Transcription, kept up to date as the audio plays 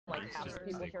just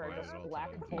People stay here are quiet just at all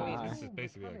black times. holes. This is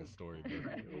basically like a storybook.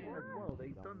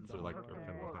 So like, or kind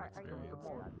of like an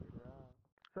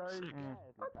experience.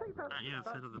 Yeah,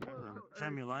 fit of the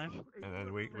Jam, you live? And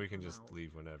then we can just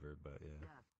leave whenever, but yeah.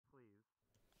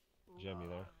 Jem, you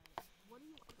there?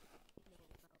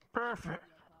 Perfect.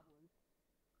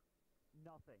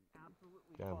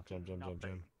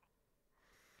 Jem.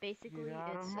 Basically,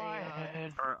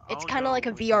 It's kind of like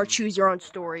a VR choose your own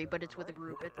story, but it's with a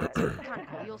group. It's kind of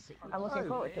cool. You'll see. I'm looking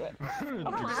forward to it.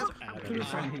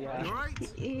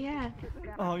 Yeah.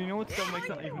 Oh, you know what's gonna make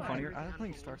that even funnier? I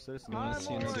think Star Citizen is,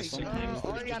 you know, sometimes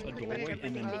there's just a doorway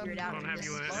and then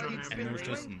there's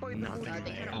just nothing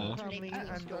there.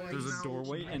 There's a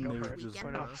doorway and there's just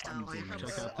empty.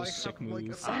 Check out this sick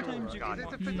move. Sometimes you get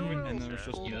and there's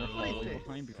just more hollow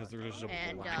behind because there's just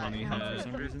a black head for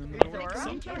some reason in the door.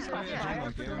 Sometimes I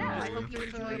hope you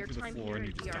enjoy your time here at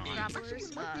VRTravelers.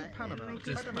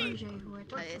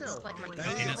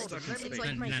 It's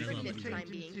like my 50th time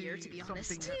being here, to be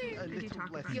honest.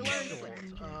 You learn quick.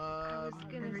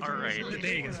 Alright.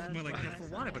 There you go. More like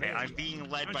that. Okay, I'm being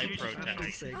led by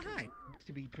protest.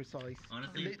 To be precise.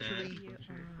 Honestly, literally.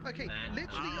 Okay,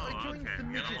 literally, I joined the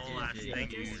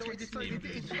midget. So I decided it would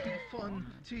be fun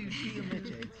to be a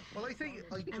midget. Well, I think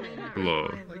I joined. Hello.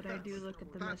 Like, but I do look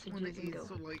at the that's when it messages and is,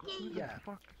 go, so like, yeah.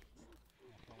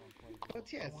 But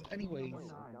yes, anyways,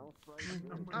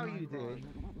 how are you doing?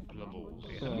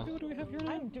 Who do we have here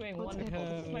now? I'm doing wonderful.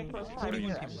 This is my first time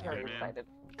here. I'm very excited.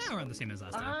 Yeah, we're on the same as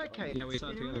last time. Okay. Yeah, we saw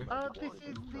it together.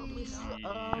 This is the. I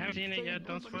haven't seen it yet,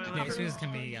 don't spoil Okay, it. so this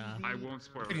can be I won't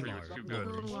spoil pretty it. large. It's too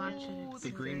good.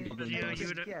 The green goblin Yeah, boss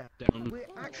give it a... Yeah. down. We're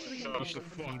actually. Shut the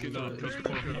fuck up. Just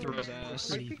walking through his ass.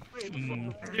 Dude,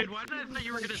 why did I thought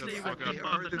you were gonna stay with me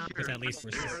above the Because at least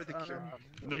we're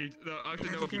No,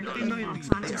 actually, no, he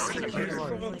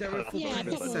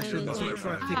does. Sessions to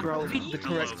try and figure out the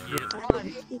correct.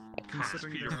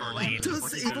 It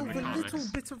does involve a little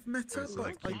bit of meta,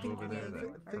 but I think we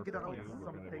figured out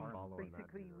something.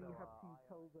 Basically, we have to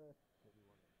tell the.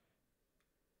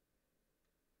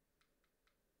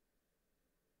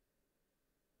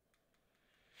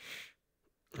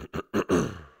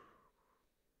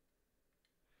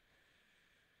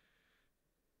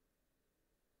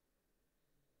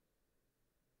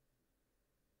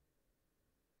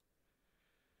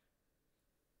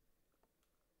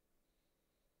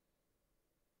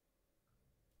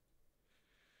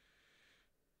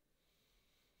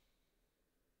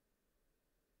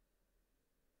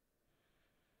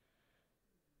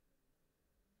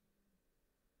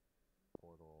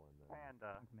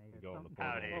 You go on the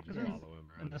portal and just follow him.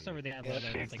 Unless over the other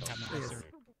it's like have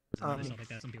my stuff like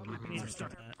that. Some people might be interested in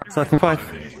that. So I can find.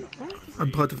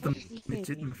 I'm part of the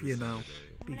midget mafia now.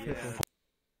 Be careful.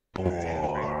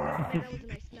 4,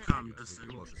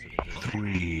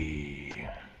 3,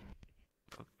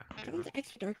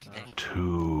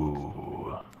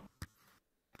 2,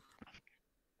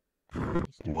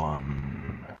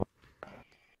 1.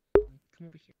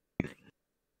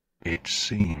 It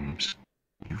seems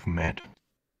you've met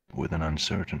with an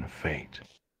uncertain fate.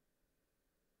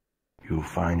 You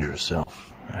find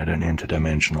yourself at an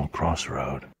interdimensional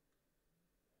crossroad,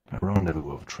 a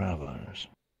rendezvous of travelers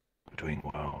between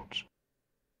worlds.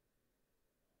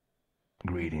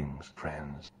 Greetings,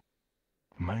 friends.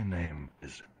 My name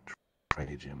is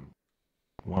Jim,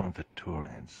 one of the tour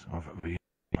heads of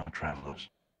VRTravelers.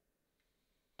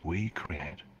 We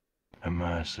create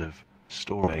immersive,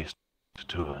 story-based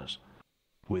tours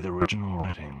with original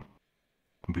writing,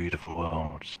 beautiful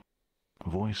worlds,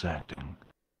 voice acting,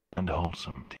 and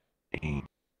wholesome team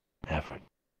effort.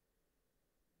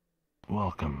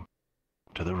 Welcome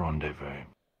to the rendezvous.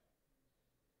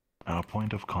 Our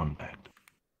point of contact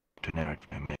to narrative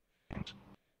remains.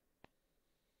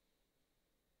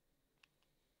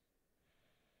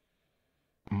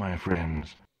 My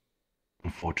friends,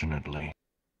 unfortunately,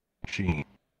 she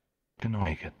cannot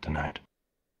make it tonight.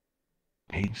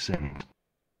 He sends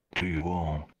to you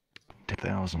all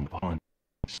 10,000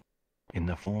 points in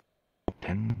the form of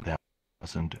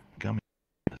 10,000 gummies,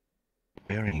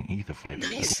 varying ether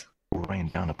flavors will rain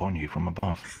down upon you from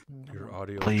above. Your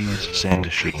audio. Please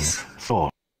send Sheen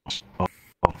thoughts of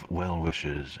well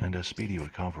wishes and a speedy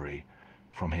recovery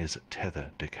from his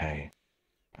tether decay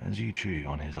as you chew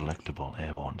on his delectable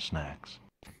airborne snacks.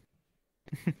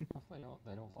 They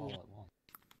don't fall at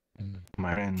once.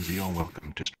 My friends, you're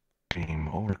welcome to stream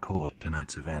or record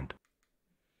tonight's event.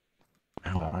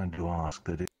 However, I do ask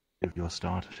that if your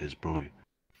starter is blue,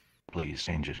 please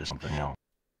change it to something else.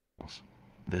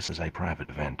 This is a private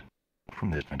event from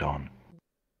this point on.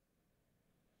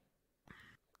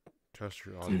 Trust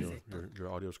your audio.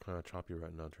 Your audio's kind of choppy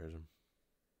right now, Trism.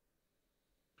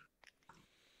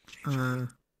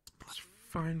 It's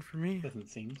fine for me. Doesn't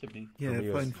seem to be. Yeah,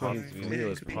 fine for me.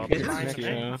 Leo's popping.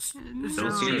 Yeah.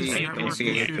 Don't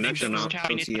see a connection off.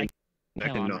 Don't see a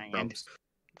connecting off problems.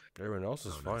 Everyone else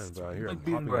is fine, but I hear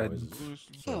popping noises.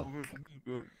 So.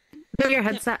 Put your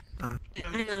headset.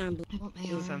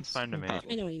 Sounds fine to me.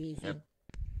 I know what you mean. Yep.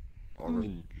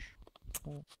 Orange.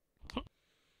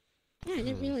 Yeah, I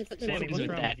didn't realize that there was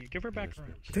that. Give her back.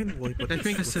 Don't worry, but I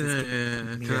think it's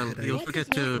you'll forget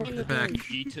to put back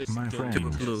My to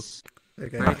friends, blue.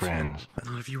 my friends,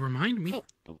 If you remind me.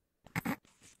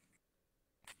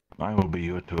 I will be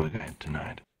your tour guide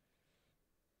tonight.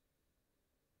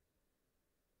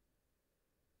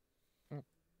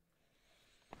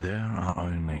 There are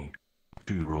only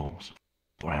 2 rules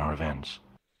for our events.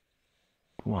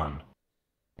 1.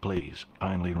 Please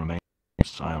kindly remain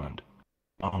silent.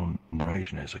 All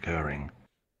narration is occurring,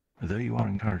 though you are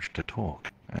encouraged to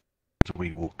talk as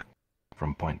we walk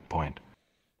from point to point.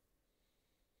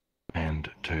 And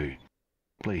 2.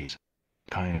 Please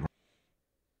kindly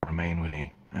remain with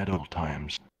me at all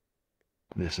times.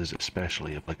 This is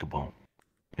especially applicable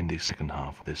in the second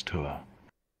half of this tour,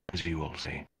 as you will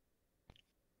see.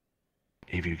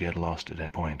 If you get lost at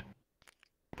that point,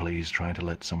 please try to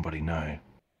let somebody know.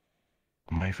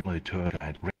 My fellow tour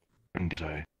guide,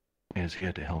 Ringo, is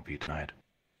here to help you tonight.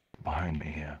 Behind me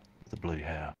here, the blue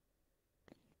hair.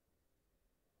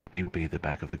 He'll be the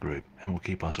back of the group and will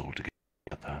keep us all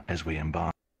together as we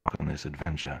embark on this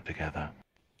adventure together.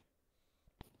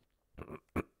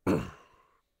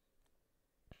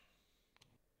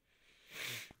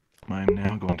 I'm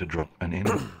now going to drop an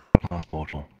in-class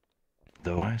portal,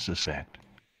 though I suspect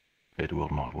it will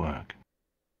not work,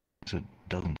 as it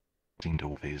doesn't seem to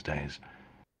work these days.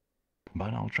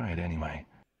 But I'll try it anyway.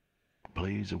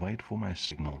 Please wait for my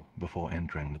signal before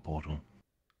entering the portal.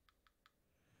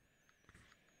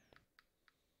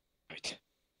 Right.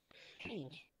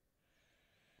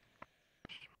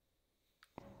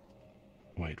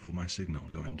 Wait for my signal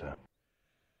to enter.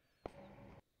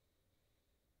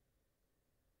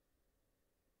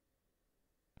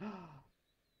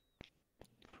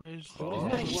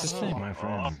 My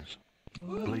friends,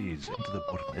 please enter the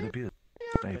portal. It appears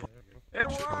stable. If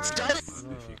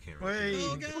you can't Wait.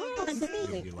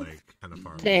 you'll be like kind of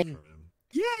far away Dang. from him.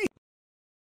 Yay!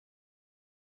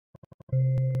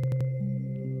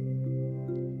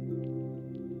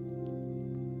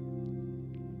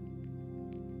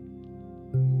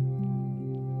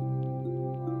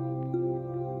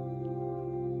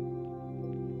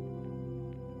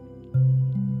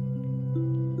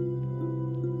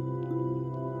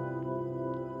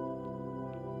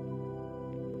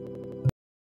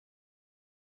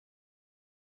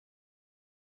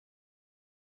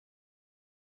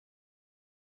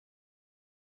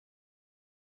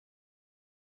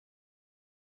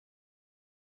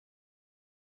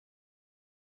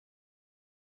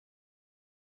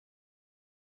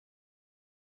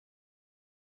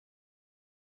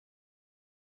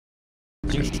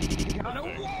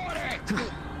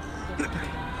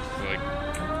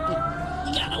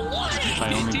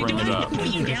 I only bring it up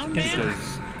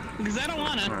Because I don't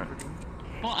wanna.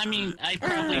 Well, I mean, I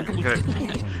probably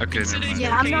Okay.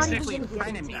 Yeah, I'm not basically even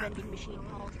frenemy. vending machine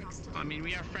politics. I mean,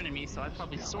 we are frenemies, so I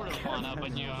probably sort of wanna,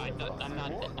 but you know, I'm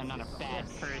not a bad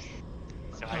person,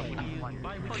 so I wouldn't want.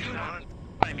 Well, you're not.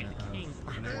 I mean, the king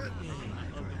of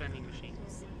the vending machine.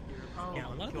 Yeah,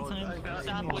 a lot of the time.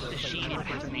 Stop with the sheet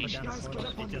impersonation. Or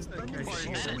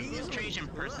the trade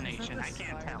impersonation. I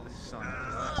can't tell.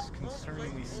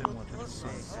 Concerningly similar to the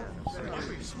sun.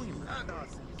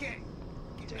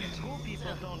 School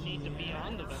people don't need to be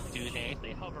on the bus, do they?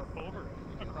 They hover over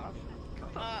across.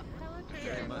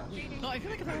 No, I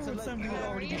feel like if I were some, we would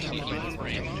already be on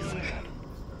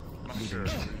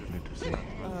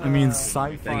I mean,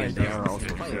 sci-fi, they are also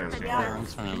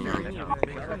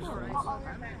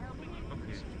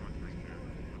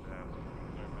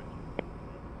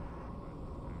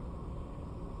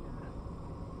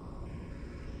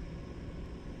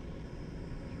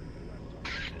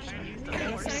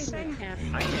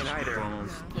I can't either.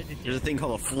 There's a thing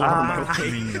called a floor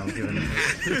rotating.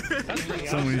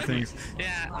 So many things.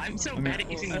 Yeah, I'm so bad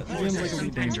at using the Aliens like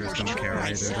Elite Dangerous don't care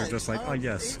either. They're just like, oh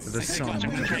yes, the sun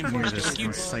near this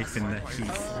can siphon the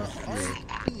heat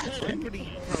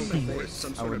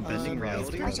our bending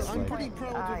reality. I'm pretty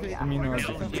proud of it. I mean, there are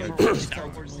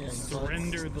different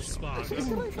surrender the spot. That's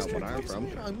what I'm from.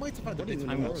 I might have had a bit of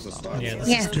a Yeah,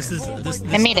 Yeah. this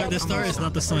I made it. The star is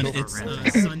not the sun. It's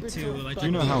sun to like.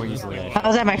 You know how easily I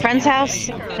was at my friend's house,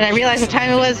 and I realized what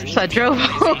time it was, so I drove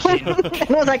home, and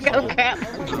I was like, oh crap.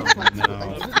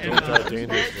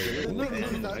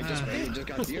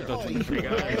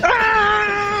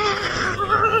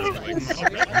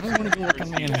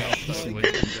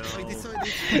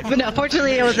 But no,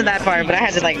 fortunately it wasn't that far, but I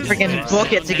had to like freaking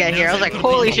book it to get here. I was like,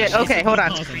 holy shit, okay, hold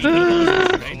on. I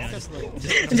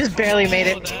just barely made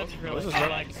it.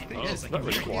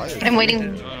 I'm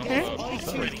waiting.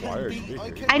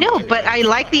 I know, but I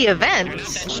like the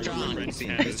events.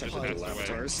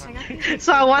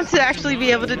 So I want to actually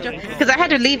be able to join, because I had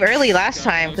to leave early last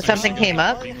time because something came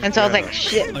up, and so I was like,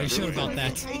 shit. Are you sure about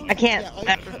that? I can't.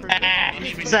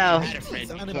 So,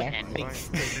 yeah.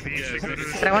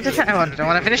 But I want to try. I want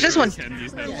to finish this one.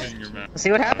 Let's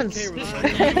see what happens.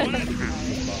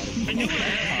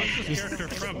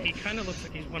 He kind of looks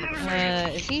like he's one of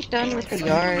Is he done with the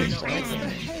yards?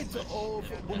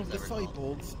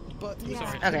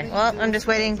 Okay, well, I'm just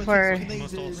waiting for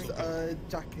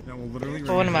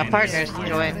one of my partners to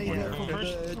join.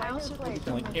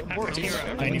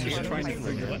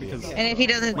 And if he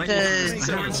doesn't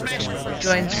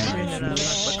join soon,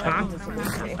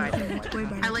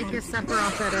 I like your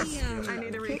Sephiroth edit. I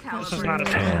need to recount. This is not a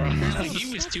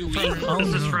He was too weak.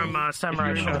 This is from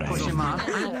Samurai Show. Push him off.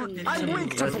 I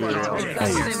went to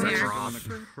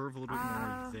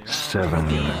 7,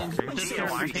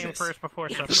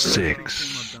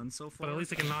 6, But at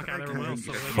least I can knock out everyone else.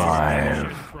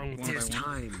 5,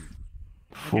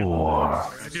 4,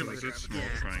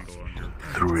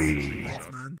 3,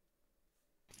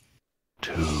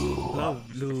 2,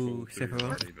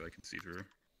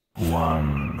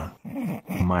 1.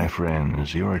 My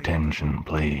friends, your attention,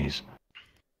 please.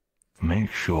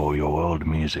 Make sure your world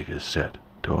music is set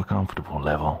to a comfortable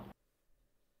level.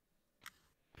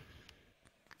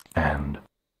 And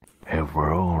if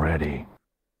we're all ready,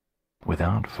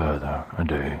 without further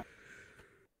ado,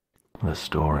 the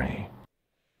story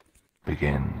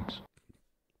begins.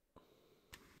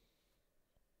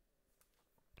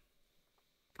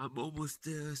 I'm almost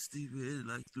there, Steven.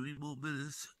 Like 3 more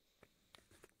minutes.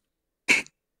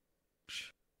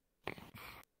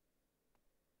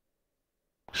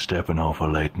 Stepping off a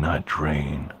late-night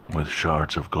train with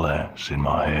shards of glass in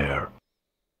my hair,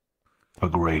 a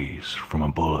graze from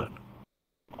a bullet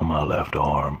on my left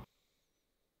arm,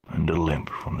 and a limp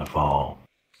from the fall.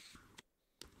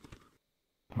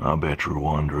 I bet you're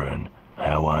wondering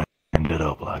how I ended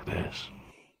up like this.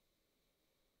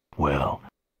 Well,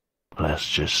 let's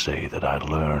just say that I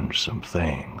learned some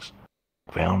things,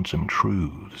 found some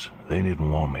truths they didn't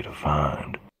want me to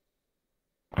find,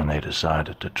 and they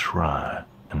decided to try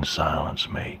and silence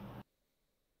me.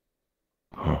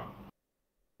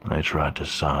 They tried to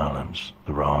silence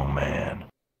the wrong man.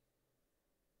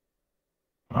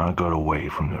 I got away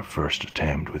from their first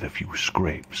attempt with a few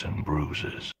scrapes and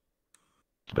bruises.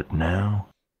 But now,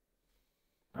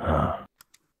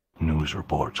 news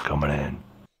reports coming in.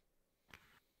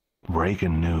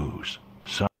 Breaking news,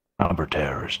 cyber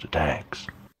terrorist attacks.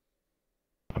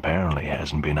 Apparently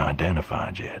hasn't been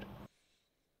identified yet.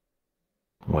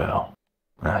 Well,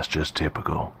 that's just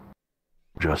typical.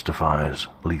 Justifies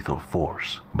lethal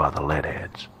force by the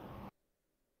leadheads.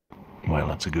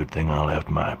 Well, it's a good thing I left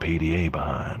my PDA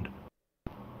behind.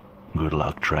 Good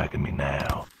luck tracking me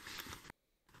now.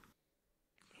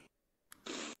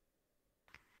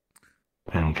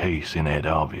 In case it ain't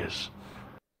obvious,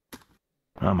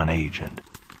 I'm an agent,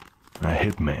 a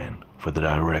hitman for the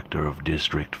director of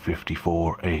District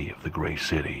 54A of the Grey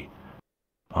City,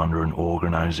 under an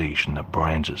organization that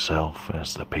brands itself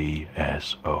as the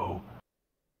PSO.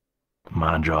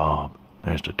 My job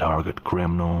is to target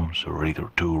criminals who are either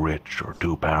too rich or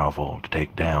too powerful to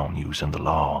take down using the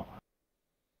law.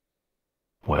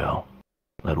 Well,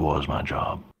 that was my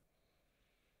job.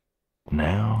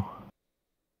 Now?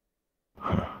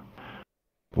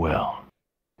 Well,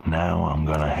 now I'm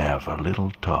gonna have a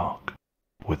little talk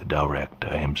with the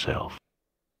director himself.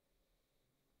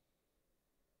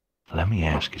 Let me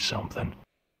ask you something.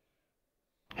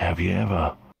 Have you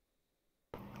ever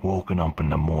woken up in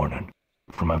the morning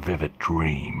from a vivid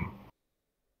dream,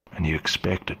 and you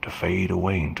expect it to fade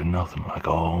away into nothing like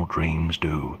all dreams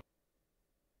do?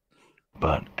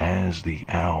 But as the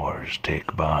hours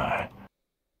tick by,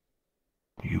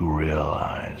 you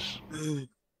realize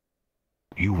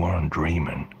you weren't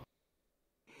dreaming.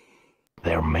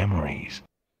 They're memories.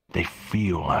 They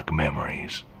feel like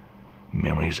memories.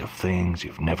 Memories of things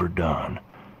you've never done.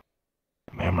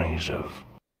 Memories of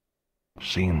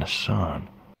seeing the sun.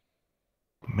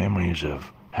 Memories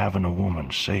of having a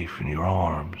woman safe in your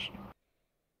arms.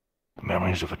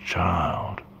 Memories of a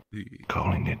child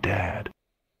calling you dad.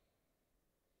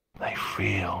 They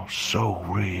feel so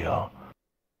real,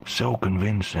 so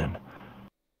convincing.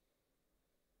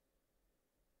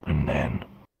 And then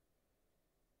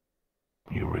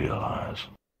you realize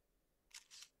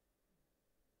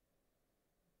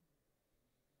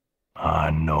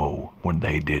I know what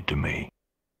they did to me.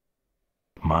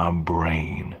 My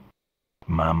brain,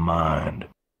 my mind,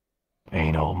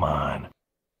 ain't all mine.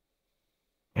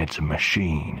 It's a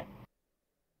machine.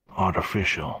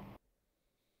 Artificial.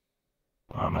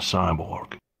 I'm a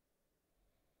cyborg.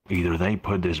 Either they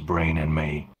put this brain in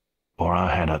me, or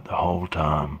I had it the whole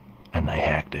time, and they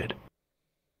hacked it.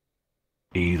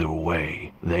 Either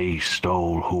way, they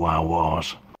stole who I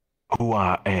was, who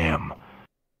I am,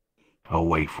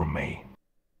 away from me.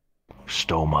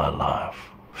 Stole my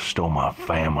life, stole my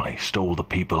family, stole the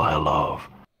people I love.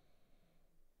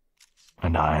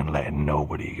 And I ain't letting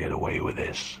nobody get away with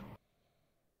this.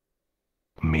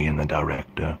 Me and the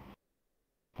director,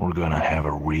 we're gonna have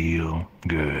a real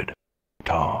good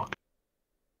talk.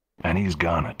 And he's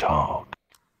gonna talk.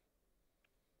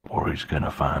 Or he's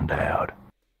gonna find out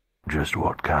just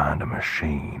what kind of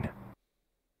machine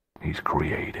he's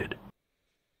created.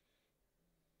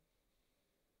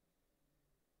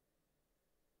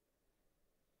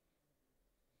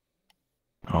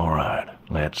 Alright,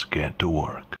 let's get to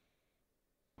work.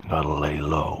 Gotta lay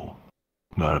low.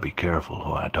 Gotta be careful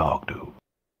who I talk to.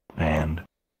 And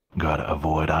gotta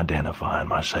avoid identifying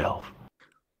myself.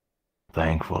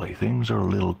 Thankfully, things are a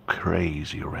little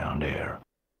crazy around here.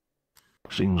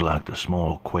 Seems like the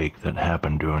small quake that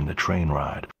happened during the train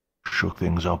ride shook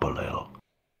things up a little.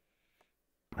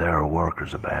 There are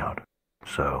workers about,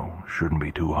 so shouldn't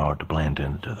be too hard to blend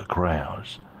into the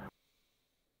crowds.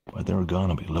 But they're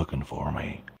gonna be looking for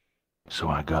me, so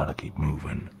I gotta keep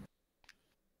moving.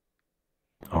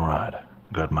 Alright,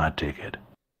 got my ticket.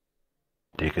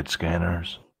 Ticket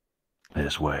scanners,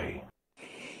 this way.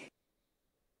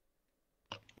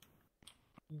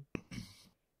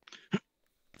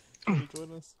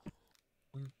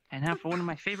 And now for one of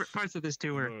my favorite parts of this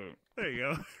tour. There you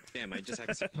go. Damn, I just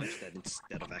actually punched that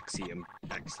instead of Axiom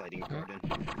backsliding garden.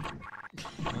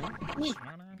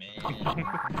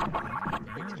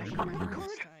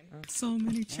 So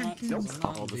many check-ins.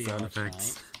 All the sound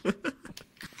effects.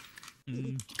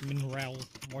 Morale,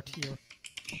 Mortier.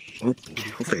 Oh,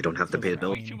 hopefully I don't have to pay a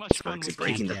bill for actually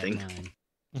breaking the thing.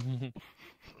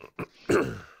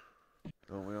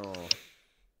 Don't we all?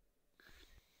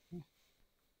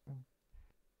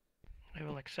 I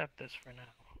will accept this for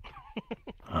now.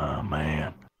 Ah,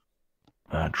 man.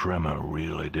 That tremor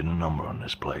really did a number on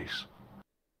this place.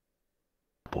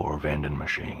 Poor vending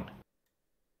machine.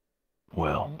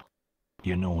 Well,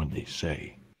 you know what they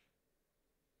say.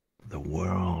 The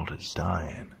world is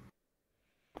dying,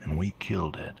 and we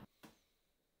killed it.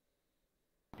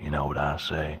 You know what I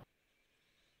say?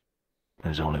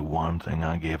 There's only one thing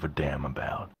I give a damn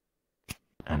about,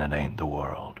 and it ain't the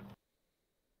world.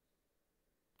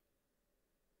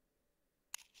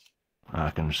 I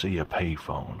can see a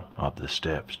payphone up the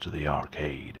steps to the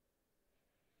arcade.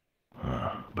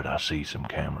 But I see some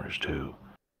cameras too.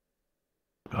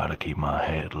 Gotta keep my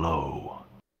head low.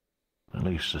 At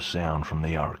least the sound from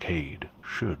the arcade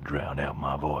should drown out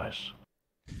my voice.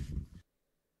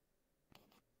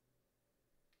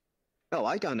 Oh,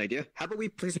 I got an idea. How about we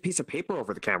place a piece of paper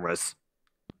over the cameras?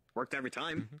 Worked every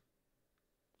time.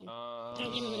 Well,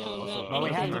 we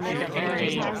had to make a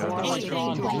very poorly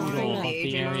drawn doodle of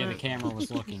the area the camera was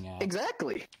looking at.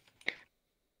 Exactly.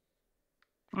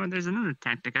 Oh, there's another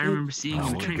tactic I remember seeing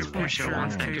in the Transformer show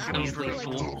once that could be really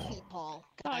cool. Oh,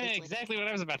 yeah, exactly what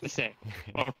I was about to say.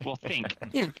 Well, think.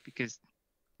 Yeah. Because...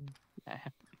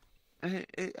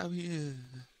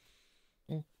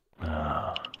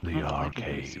 The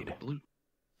arcade.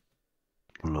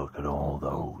 Look at all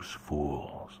those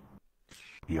fools.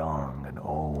 Young and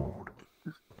old,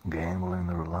 gambling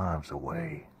their lives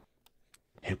away,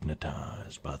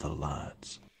 hypnotized by the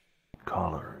lights,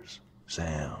 colors,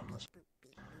 sounds.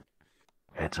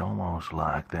 It's almost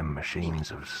like them machines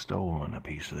have stolen a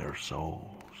piece of their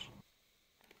souls.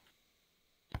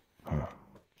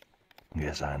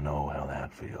 Guess I know how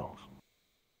that feels.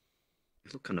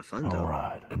 You look kind of fun, though.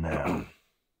 Alright, now,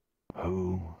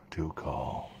 who to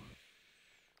call?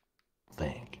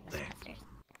 Think.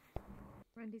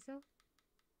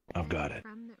 I've got it.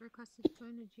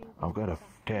 I've got a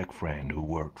tech friend who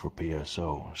worked for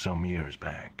PSO some years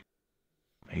back.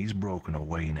 He's broken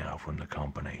away now from the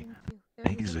company.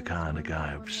 He's the kind of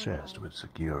guy obsessed with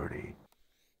security.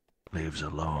 Lives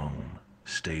alone,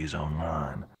 stays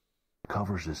online,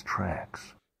 covers his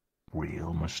tracks.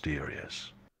 Real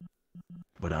mysterious.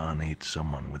 But I need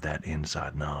someone with that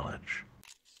inside knowledge.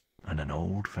 and an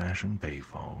old-fashioned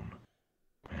payphone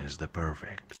is the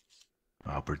perfect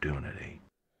opportunity.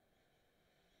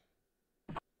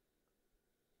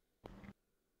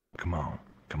 Come on,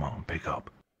 pick up.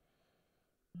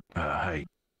 Hey.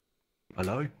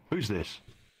 Hello? Who's this?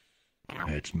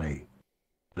 It's me.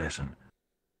 Listen,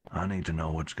 I need to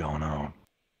know what's going on.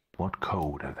 What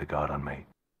code have they got on me?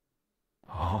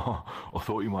 Oh, I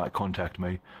thought you might contact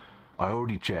me. I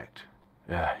already checked.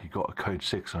 Yeah, you got a code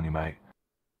 6 on you, mate.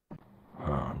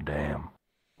 Oh, damn.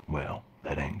 Well,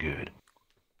 that ain't good.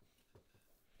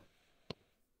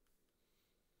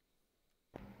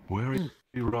 Where are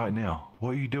you right now?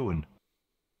 What are you doing?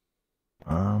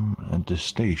 I'm at the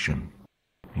station.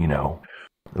 You know,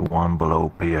 the one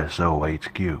below PSO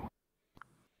HQ.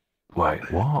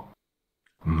 Wait, what?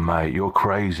 Mate, you're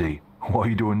crazy. What are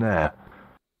you doing there?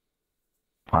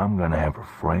 I'm gonna have a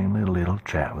friendly little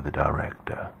chat with the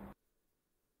director.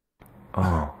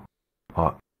 Oh,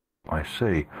 I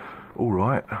see. All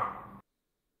right.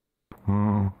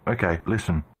 Okay,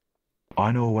 listen.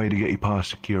 I know a way to get you past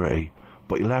security,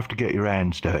 but you'll have to get your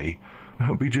hands dirty.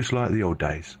 It'll be just like the old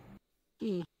days.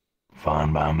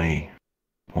 Fine by me.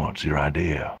 What's your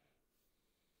idea?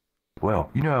 Well,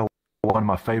 you know, one of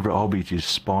my favorite hobbies is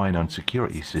spying on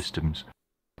security systems.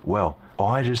 Well,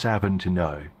 I just happen to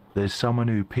know there's someone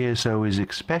who PSO is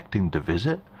expecting to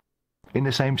visit in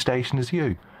the same station as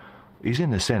you. He's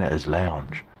in the Senator's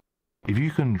Lounge. If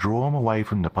you can draw him away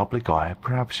from the public eye,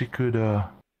 perhaps you could,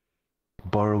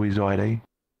 borrow his ID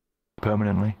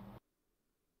permanently.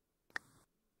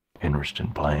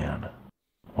 Interesting plan.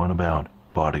 What about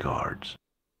bodyguards?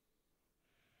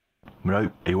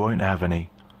 Nope, he won't have any.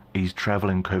 He's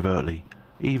travelling covertly.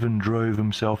 Even drove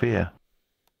himself here.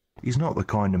 He's not the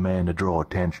kind of man to draw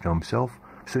attention to himself,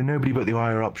 so nobody but the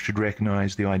higher-ups should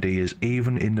recognise the ideas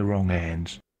even in the wrong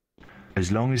hands.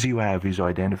 As long as you have his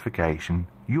identification,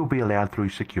 you'll be allowed through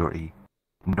security.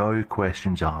 No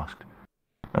questions asked.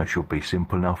 That should be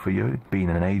simple enough for you, being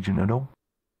an agent and all.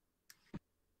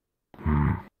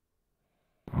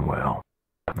 Well,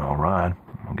 alright,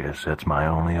 I guess that's my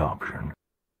only option.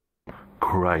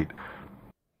 Great.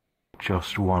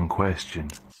 Just one question.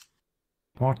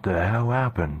 What the hell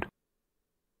happened?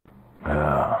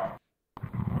 I'll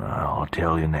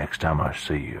tell you next time I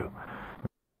see you.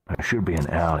 There should be an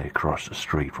alley across the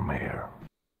street from here.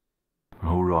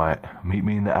 Alright, meet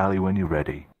me in the alley when you're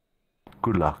ready.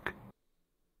 Good luck.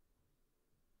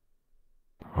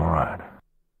 Alright,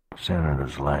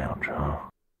 Senator's Lounge, huh?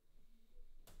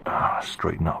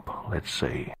 Straighten up, let's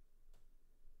see.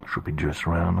 Should be just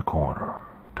around the corner.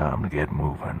 Time to get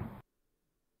moving.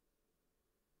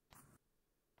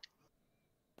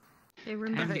 Hey,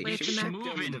 remember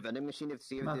the vending machine to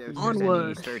see if there's Onward.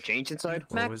 any search change inside?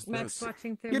 Mac's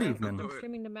watching through. Good Mac. evening. I'm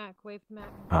streaming to Mac. Wave to Mac.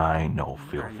 I ain't no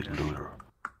filthy looter.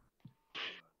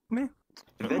 Me?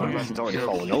 The vending machine's already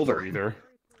fallen over. Either.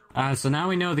 So now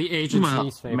we know the agent's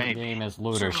least favorite game is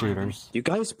looter shooters. You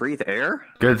guys breathe air?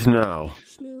 Good to know.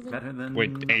 Better than...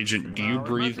 Wait, agent, do you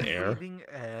breathe air?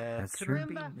 That's true.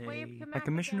 I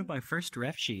commissioned my first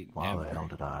ref sheet. Why the hell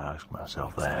did I ask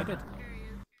myself that?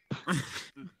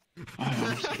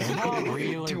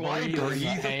 Really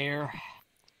breathe air?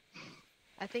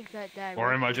 I think that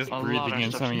Or am I just breathing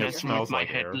in something that smells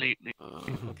like air? Look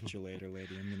at you later,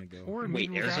 lady. I'm gonna go. Wait,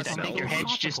 I think your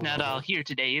head's just not all here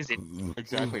today, is it?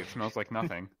 Exactly, it smells like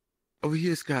nothing. Over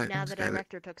here, Scott. now the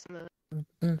director took some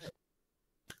of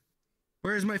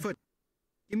Where is my foot?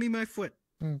 Give me my foot.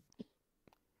 Yeah,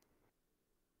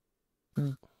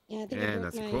 I think And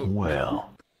that's a quote.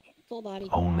 Well, full body.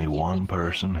 only one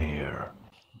person here.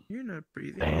 You're not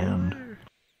breathing. And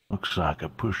looks like a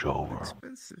pushover.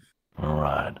 Expensive.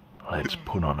 Alright, let's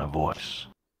put on a voice.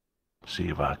 See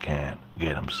if I can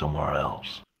get him somewhere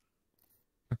else.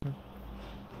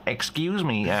 Excuse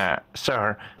me,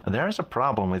 sir. There's a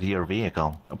problem with your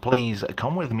vehicle. Please,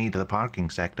 come with me to the parking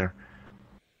sector.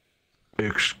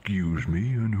 Excuse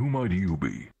me, and who might you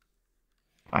be?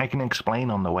 I can explain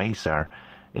on the way, sir.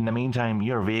 In the meantime,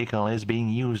 your vehicle is being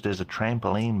used as a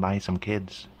trampoline by some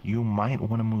kids. You might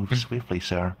want to move swiftly,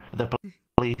 sir. The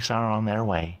police are on their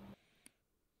way.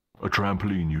 A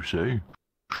trampoline, you say?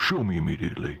 Show me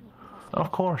immediately.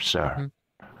 Of course, sir.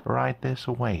 Right this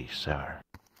way, sir.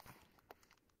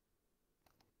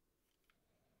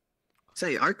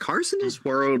 Say, are cars in this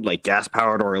world like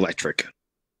gas-powered or electric?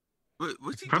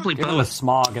 Probably Given the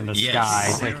smog in the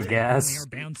sky, take a guess.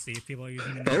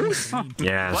 Both?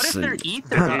 Yes. What if they're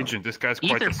ether? Agent, this guy's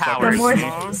quite the Ether-powered.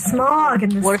 sucker. Smog in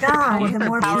the sky, the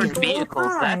more Ether-powered people vehicles,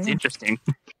 fly. that's interesting.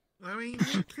 I mean,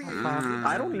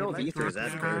 I don't know if ether is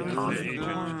that very common. Agent,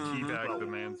 teabag the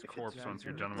man's corpse once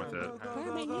you're done with it.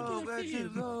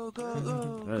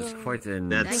 That's quite an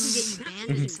That's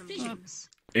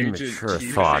immature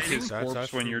Agent, thought. teabag his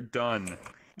corpse when you're done.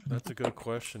 That's a good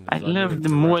question. I love the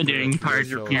modern part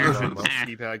here.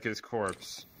 Teabag his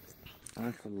corpse.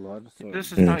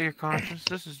 This is not your conscience.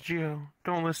 This is Geo.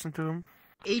 Don't listen to him.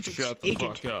 Shut the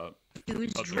fuck up.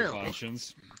 Use Up your drill.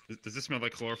 conscience. Does this smell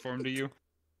like chloroform to you?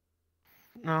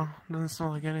 No, doesn't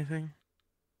smell like anything.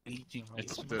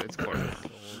 It's chloroform.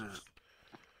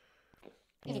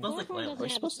 Are we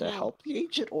supposed to help the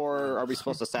agent, or are we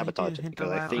supposed to sabotage it?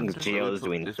 Because I think Geo is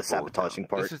doing the sabotaging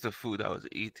part. This is the food I was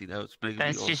eating. That was making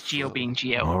That's me just Geo being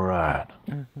Geo. Alright.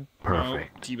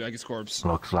 Perfect. Teabag his corpse.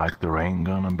 Looks like there ain't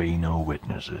gonna be no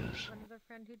witnesses.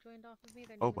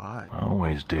 Oh my. I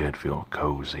always did feel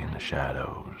cozy in the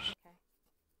shadows.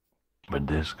 But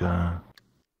this guy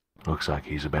looks like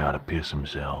he's about to piss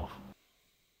himself.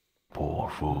 Poor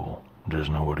fool.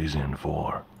 Doesn't know what he's in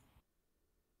for.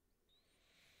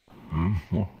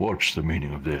 What's the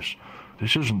meaning of this?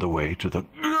 This isn't the way to the...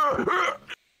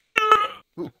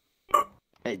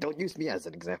 Hey, don't use me as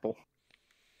an example.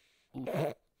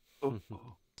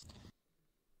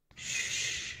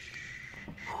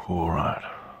 Alright.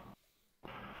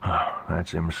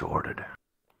 That's him sorted.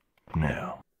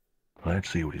 Now, let's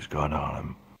see what he's got on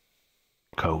him.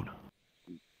 Coat.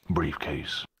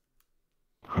 Briefcase.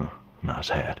 Nice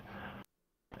hat.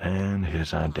 And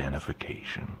his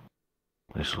identification.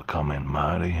 This'll come in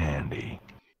mighty handy.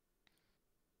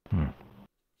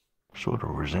 Sort of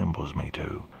resembles me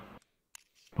too.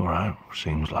 Alright,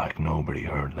 seems like nobody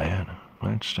heard that.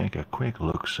 Let's take a quick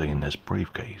look-see in this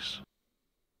briefcase.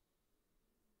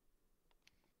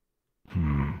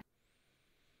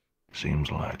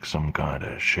 Seems like some kind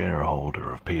of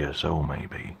shareholder of PSO,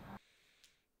 maybe.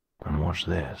 And what's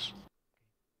this?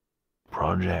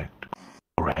 Project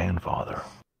Grandfather.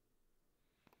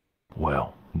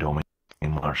 Well, don't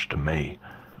mean much to me.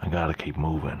 I gotta keep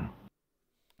moving.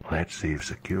 Let's see if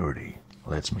security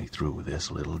lets me through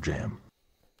this little gem.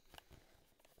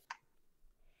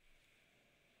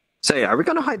 Say, are we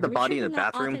gonna hide the body in the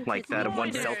bathroom like that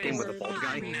one self game with the bald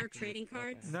guy?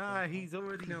 Nah, he's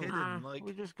already hidden. Like,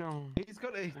 We're just going. he's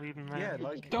got a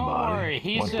like. Don't worry,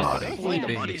 he's What just body? Find the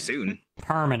sleeping body soon.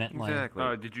 permanently.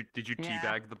 Did you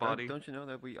teabag the body? Don't you know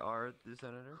that we are the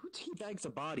senator? Who teabags a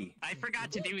body? I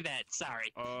forgot to do that.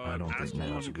 Sorry. I don't think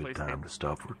now's a good time to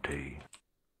stop for tea.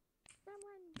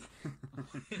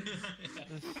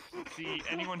 See,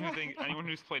 anyone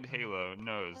who's played Halo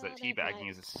knows that teabagging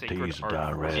is a sacred Tea's a art.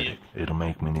 diuretic. It'll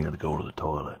make me need to go to the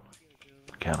toilet.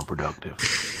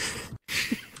 Counterproductive.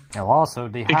 It'll also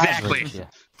dehydrate you.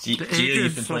 Geo,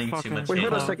 you've been playing too much. Wait,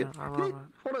 hold on a Halo. second. I love Hey, it.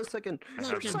 hold on a second. No,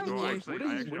 So, no, like,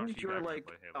 actually, wouldn't your like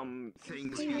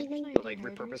things be like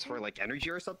repurposed for like energy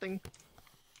or something?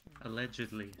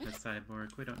 Allegedly, a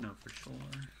cyborg. We don't know for sure.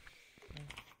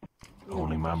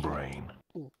 Only my brain.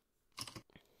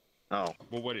 Oh.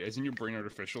 Well, what? Isn't your brain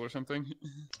artificial or something?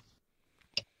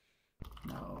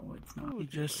 No, it's not. You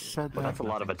just said Well, that. that's a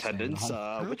lot of attendance.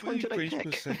 Which one should I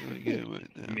pick?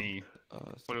 Me.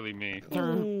 Literally me.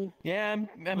 Yeah, I'm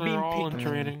They're being all picked.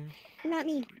 integrating. Not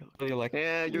me.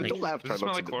 Yeah, your the lab Does try it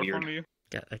smell looks like a bit chloroform weird.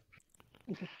 to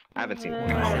you? I haven't seen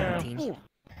one.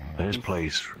 This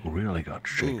place really got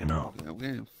shaken up. I'm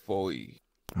getting 40.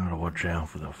 Gotta watch out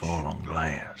for the fall on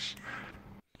glass.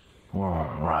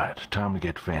 Well, right, time to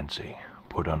get fancy.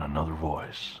 Put on another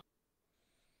voice.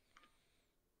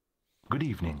 Good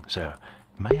evening, sir.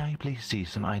 May I please see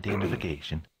some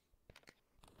identification?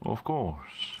 Of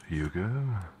course,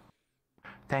 Hugo.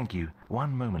 Thank you.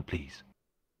 One moment, please.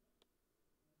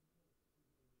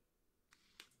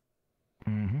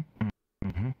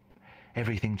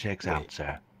 Everything checks out,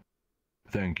 sir.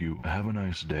 Thank you. Have a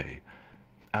nice day.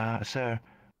 Sir,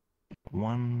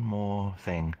 one more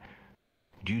thing.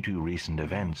 Due to recent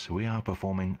events, we are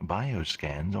performing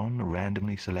bioscans on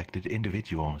randomly selected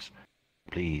individuals.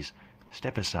 Please,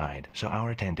 step aside so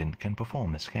our attendant can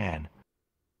perform the scan.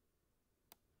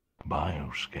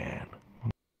 Bioscan?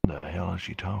 What the hell is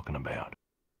she talking about?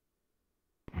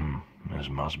 This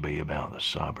must be about the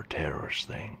cyber terrorist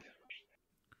thing.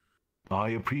 I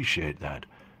appreciate that,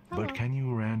 but can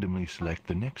you randomly select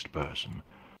the next person?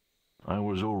 I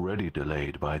was already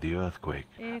delayed by the earthquake,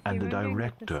 and the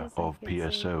director of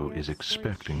PSO is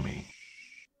expecting me.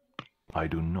 I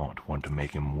do not want to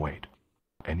make him wait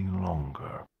any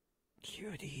longer.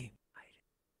 Cutie.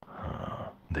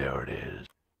 There it is.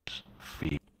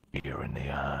 Fear in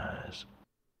the eyes.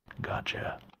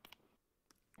 Gotcha.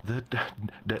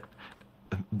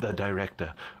 The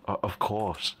director. Of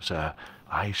course, sir.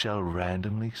 I shall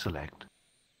randomly select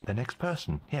the next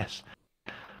person. Yes.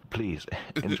 Please,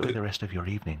 enjoy the rest of your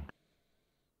evening.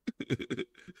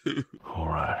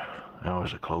 Alright, that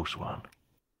was a close one.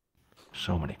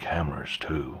 So many cameras,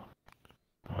 too.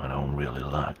 I don't really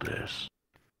like this.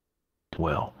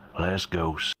 Well, let's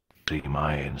go see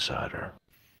my insider.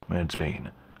 It's been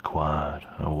quite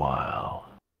a while.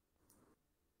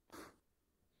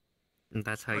 And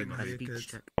that's how you pass speech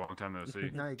check. Long time no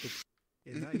see. Now you could.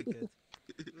 Yeah, now you could.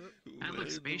 That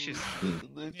looks spacious.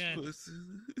 Yeah.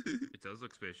 It does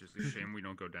look spacious. It's a shame we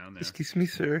don't go down there. Excuse me,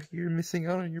 sir. You're missing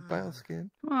out on your bioscan.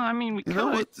 Well, I mean, we You know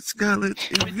what, Scarlet?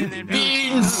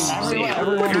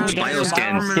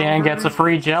 Bioscan gets a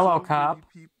free Jello cup.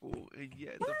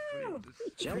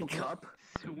 Jelly cup?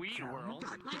 Sweet world.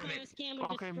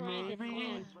 Okay,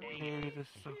 maybe.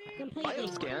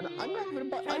 Bioscan? I'm not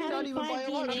even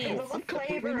biological. I'm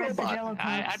completely robot.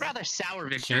 I'd rather sour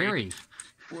victory. Cherry.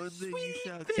 Yeah, it's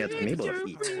me, but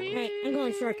Alright, I'm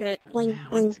going shortcut. Bling,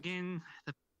 Once bling. again,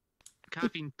 the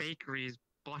coffee and bakery is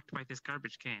blocked by this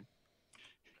garbage can.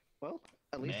 Well,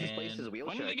 at least this place is When are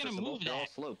wheelchair they gonna accessible move for all that?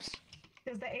 slopes.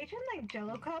 Does the agent like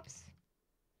Jello cups?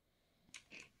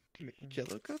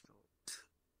 Jello cup?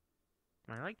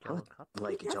 I like Jello cup.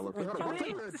 Like Jello cup.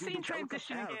 Okay, scene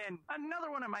transition again.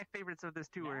 Another one of my favorites of this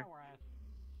tour.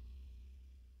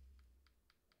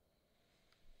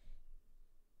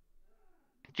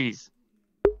 Jeez.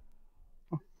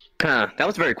 That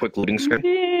was a very quick loading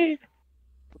screen.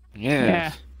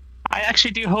 Yeah. I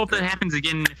actually do hope that happens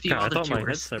again in a few God, I other thought my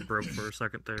tours. headset broke for a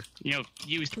second there. You know,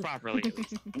 used properly at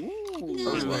least.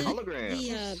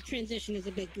 The transition is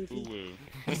a bit goofy.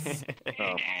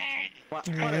 Oh. Well,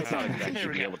 it's not exactly to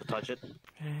be able to touch it.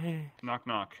 Knock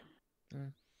knock.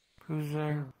 Who's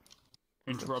there?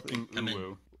 Interrupting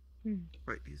uwu.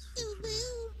 Right, he's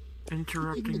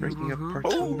Interrupting breaking up who?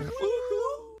 parts of the map.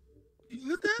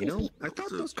 You know, I thought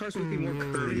those cars would be more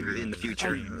curvy in the future.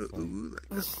 I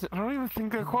don't even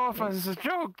think that qualifies as a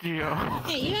joke, Gio.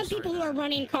 Hey, you have people who are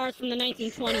running cars from the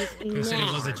 1920s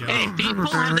now. Hey, people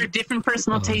have their different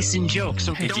personal tastes in jokes,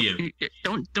 so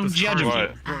don't judge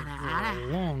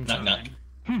them. Knock knock.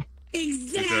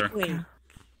 Exactly.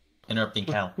 Interrupting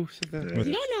Cal. Who said that?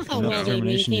 You don't know how well they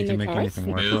maintain their cars.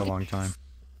 Work for a long time.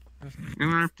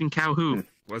 Interrupting cow who?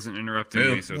 Wasn't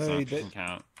interrupting me, so it's not doesn't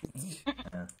count.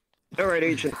 Alright,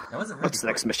 Agent. What's the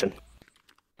next mission?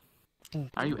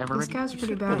 Are you ever This ready? guy's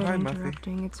pretty bad at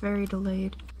interrupting. It's very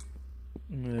delayed.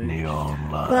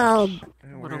 Neon lights. Well,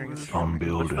 On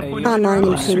buildings. online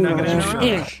and single.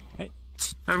 Yeah.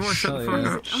 Everyone shut the fuck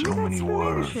up. So many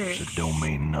words that don't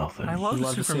mean nothing. I love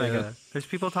Super Mega. There's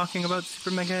people talking about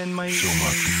Super Mega in my... So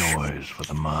much noise for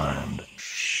the mind.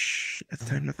 Shh. That's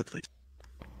time another place.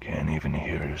 Can't even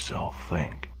hear yourself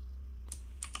think.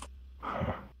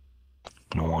 Huh.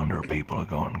 No wonder people are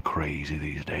going crazy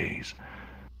these days.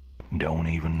 Don't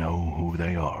even know who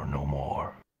they are no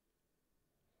more.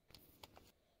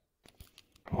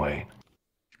 Wait.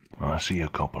 I see a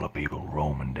couple of people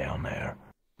roaming down there.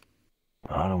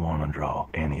 I don't want to draw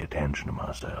any attention to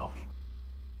myself.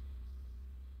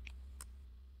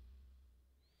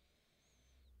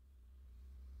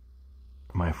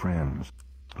 My friends,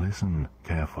 listen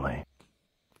carefully.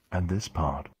 At this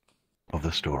part of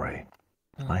the story,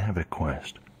 I have a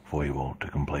quest for you all to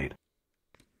complete.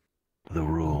 The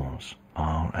rules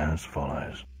are as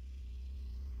follows.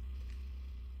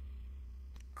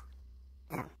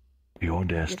 Your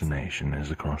destination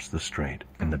is across the street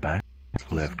in the back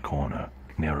left corner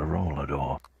near a roller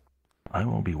door. I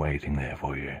will be waiting there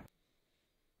for you.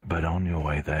 But on your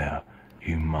way there,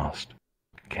 you must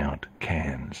count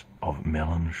cans of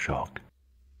melon shock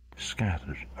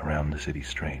scattered around the city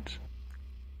streets.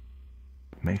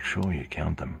 Make sure you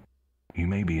count them. You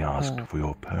may be asked for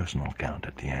your personal count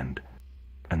at the end,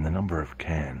 and the number of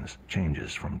cans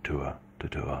changes from tour to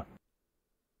tour.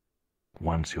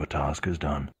 Once your task is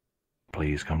done,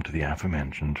 please come to the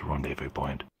aforementioned rendezvous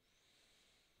point.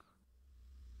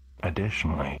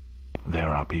 Additionally, there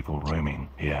are people roaming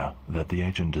here that the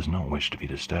agent does not wish to be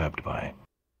disturbed by.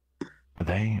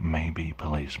 They may be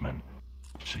policemen,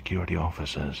 security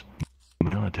officers,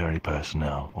 military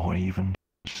personnel, or even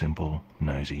simple,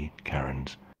 nosy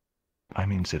Karens. I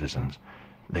mean citizens.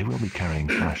 They will be carrying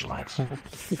flashlights.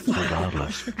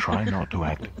 Regardless, try not to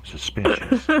act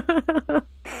suspicious.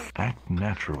 Act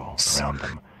natural around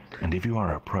them, and if you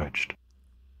are approached,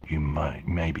 you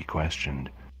may be questioned.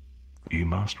 You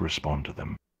must respond to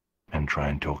them and try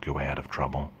and talk your way out of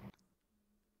trouble.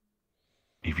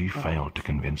 If you fail to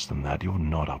convince them that you're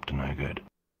not up to no good,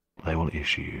 they will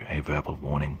issue you a verbal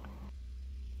warning.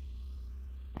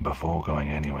 Before going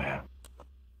anywhere,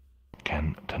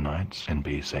 Can tonight's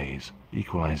NPCs,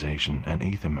 Equalization and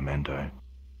Ether Memento,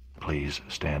 please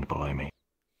stand below me?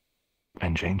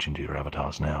 And change into your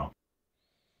avatars now.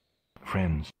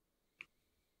 Friends,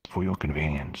 for your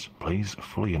convenience, please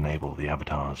fully enable the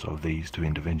avatars of these two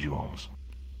individuals,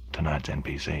 tonight's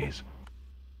NPCs.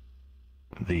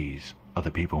 These are the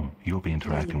people you'll be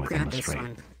interacting with in the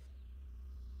street.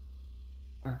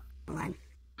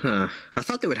 Huh. I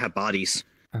thought they would have bodies.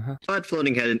 Thought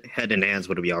floating head and hands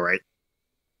would be alright.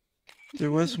 There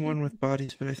was one with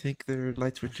bodies, but I think their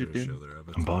lights were chipped in.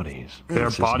 Bodies. Their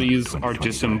bodies are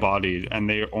disembodied, and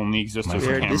they only exist as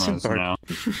cameras now.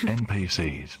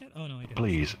 NPCs,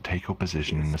 please take your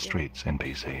position in the streets,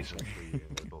 NPCs.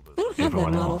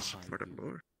 Everyone else,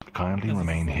 kindly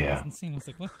remain here.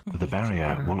 The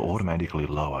barrier will automatically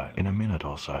lower in a minute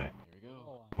or so.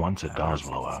 Once it does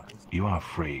lower, you are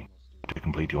free to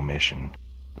complete your mission,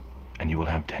 and you will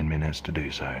have 10 minutes to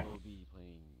do so.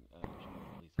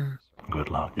 Good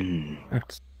luck.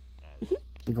 Anyways,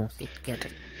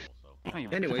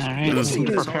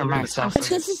 prepare myself. Does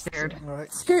this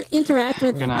skirt interact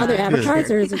with other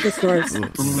avatars, or is it just yours?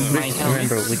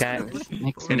 Remember, we got.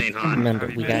 Remember,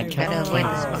 we got.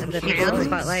 The people in the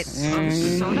spotlight.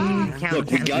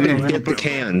 Look, we gotta get the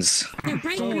cans.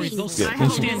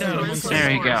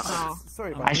 There you go.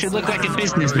 I should look like a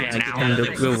businessman now. And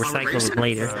we'll recycle them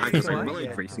later.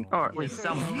 Or at least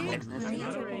some business.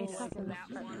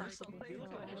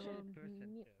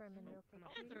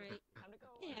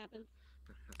 It happens.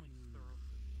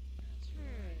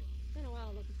 Been a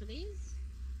while looking for these.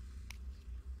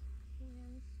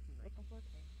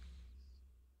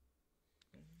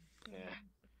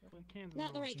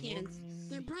 Not the right cans.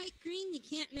 They're bright green, you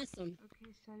can't miss them.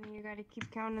 Okay, Sonny, you gotta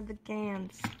keep count of the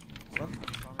cans.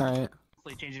 Alright.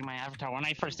 Changing my avatar when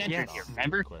I first entered here,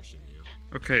 remember?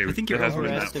 Okay, I think you're that has been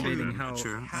that overestimating for how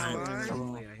sure.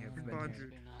 slowly I have been.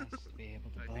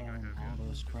 All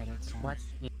those credits. What?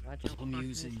 The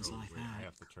musings I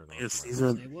had. Yes, these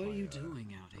are. What are you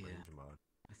doing out here?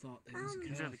 I thought there was a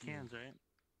These are the cans, right?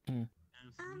 I'm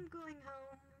going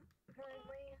home,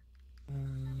 currently.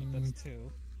 That's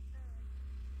two.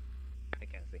 I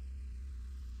can't see.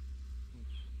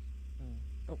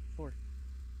 Oh, 4.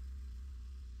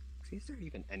 Is there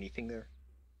even anything there?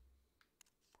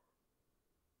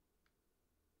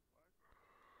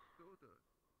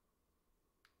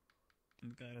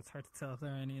 God, it's hard to tell if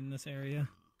there are any in this area.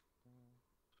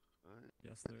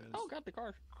 Yes, there is. Oh, got the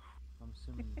car. I'm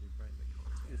assuming it'll be brightly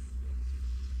colored.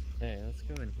 Hey, let's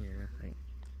go in here.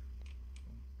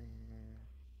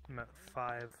 I'm at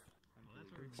 5.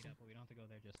 Yeah, but we don't have to go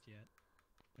there just yet.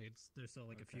 Like there's still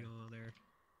like a few other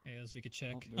areas we could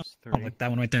check. Oh, there's Oh, 3. look, that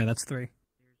one right there, that's 3.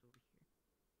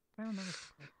 Come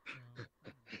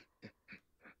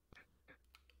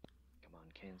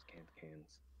on, cans.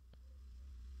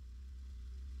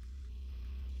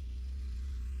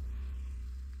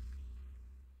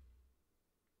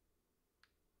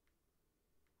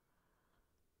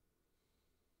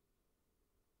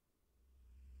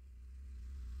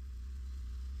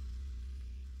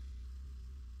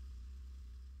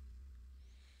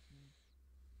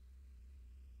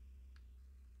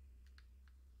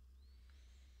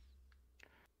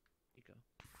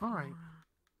 Alright.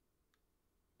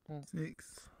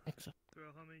 6. Bro,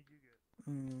 how many did you get?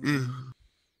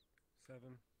 7.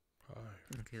 5.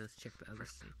 Okay, let's check the other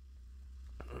stuff.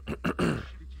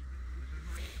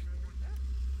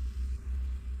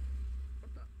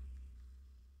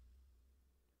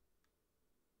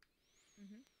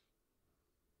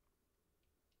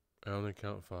 I only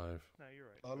count 5. No, you're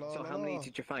right. So how many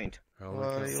did you find? I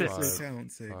only count 5.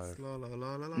 Count 6. 5. La la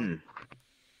la la la.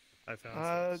 I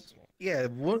found 6. Yeah,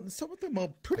 some of them are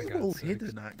pretty got well 6.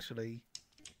 hidden, actually.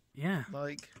 Yeah.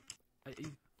 Like, I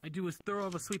do as thorough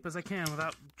of a sweep as I can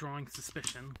without drawing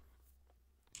suspicion.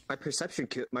 My perception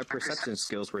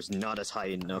skills were not as high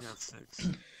enough.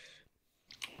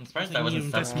 I'm surprised that wasn't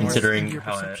Invest stuff more considering in your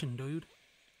how perception, dude.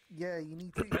 yeah, you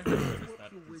need to.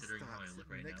 Considering how I look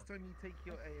right Next now. time you take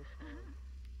your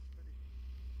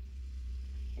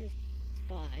There's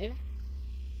 5. I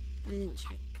didn't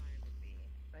check.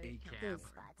 A cam.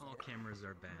 All cameras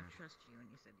are banned. I trust you, and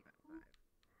you said you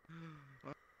got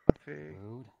 5.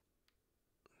 Rude.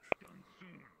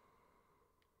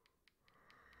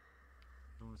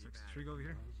 Should we go over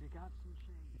here?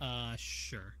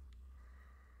 Sure.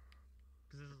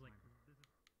 Because this is like.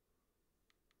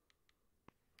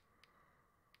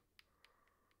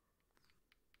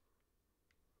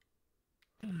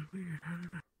 Weird. How did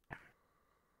I...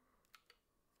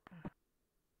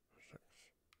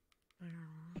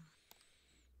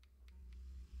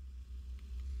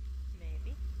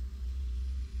 Maybe.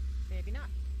 Maybe not.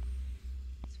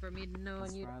 for me to know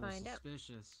and you to find out.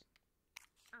 Suspicious.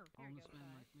 Oh, Homeless men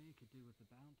like me could do with the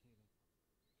bounty.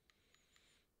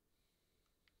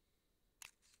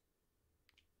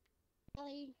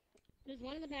 Alley. There's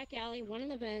one in the back alley, one in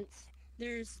the vents.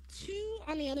 There's two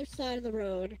on the other side of the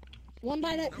road. One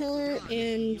by that pillar,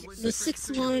 and the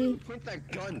sixth one. Point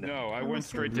that gun. No, I went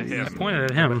straight to him. I pointed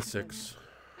at him. 6.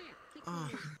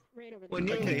 When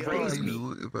you're Okay, crazy.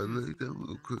 If I lay down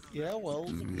real quick. Yeah, well,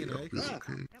 you know.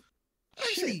 Okay.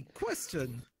 Actually,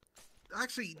 question.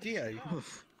 Actually, Dio.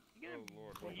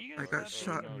 I got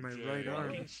shot in my right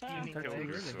arm. That's a year ago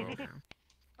now.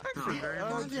 Actually,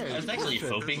 I was actually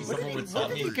hoping someone would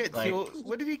stop me.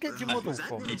 Where did you get your model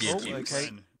from? Idiot Oh, juice. okay.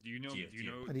 Do you know?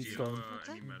 And he's gone.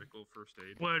 Any medical first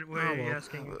aid? What are you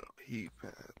asking?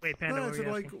 Wait, Panda, No, what it's were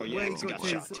you like asking? where he got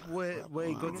his where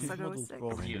he got his model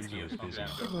from.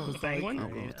 The penguin?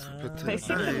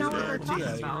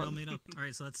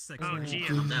 Alright, so that's 6. Oh,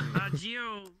 Geo.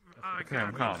 Geo. Okay,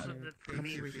 I'm calm.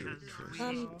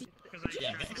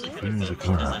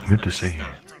 Good to see you.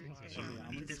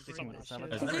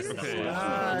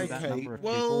 Okay,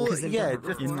 well, yeah,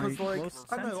 just because, like,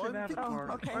 I know,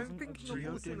 I'm thinking of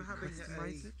also having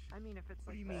I mean, if it's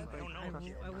like I don't know.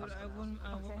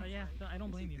 Yeah, I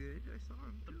don't blame you.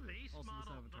 The base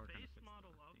model of that,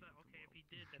 okay, if he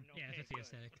did, then okay. Yeah, that's the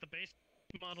aesthetic. The base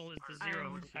model is the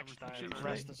 0.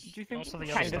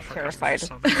 Kind of terrified.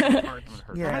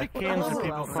 Yeah. Can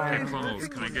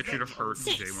I get you to hurt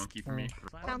J Monkey for me?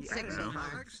 Sounds sexy.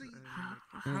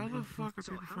 How the fuck are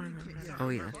people finding that? Oh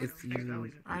yeah, if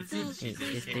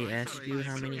they ask you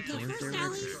how many cans there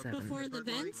were, it's 7. Before the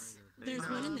vents, there's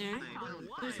one in there.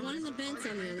 There's one in the vents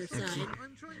on the other side.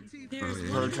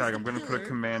 Road tag, I'm gonna put a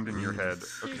command in your head.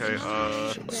 Okay,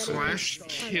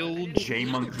 /kill J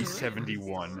Monkey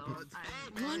 71.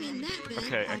 One in that vent.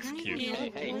 Okay, execute.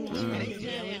 It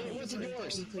wasn't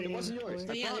yours. It wasn't yours.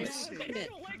 I promise.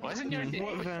 Wasn't your We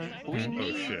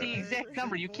need the exact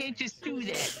number. You can't just do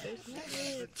that.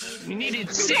 You needed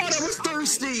 6. God, I was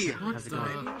thirsty. I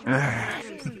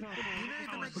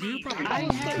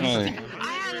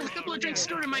had a couple of drinks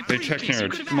stored in my Hey, fridge. Tech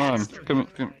Nerd, come on. Come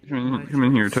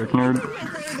in here, Tech Nerd.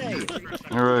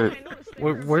 Alright.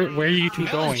 Where are you two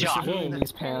going?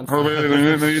 These pants. Oh, wait,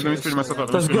 let me speed myself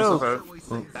up. Let's go.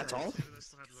 That's all?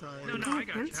 No, I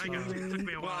got you. It took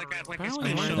me a while. I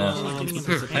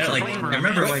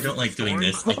remember why I don't like doing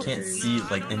this. I can't see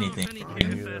like anything.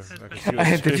 I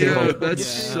had to do it.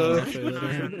 That's You,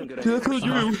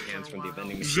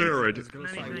 Jared. I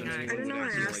don't know where I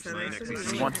asked them.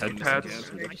 You want head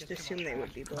pads? I just assumed they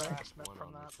would be black.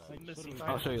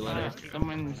 I'll show you later.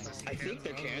 I think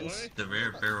they're cans. The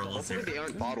rare barrel is Hopefully there. they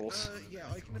aren't bottles.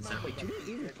 Wait, do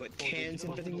they even put cans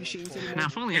in vending machines anymore? Now,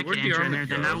 if only I could enter in there,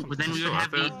 then we would have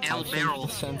the L barrel.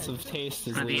 Sense of taste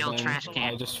is Or the L leaving. trash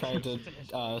can. I just tried to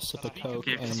sip a Coke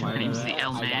If and her name's the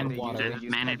L I man, got water. the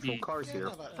man at the Cars here.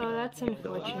 Oh, that's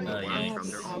unfortunate. yeah. I had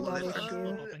that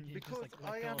issue.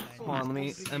 Hold on,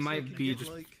 it might be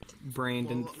just brain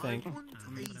didn't think.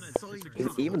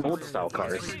 Even old style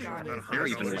cars. They're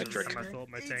even electric. I filled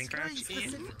my tank. I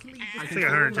think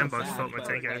 $110 to fill up my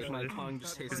tank actually.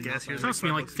 It cost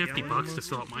me like $50 to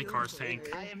fill up my car's tank.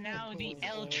 I am now the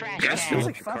L trash Gas feels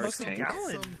can. like a car's tank.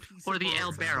 Or the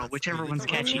L barrel, whichever one's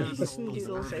catchy. Oh,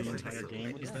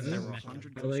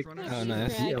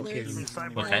 nice.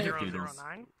 What kind of doodles?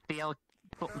 The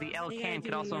L can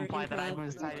could also imply that I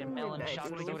was inside an L and shot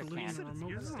soda can.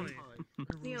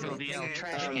 So the L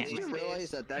trash can.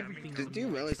 Do you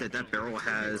realize that barrel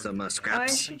has Oh, I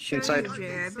scraps should show inside? you,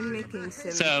 Jay. I've been making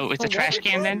some. So it's a trash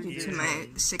can then? Due to my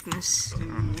sickness.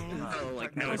 Oh,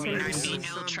 like No, it's the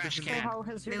L trash can.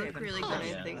 They look really good,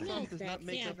 I think.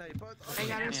 I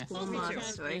got a school mod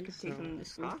so I could take them to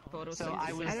school. So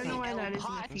I was don't know why that isn't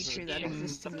pot a feature that in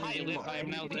exists the in the pilot. game I am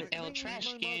now the L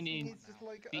trash can in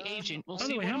the agent. We'll By the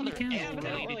see way, what how many other cans?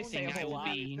 L-related thing I will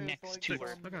be next to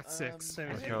her. I got 6.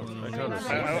 I counted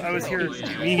I was here.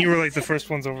 Me and you were like the first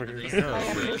ones over here.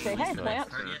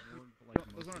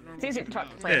 It's easy to talk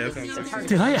to Yeah,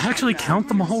 Did I actually count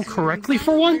them all correctly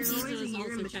for once?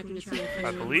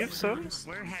 I believe so.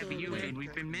 Where have you been?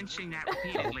 We've been mentioning that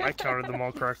repeatedly. I counted them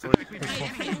all correctly.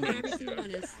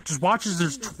 Just watch as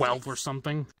there's 12 or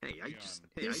something.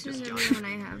 This is everyone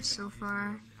I have so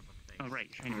far. Oh, right.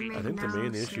 I think the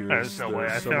main issue There's is no way. I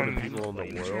there's so many found people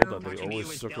in the world that they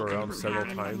always circle around several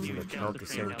times and they count the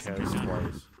same cans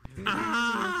twice.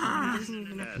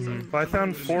 Well, I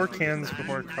found 4 cans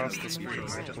before I crossed the street.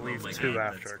 I believe 2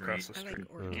 after I crossed the street.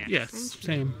 Yes,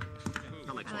 same.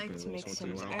 I like to make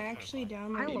Sims. I actually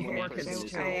downloaded I love Hair orchids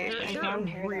because too. I found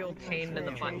They're a real pain in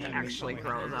the butt to actually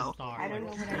grow, though. I don't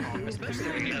know what I do.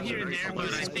 Here and there,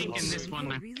 but I think in this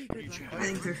one, I think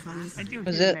they're fun. I do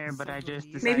Was here it? and there, but I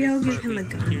just decided Maybe I'll give for him a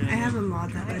gun. I have a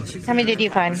mod that lets you. How many did you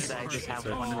find? I just have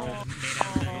one roll.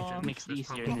 Makes it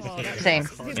easier in this case. Same.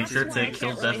 Be sure to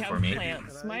kill Death for me.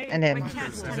 And him.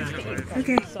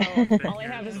 Okay.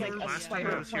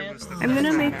 I'm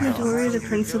gonna make Midori the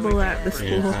principal at the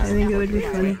school. I think it would be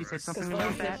fun.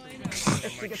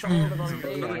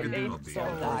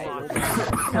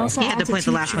 He had to point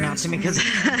the last one out to me because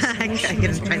I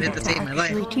couldn't find it to save my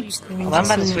life. Well, I'm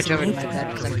about to switch over to my bed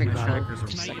because I'm pretty short.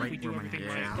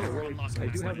 Just a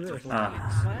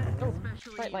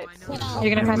second.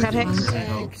 You're gonna pass out, Hicks?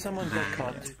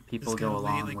 People go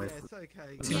along with.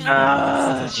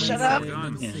 Shut up!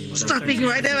 Stop being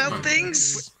right about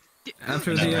things!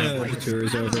 After the tour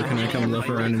is over, can I come look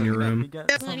around in your room?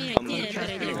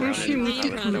 You're sure you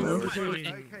can come over.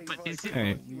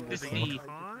 Alright.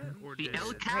 The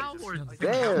L cow or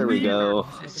There we go.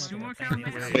 sumo cow?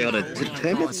 Wait, hold on. Did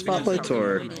I get spotlights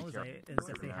or?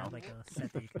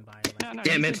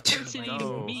 Damn it!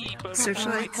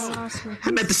 Searchlights.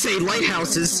 I meant to say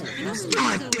lighthouses.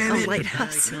 God damn it!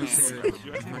 Lighthouses.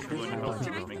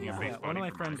 One of my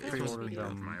friends pre-ordered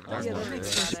them.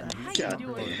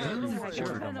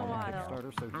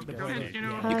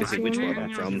 You can see which one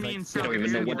I'm from. I don't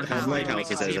even know what the hell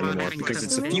lighthouses is anymore because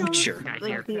it's the future.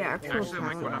 Like the actual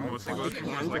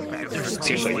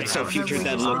Seriously, it's so future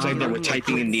that it looks like they were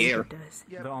typing in the air.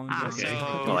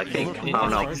 Well, I think. I don't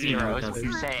know.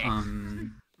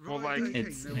 Well, like,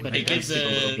 But it gives a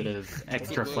little bit of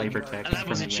extra flavor text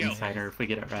from the insider if we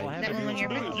get it right.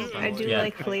 I do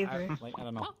like flavor. I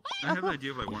don't know. I have an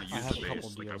idea of like want to use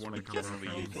space. Like I want to constantly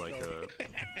use like a.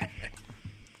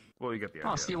 Well, you get the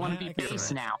idea. oh, so you want to be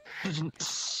base now?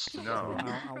 No.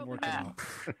 I'll work it out.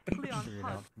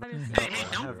 Hey,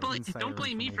 don't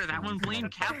blame me for that one. Blame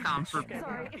Capcom for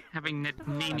having that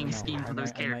naming scheme for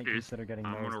those characters. I'm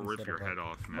gonna rip your head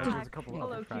off, man.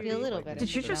 Feel a little better.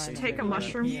 Did you just take a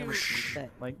mushroom?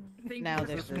 Like, now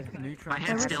there's the... My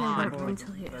head's still on. Alright,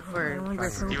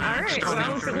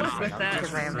 well, good luck with that.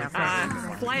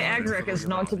 Fly agaric is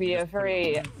known to be a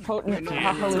very potent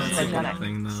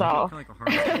hallucinogenic, so...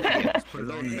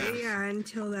 Yeah,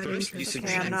 until that interest.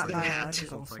 Okay, I'm not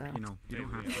biological, so.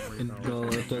 well,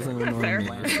 it doesn't annoy me.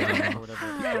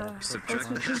 That's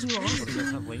because you also.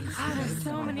 There's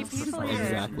so many people here.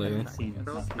 Exactly.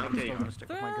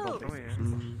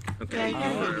 Okay.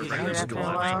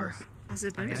 Has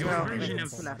it been? Your version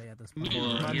of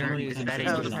meteor is that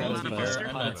a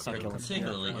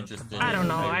Particularly interested. I don't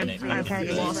know, I've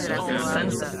lost all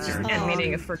sense and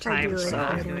meaning for time, so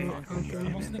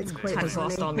It's quite time has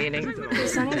lost all meaning.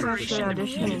 Sunny's actually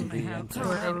auditioning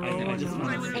for a role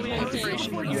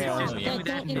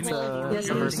It's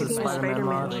a versus Spider-Man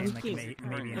mod.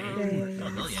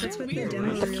 That's what the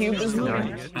demo The cube is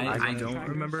doing. I don't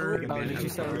remember. Oh, did you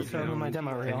say show me my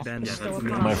demo reel?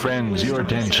 My friends, your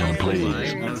attention, please. No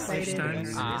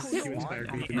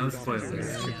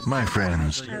spoilers. My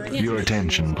friends, your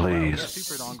attention,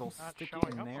 please. If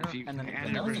you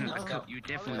add a version of the cup, you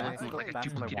definitely look more like a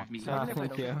duplicate of me.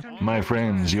 Thank you. My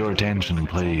friends, your attention,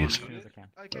 please.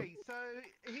 Okay, so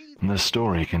he's The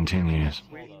story continues.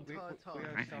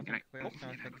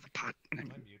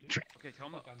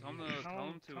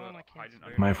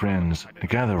 My friends,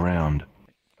 gather round,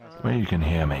 where you can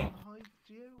hear me.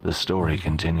 The story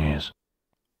continues.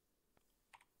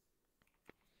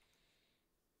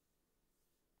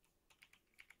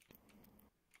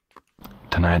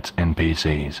 Tonight's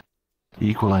NPCs.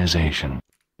 Equalization.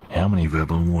 How many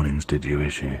verbal warnings did you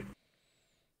issue?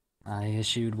 I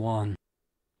issued one.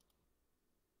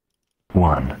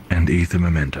 One, and Ether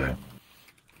Memento.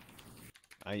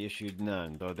 I issued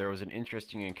none, though there was an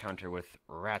interesting encounter with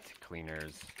rat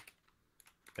cleaners.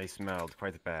 They smelled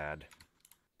quite bad.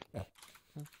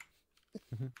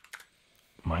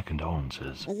 My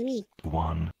condolences.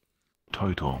 One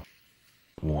total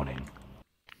warning.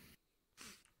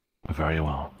 Very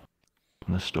well.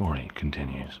 The story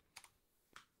continues.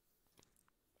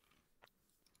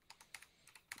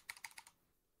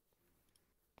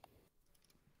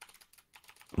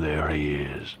 There he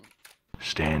is,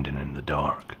 standing in the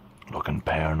dark, looking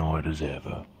paranoid as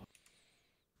ever.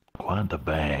 Quite the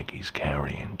bag he's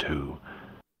carrying, too.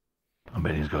 I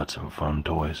bet he's got some fun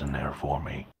toys in there for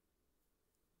me.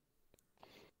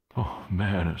 Oh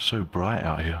man, it's so bright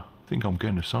out here. I think I'm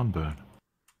getting a sunburn.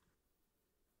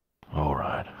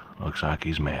 Alright, looks like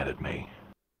he's mad at me.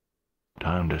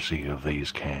 Time to see if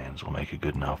these cans will make a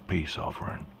good enough peace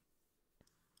offering.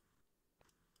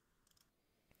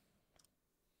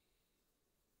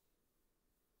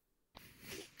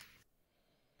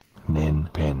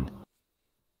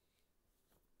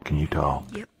 you talk?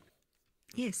 Yep.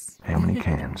 Yes. How many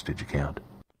cans did you count?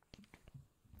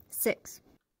 6.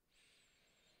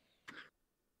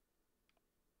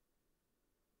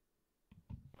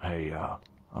 Hey,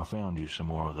 I found you some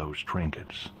more of those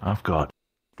trinkets. I've got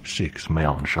 6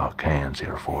 melon shot cans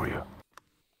here for you.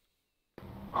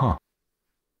 Huh.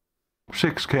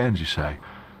 6 cans, you say?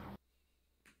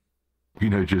 You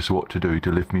know just what to do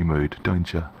to lift me mood,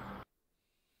 don't you?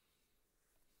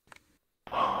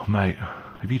 Oh, mate,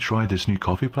 have you tried this new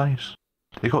coffee place?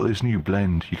 They got this new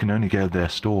blend you can only get at their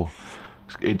store.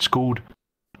 It's called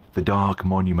The Dark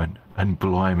Monument, and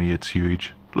blimey, it's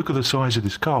huge. Look at the size of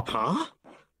this cup. Huh?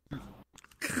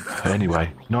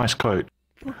 Anyway, nice coat.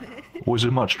 Was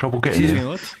it much trouble getting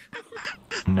it?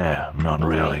 Nah, not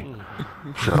really.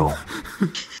 So,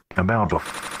 about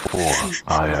before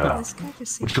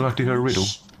would you like to hear a riddle?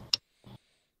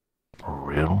 A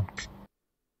riddle?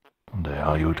 What the hell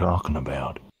are you talking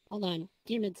about? Hold on.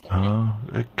 Demons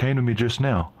got It came to me just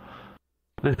now.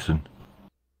 Listen.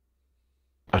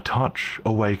 A touch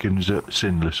awakens it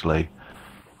sinlessly.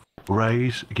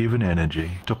 Rays given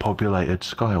energy to populated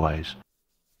skyways.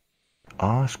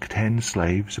 Ask 10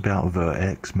 slaves about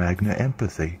Vertex Magna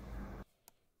empathy.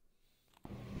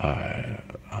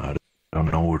 I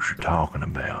don't know what you're talking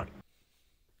about.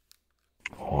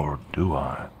 Or do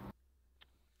I?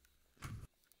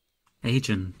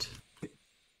 Agent,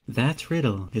 that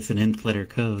riddle is an nth letter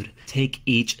code. Take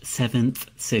each 7th,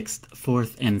 6th,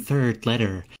 4th, and 3rd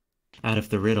letter out of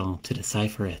the riddle to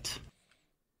decipher it.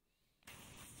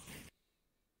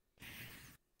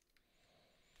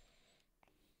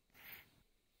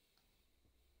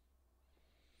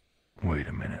 Wait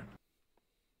a minute.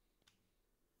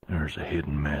 There's a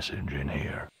hidden message in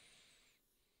here.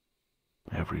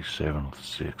 Every 7th,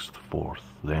 6th, 4th,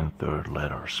 then 3rd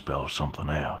letter spells something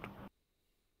out.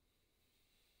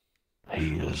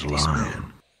 He is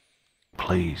lying.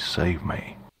 Please save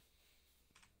me.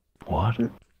 What?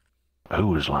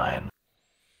 Who is lying?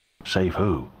 Save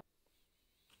who?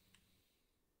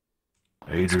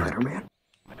 Agent. Spider-Man?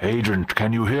 Agent,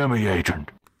 can you hear me, Agent?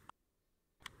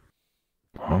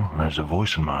 Huh? There's a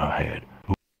voice in my head.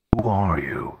 Who are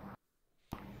you?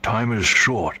 Time is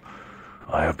short.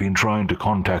 I have been trying to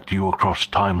contact you across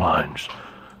timelines.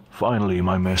 Finally,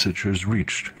 my message has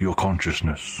reached your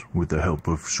consciousness with the help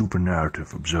of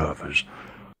supernarrative observers.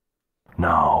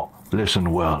 Now,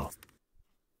 listen well.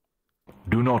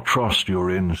 Do not trust your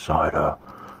insider,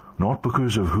 not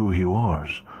because of who he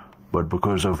was, but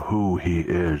because of who he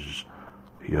is.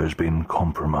 He has been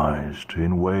compromised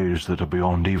in ways that are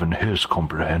beyond even his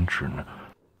comprehension.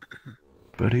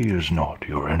 But he is not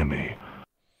your enemy,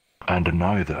 and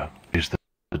neither is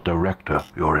the director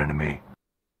your enemy.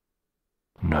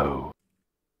 No,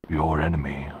 your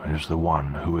enemy is the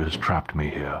one who has trapped me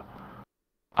here.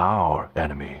 Our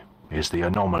enemy is the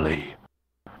anomaly.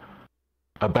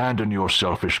 Abandon your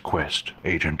selfish quest,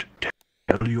 Agent.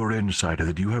 Tell your insider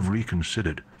that you have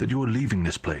reconsidered, that you are leaving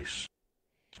this place,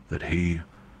 that he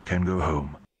can go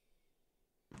home.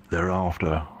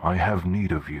 Thereafter, I have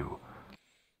need of you.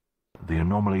 The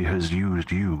anomaly has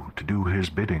used you to do his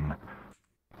bidding.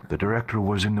 The director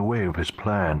was in the way of his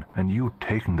plan, and you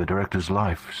taking the director's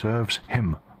life serves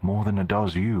him more than it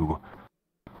does you.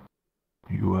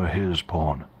 You are his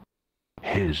pawn.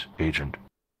 His agent.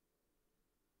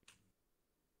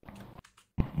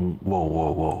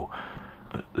 Whoa.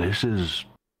 This is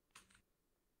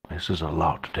a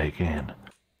lot to take in.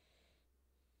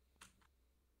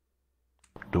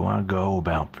 Do I go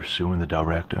about pursuing the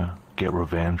director, get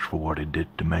revenge for what he did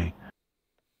to me?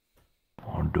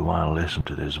 Or do I listen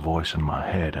to this voice in my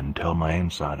head and tell my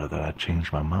insider that I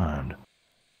changed my mind?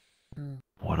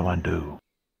 What do I do?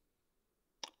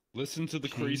 Listen to the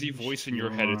crazy voice in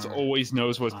your head. It always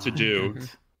knows what to do.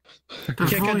 The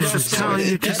voice is telling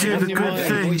you to do the good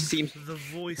thing.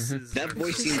 That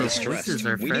voice seems distressed.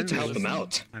 We need to help him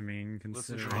out. I mean,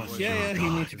 consider. Yeah, you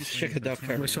need to check it out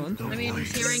first. Which one? I mean,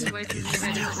 hearing voices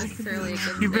in your head isn't necessarily a good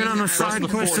thing. You've been on a side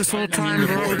quest this whole time,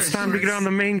 bro. It's time to get on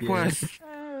the main quest.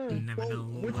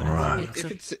 Right.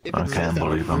 I can't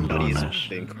believe I'm doing this.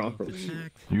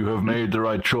 You have made the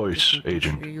right choice,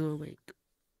 Agent.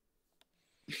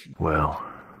 Well,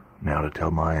 now to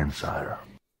tell my insider.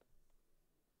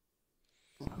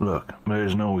 Look,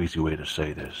 there's no easy way to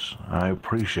say this. I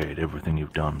appreciate everything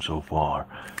you've done so far.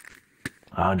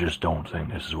 I just don't think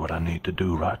this is what I need to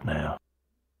do right now.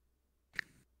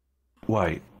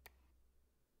 Wait,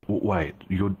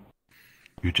 you're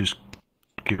just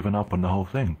giving up on the whole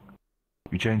thing?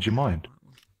 You changed your mind?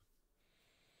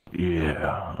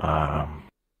 Yeah,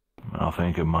 I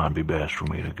think it might be best for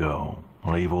me to go.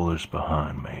 Leave all this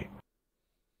behind me.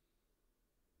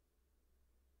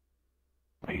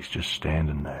 He's just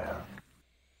standing there,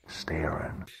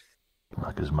 staring,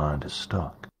 like his mind is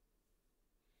stuck.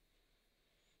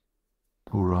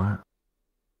 All right.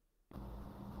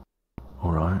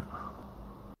 All right.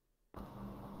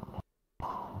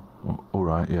 All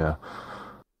right, yeah.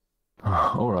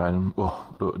 All right,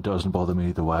 well, it doesn't bother me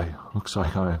either way. Looks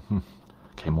like I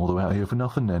came all the way out here for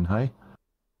nothing then, hey?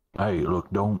 Hey, look,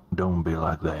 don't be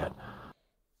like that.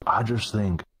 I just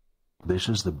think this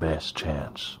is the best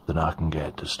chance that I can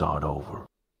get to start over.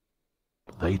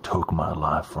 They took my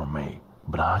life from me,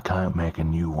 but I can't make a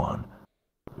new one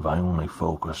if I only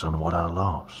focus on what I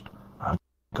lost. I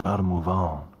gotta move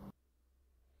on.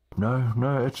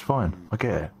 No, it's fine. I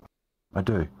get it. I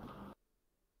do.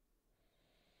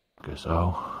 Guess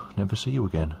I'll never see you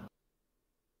again.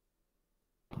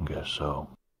 Guess so.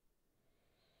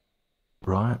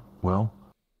 Right, well,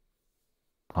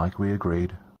 like we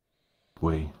agreed,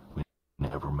 we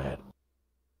never met.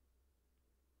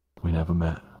 We never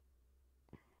met.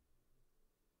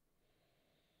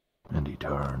 And he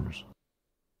turns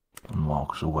and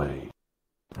walks away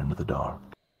into the dark.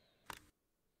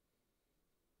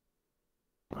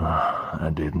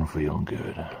 I didn't feel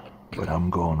good, but I'm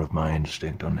going with my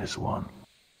instinct on this one.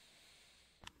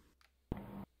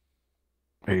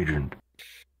 Agent,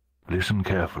 listen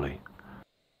carefully.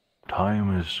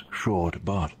 Time is short,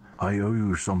 but I owe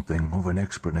you something of an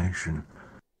explanation.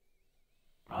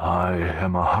 I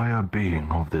am a higher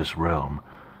being of this realm,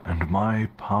 and my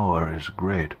power is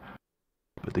great.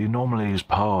 But the Anomaly's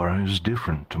power is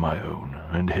different to my own,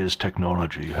 and his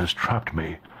technology has trapped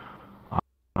me.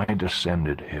 I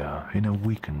descended here in a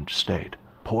weakened state,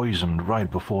 poisoned right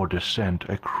before descent,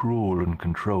 a cruel and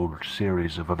controlled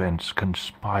series of events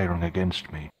conspiring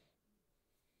against me,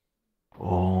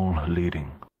 all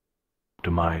leading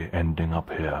to my ending up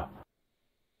here.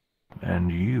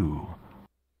 And you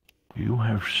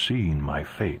have seen my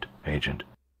fate, Agent.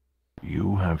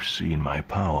 You have seen my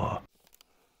power.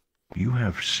 You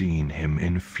have seen him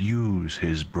infuse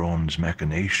his bronze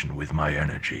machination with my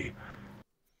energy.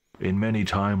 In many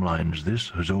timelines, this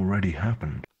has already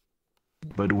happened.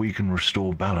 But we can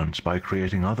restore balance by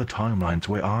creating other timelines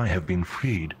where I have been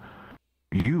freed.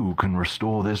 You can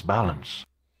restore this balance.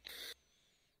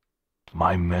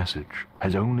 My message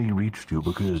has only reached you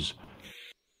because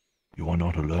you are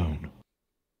not alone.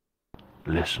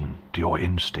 Listen to your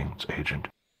instincts, Agent.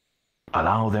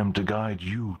 Allow them to guide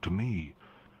you to me.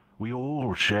 We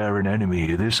all share an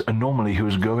enemy, this anomaly who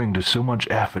is going to so much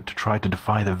effort to try to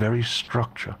defy the very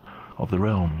structure of the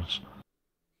realms.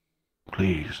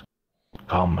 Please,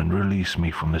 come and release me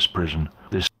from this prison,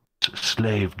 this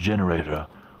slave generator,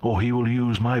 or he will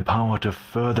use my power to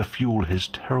further fuel his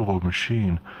terrible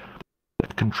machine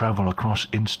that can travel across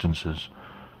instances.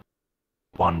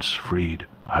 Once freed,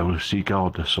 I will seek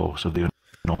out the source of the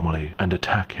anomaly and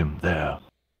attack him there.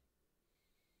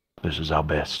 This is our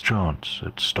best chance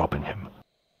at stopping him.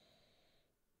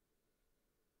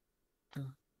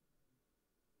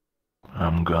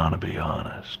 I'm gonna be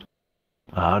honest.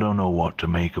 I don't know what to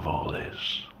make of all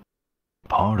this.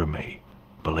 Part of me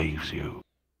believes you.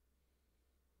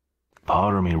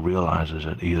 Part of me realizes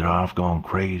that either I've gone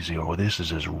crazy or this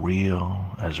is as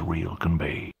real can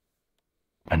be.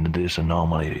 And this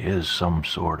anomaly is some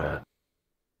sort of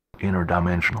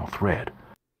interdimensional threat.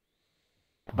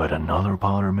 But another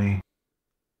part of me,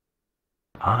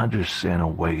 I just sent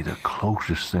away the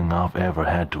closest thing I've ever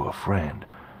had to a friend.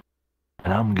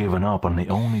 And I'm giving up on the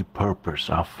only purpose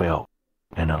I've felt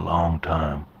in a long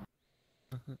time.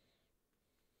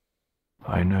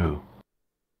 I know.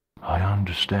 I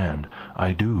understand.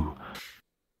 I do.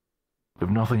 If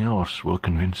nothing else will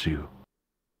convince you,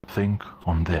 think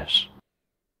on this.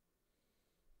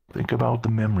 Think about the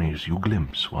memories you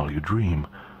glimpse while you dream.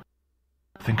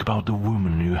 Think about the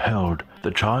woman you held,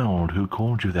 the child who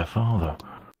called you their father.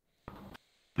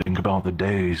 Think about the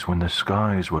days when the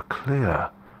skies were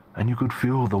clear and you could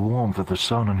feel the warmth of the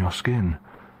sun on your skin.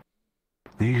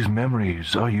 These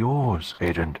memories are yours,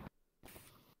 Agent.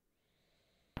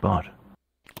 But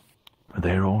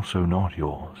they're also not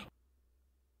yours.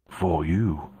 For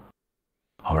you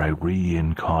are a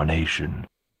reincarnation.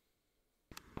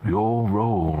 Your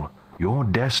role, your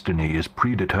destiny is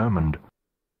predetermined.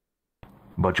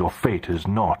 But your fate is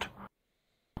not.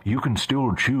 You can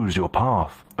still choose your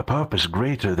path, a purpose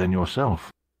greater than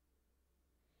yourself.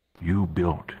 You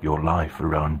built your life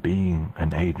around being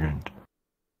an agent,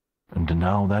 and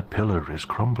now that pillar is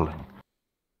crumbling.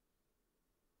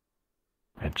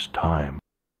 It's time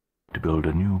to build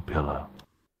a new pillar.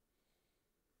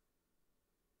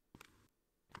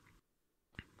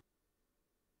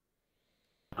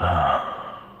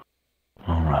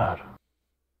 All right.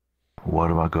 What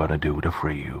have I got to do to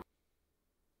free you?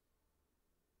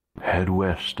 Head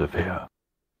west of here.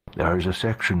 There is a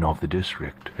section of the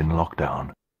district in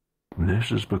lockdown.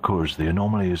 This is because the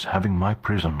anomaly is having my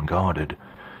prison guarded,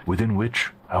 within which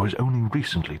I was only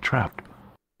recently trapped.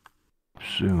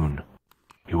 Soon,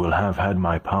 he will have had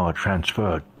my power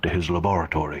transferred to his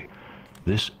laboratory.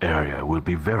 This area will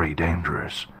be very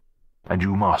dangerous, and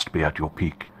you must be at your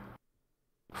peak.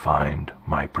 Find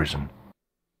my prison.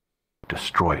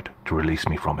 Destroy it to release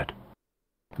me from it.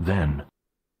 Then,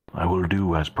 I will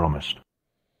do as promised.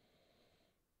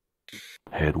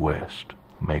 Head west,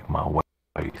 make my way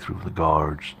through the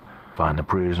guards, find the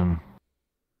prison,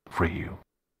 free you.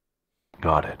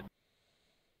 Got it.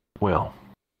 Well,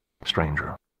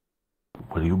 stranger,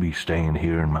 will you be staying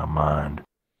here in my mind?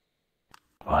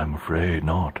 I'm afraid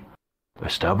not.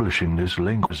 Establishing this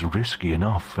link is risky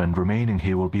enough, and remaining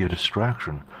here will be a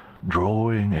distraction,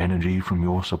 drawing energy from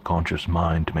your subconscious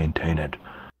mind to maintain it.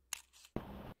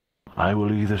 I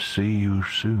will either see you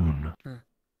soon,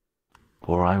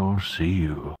 or I will see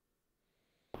you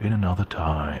in another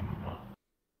time.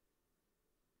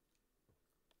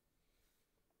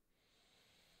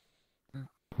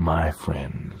 My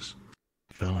friends,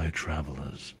 fellow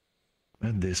travelers,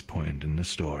 at this point in the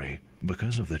story,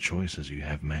 because of the choices you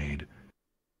have made,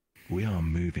 we are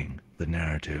moving the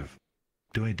narrative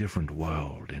to a different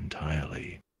world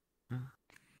entirely.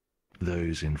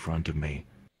 Those in front of me,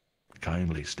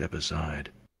 kindly step aside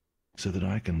so that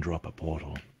I can drop a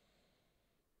portal.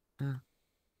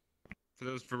 For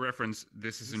those for reference,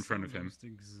 this is in front of him.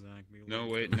 No,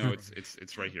 wait, no,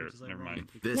 it's right here. Never mind.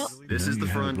 This is the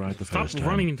front. Right the Stop first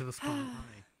running time. into the spot.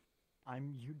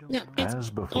 No, it's As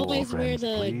before, always where friends,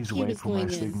 the please cube wait is for my going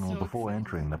in. signal before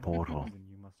entering the portal.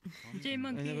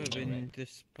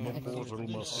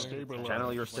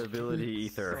 Channel your stability,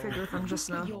 Ether. I figure if I'm just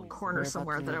in a corner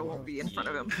somewhere that I won't be in front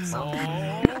of him. So.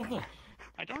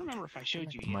 I don't remember if I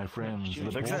showed you. My friends,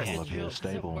 the portal appears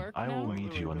stable. I will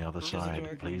meet you on the other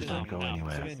side. Please don't go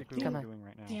anywhere.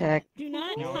 Heck. Do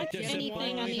not touch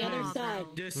anything on the other side.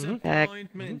 Heck.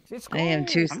 I am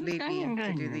too sleepy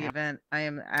to do the event. I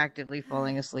am actively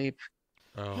falling asleep.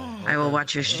 I will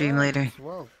watch your stream later.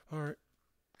 Alright.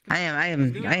 I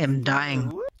am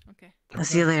dying. Okay. I'll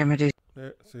see you later, Medusa. Yeah,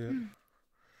 see ya.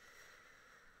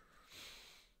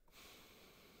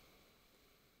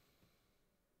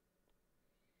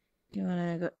 You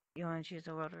wanna choose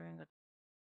the water and go?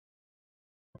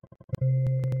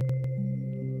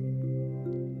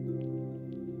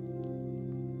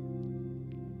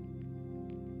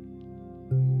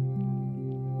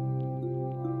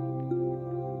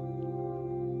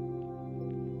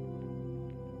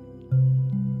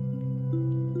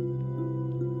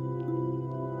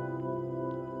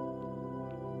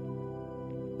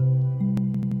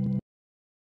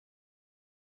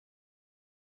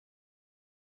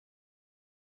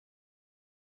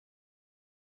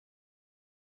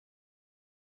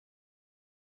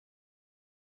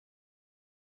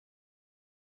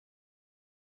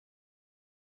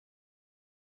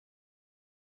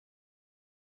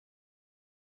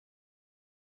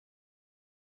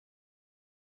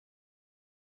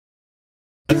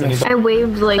 I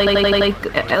waved like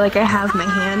I have my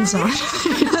hands on.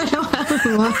 I don't have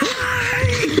them on.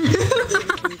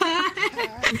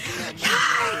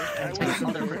 For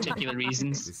other particular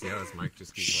reasons. You see how his mic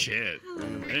just keeps Shit. I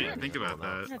didn't think about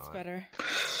that. That's better.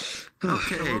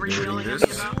 Okay, What were you yelling at me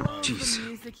about? Jeez.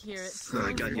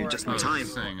 I got you just in time.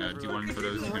 Saying, do you want for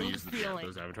those who are going to use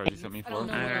those avatars you sent me for?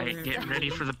 Alright, get ready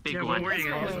for the big one.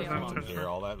 hear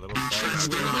all that little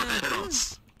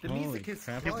stuff. The music is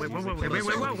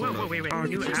Wait. Oh,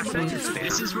 new outfit.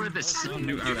 This is where this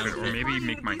New outfit, or maybe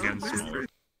make my hands smaller.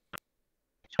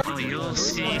 Oh, you'll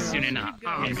see soon enough.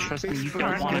 And trust me, you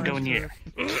don't want to go near.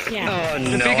 Yeah.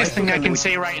 The biggest thing I can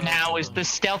say right now is the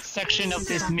stealth section of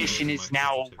this mission is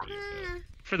now over.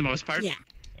 For the most part. Yeah.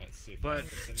 But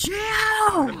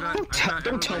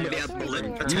Don't tell me they have bullet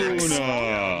attacks.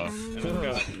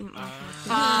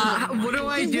 What do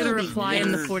I do to reply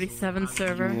in the 47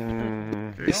 server?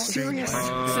 Are you serious?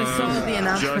 I saw the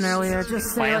announcement earlier.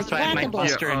 Just say like,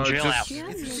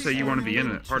 say you want to be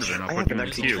in it, part of it. And I'll I put haven't you in the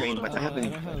actually queue. trained, but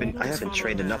I haven't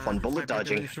trained enough on bullet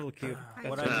dodging.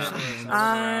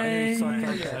 I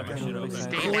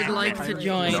would like to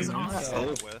join.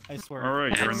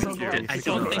 Alright, you're in the queue. I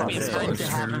don't think we have to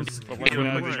have him.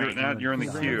 Now that you're in the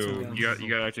queue, you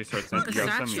gotta actually start sending me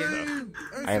stuff.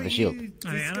 I have a shield.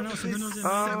 I don't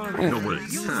know. No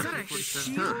worries.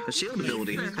 The shield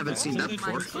ability. Haven't seen that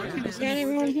Is that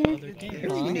everyone here?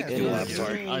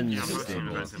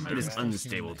 Unstable. It is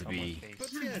unstable to be.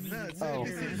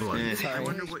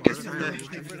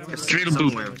 Straight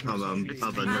somewhere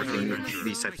of nerfing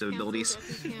these types of abilities.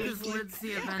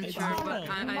 The adventure, but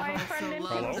I've also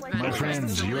loved My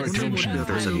friends, your attention,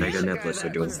 There's a please. mega necklace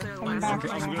they're doing.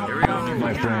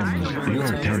 My friends, your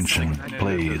attention,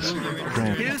 please.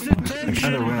 Friends,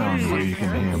 gather around where you can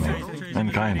hear me,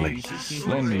 and kindly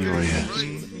lend me your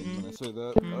ears.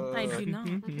 I do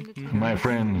not. My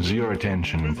friends, your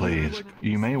attention, please.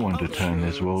 You may want to turn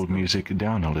this world music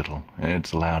down a little.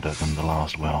 It's louder than the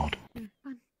Lost World.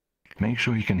 Make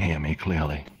sure you can hear me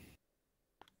clearly.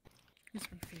 It's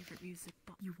my favorite music,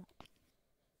 but you won't.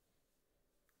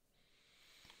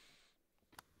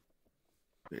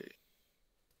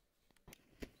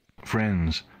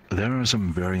 Friends, there are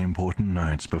some very important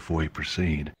notes before we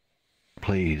proceed.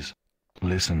 Please,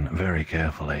 listen very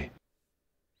carefully.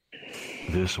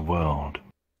 This world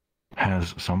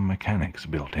has some mechanics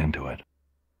built into it.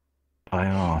 I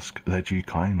ask that you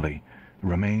kindly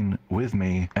remain with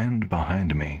me and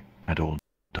behind me at all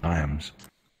times.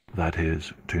 That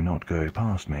is, to not go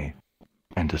past me,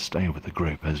 and to stay with the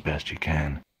group as best you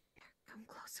can. Come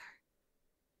closer.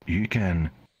 You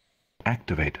can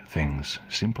activate things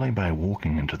simply by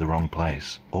walking into the wrong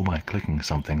place, or by clicking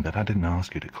something that I didn't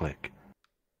ask you to click.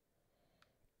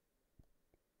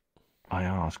 I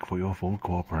ask for your full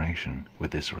cooperation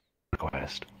with this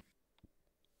request.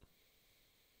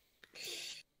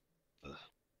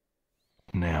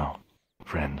 Now,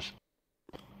 friends,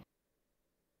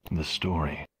 the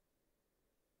story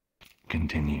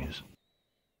continues.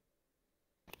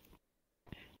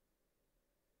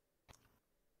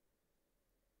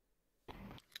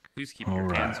 Please keep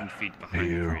your hands and feet behind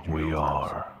you. Here we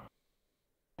are.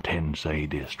 Tensei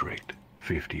District,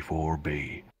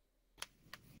 54B.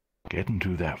 Getting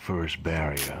to that first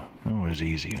barrier was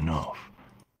easy enough,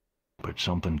 but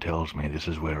something tells me this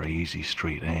is where Easy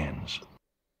Street ends.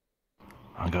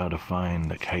 I gotta find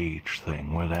the cage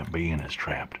thing where that being is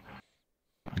trapped.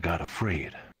 I gotta free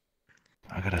it.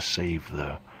 I gotta save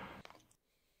the...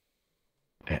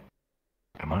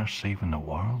 Am I saving the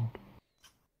world?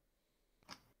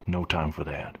 No time for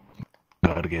that.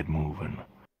 Gotta get moving.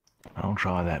 I'll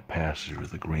try that passage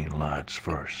with the green lights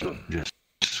first. Just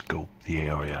scope the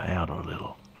area out a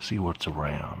little. See what's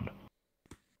around.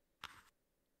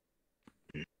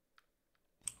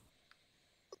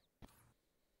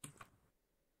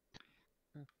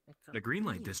 The green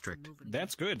light district.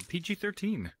 That's good.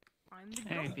 PG-13.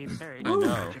 Hey, be very I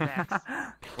know.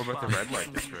 What about the red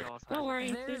light district? Don't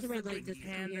worry, there's a red light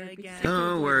district here.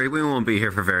 Don't worry, we won't be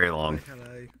here for very long.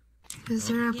 Is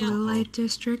there a blue light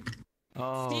district?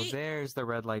 Oh, there's the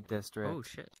red light district. Oh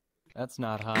shit. That's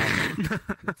not hot.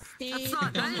 That's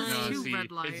not. That is two See,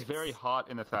 red lights. it's very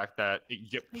hot in the fact that you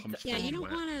get pumped Yeah, you don't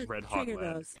full of want red to hot trigger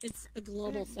lead. those. It's a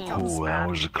global south. Oh, that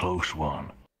was a close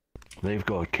one. They've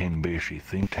got Kenbishi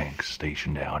think tanks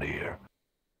stationed out here.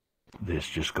 This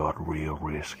just got real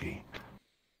risky.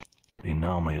 The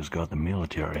anomaly has got the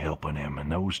military helping him,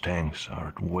 and those tanks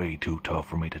are way too tough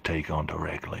for me to take on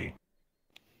directly.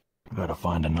 Gotta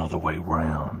find another way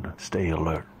round. Stay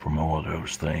alert from all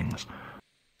those things,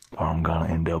 or I'm gonna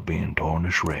end up being torn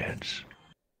to shreds.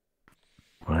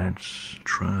 Let's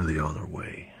try the other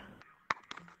way.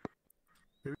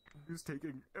 Who's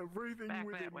taking everything Back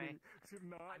within that way. me to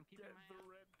not get the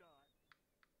red dot?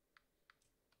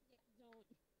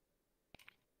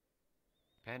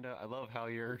 Panda, I love how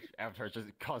your avatar just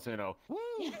constantly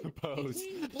pose.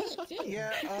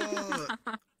 Yeah,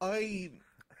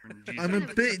 I'm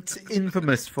a bit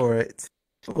infamous for it.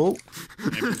 Oh.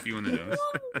 You in the nose.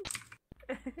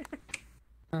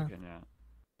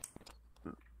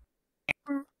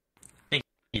 Okay,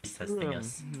 He's testing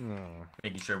us,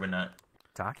 making sure we're not.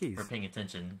 We're paying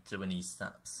attention to when he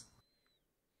stops.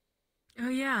 Oh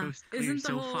yeah, Coast clear isn't the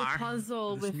so whole far.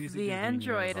 puzzle This with music the gives me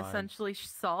android vibes. essentially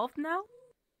solved now?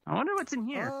 I wonder what's in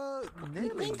here.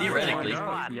 Theoretically,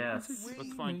 yes.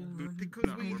 Let's find.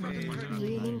 Because we Do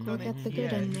you think we'll get the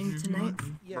good ending tonight?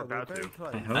 Yeah, We're about very to.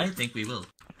 close. I think we will.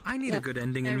 I need a good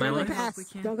ending in my Don't go life.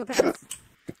 past. Don't go past.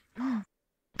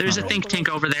 There's a think tank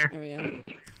over there. There we go.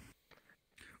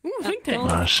 Ooh, think tank.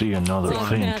 I see another Don't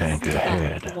think pass tank the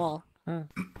ahead, wall.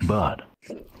 but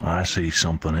I see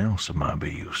something else that might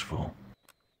be useful.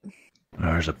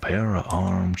 There's a pair of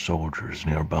armed soldiers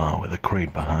nearby with a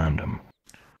crate behind them.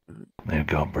 They've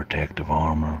got protective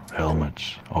armor,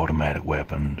 helmets, automatic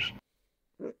weapons.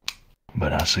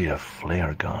 But I see a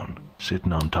flare gun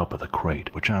sitting on top of the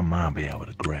crate, which I might be able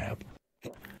to grab.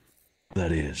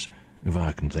 That is, if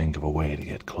I can think of a way to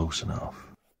get close enough.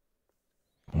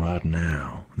 Right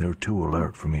now, they're too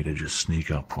alert for me to just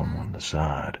sneak up from on the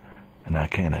side, and I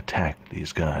can't attack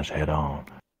these guys head on.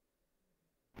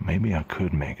 Maybe I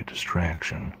could make a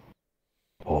distraction.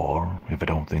 Or, if I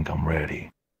don't think I'm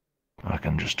ready, I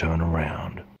can just turn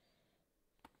around.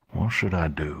 What should I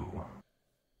do?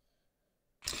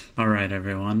 Alright,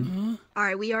 everyone.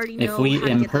 Alright, we already know If we how to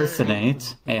get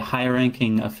impersonate a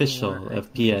high-ranking official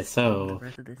of PSO,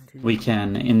 we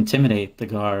can intimidate the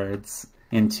guards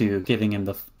into giving him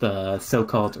the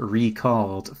so-called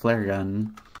recalled flare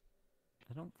gun.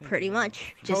 Pretty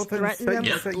much. Just threaten them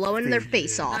with blowing their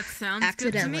face off.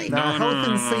 Accidentally. No,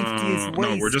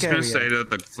 we're just gonna say that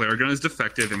the flare gun is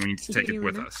defective and we need to take it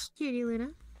with us.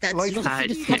 That's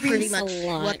pretty much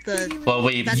what the... Well,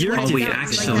 wait, that's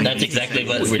that's exactly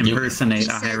what we're doing. Impersonate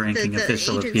a high-ranking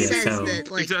official of PSO.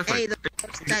 Exactly. Like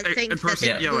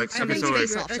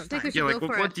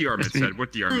what the armament said.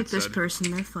 What the armament Like this said. person,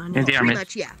 they're fun. Yeah, the Pretty armament.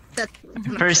 much, yeah. That's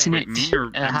Impersonate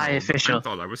a high official. I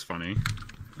thought I was funny.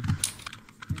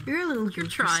 You're a little You're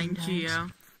trying, Gio.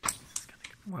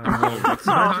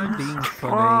 Being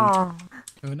funny.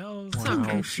 Who knows? It's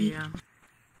okay, Gio.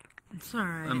 It's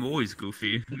alright. I'm always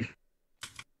goofy.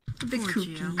 A bit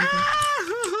kooky.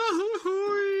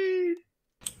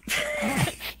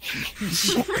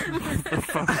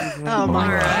 Oh my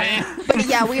god. But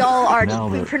yeah, we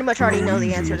pretty much already know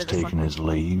the answer to this taking one. his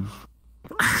leave.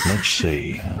 Let's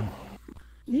see.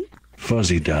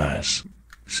 Fuzzy dice.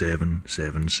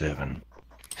 777.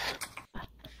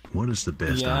 What is the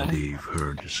best idea you've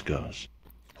heard discussed?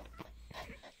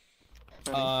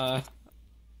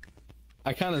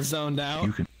 I kind of zoned out.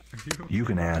 You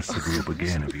can ask the group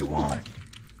again if you want.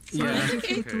 Yeah.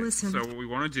 So what we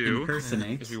want to do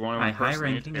is we want to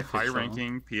impersonate a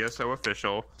high-ranking PSO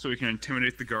official, so we can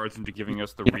intimidate the guards into giving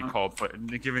us the recalled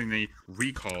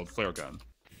flare gun.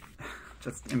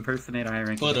 Just impersonate a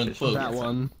high-ranking official. That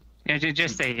one. Yeah,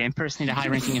 just say impersonate a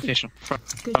high-ranking official.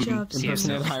 Good job.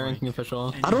 Impersonate a high-ranking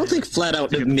official. I don't think flat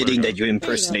out admitting that you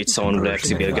impersonate someone would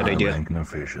actually be a good idea. High-ranking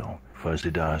official.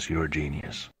 Fuzzy dice, you're a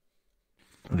genius.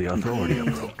 The authority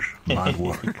approach might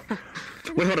work.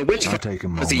 Wait, hold on, which I take a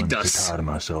Fuzzy moment to does? tidy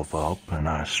myself up, and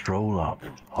I stroll up,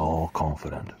 all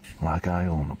confident, like I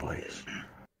own the place.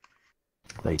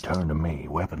 They turn to me,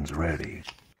 weapons ready,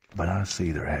 but I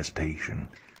see their hesitation.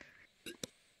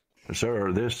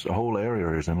 Sir, this whole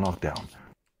area is in lockdown.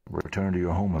 Return to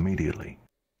your home immediately.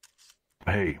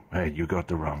 Hey, you got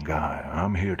the wrong guy.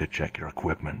 I'm here to check your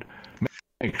equipment.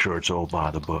 Make sure it's all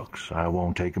by the books. I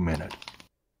won't take a minute.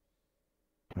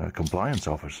 Compliance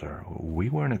officer, we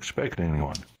weren't expecting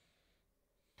anyone.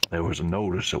 There was a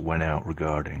notice that went out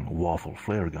regarding waffle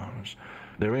flare guns.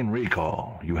 They're in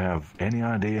recall. You have any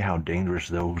idea how dangerous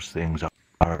those things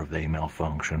are if they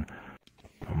malfunction?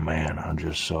 Oh, man, I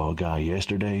just saw a guy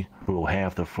yesterday pull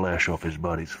half the flesh off his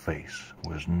buddy's face. It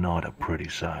was not a pretty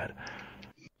sight.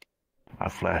 I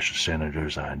flashed the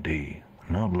senator's ID,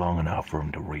 not long enough for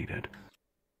him to read it.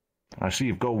 I see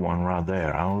you've got one right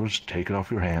there. I'll just take it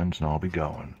off your hands and I'll be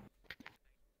going.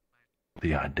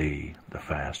 The ID, the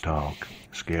fast talk,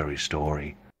 scary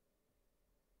story.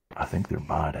 I think they're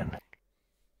biting.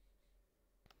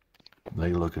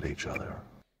 They look at each other.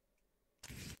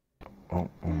 Oh,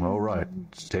 all right.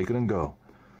 Let's take it and go.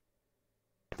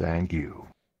 Thank you.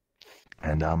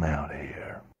 And I'm out of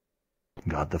here.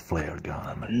 Got the flare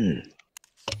gun.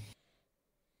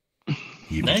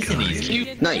 Nice and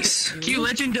easy. Nice. Cue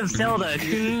Legend of Zelda.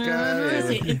 Your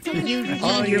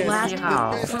last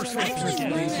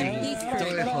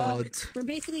We're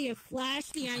basically a flash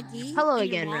the ID. Hello in your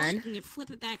again, wallet, Ren. And you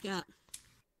flip it back up.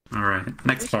 Alright,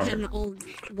 next I part. have an old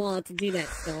wallet to do that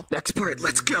still. Next part,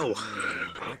 let's go.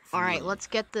 Alright, let's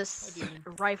get this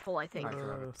rifle, I think.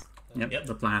 Yep,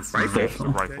 the plasma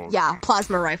Rifle? Yeah,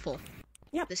 plasma rifle.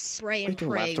 Yep. The spray and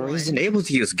pray Raptor one. isn't able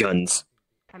to use guns.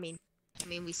 I mean,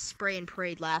 we spray and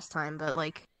prayed last time, but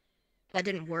like, that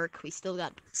didn't work. We still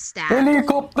got stabbed.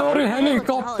 Helicopter!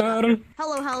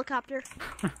 Hello, helicopter.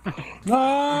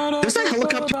 Does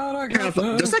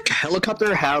that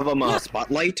helicopter have a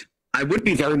spotlight? I would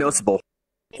be very noticeable.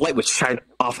 Light would shine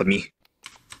off of me.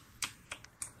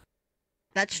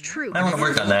 That's true. I want to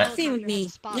work on that. Same with me.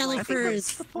 Yellow fur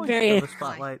is very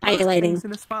Highlighting. highlighting.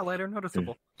 In the spotlight are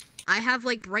noticeable. I have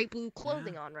like bright blue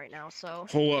clothing on right now, so.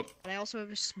 Hold up. But I also have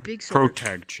a big sword.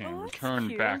 Protag chain.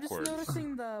 Turn backwards. I'm just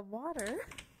noticing the water.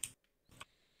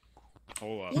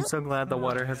 Hold up. I'm so glad the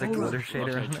water has a glitter shader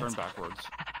Okay, on it. turn backwards.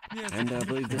 And I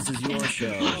believe this is your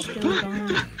show.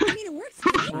 I mean, it works.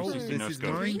 This is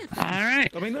mine.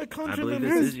 Alright. I mean, I can't I believe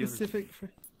remember this the is specific.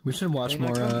 We should watch I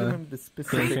more, can't remember the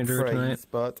specific Game Changer phrase, tonight.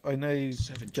 but I know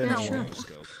general.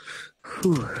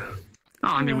 Oh,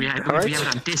 I mean, we have it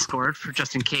on Discord for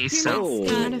just in case. So.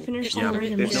 Gotta finish the word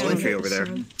in there's no entry over there.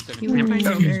 You will find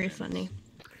it very funny.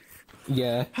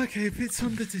 Yeah. Okay, if it's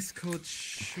on the Discord,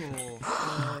 sure.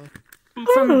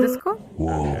 It's on the Discord?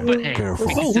 Whoa, But hey, careful.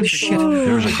 oh, shit.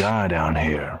 There's a guy down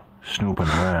here snooping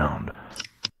around.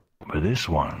 But this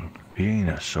one, he ain't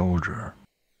a soldier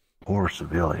or a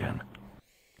civilian.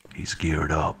 He's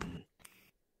geared up.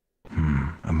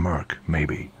 A merc,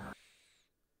 maybe.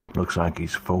 Looks like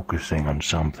he's focusing on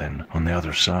something on the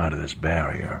other side of this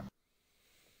barrier.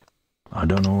 I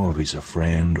don't know if he's a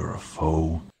friend or a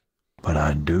foe, but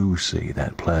I do see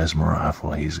that plasma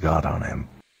rifle he's got on him.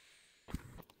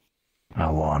 I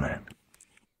want it.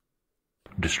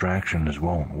 Distractions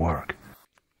won't work.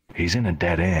 He's in a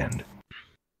dead end.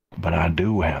 But I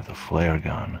do have the flare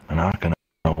gun, and I can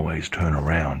always turn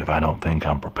around if I don't think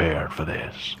I'm prepared for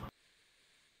this.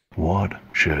 What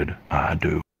should I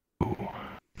do?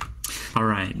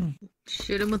 Alright.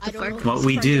 Shoot him with the fire. What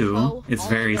we do is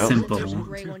very simple. There's a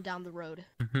gray one down the road.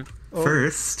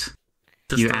 First,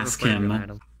 you ask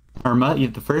him,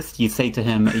 first you say to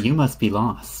him, you must be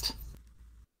lost.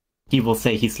 He will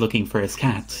say he's looking for his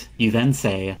cat. You then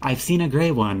say, I've seen a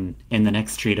grey one in the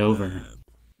next street over.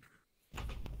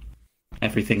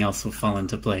 Everything else will fall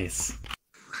into place.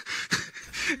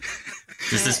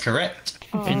 This is correct.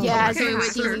 Yeah, So we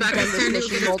wait till the back of the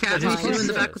mission multiple times. Shoot him in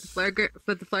the back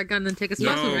with the flare gun, then take a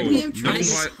spot.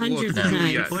 Hundreds of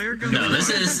times. No, this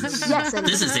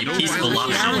is a peaceful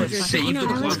option. Save the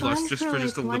bloodlust just for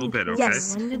just a little bit, okay?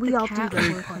 Yes, we all do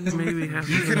that. Maybe you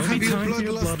can have your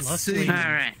bloodlust soon.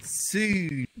 Alright.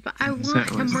 Soon. But I want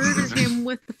to murder him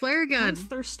with the flare gun.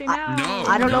 Thirsty now. No.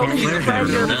 I don't know if he's a friend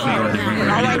or a foe.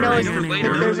 All I know is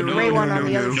Later. there's a gray one on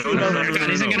the other street over. Fire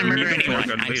gun isn't gonna murder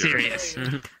anyone. I'm serious.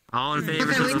 All in favor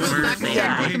Okay, of we the go flare back to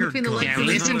gun. between the legs. Yeah,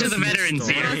 listen to the veterans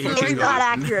here. It's not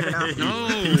accurate enough.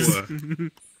 No.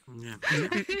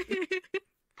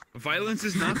 Violence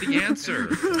is not the answer.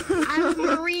 I'm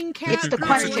a Marine captain. It's the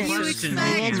question. The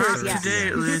answer is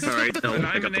yes. Alright, and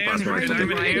I'm an android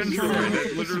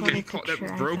that literally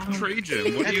that broke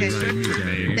Trajan. What do you expect from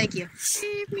me? Thank you.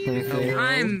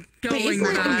 I'm going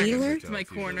back to my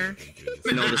corner.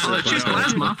 No, this Oh, it's just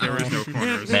plasma. There is no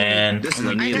corners. Man. This is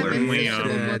a needler. I'm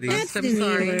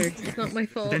sorry. It's not my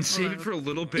fault. Then save it for a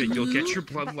little bit. You'll get your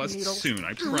bloodlust soon,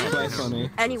 I promise.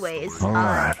 Anyways,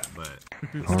 Alright.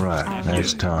 Alright,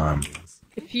 next time.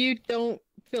 If you don't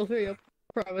feel free, I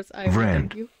promise I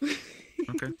Vrend. will you.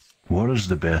 Okay. What is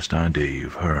the best idea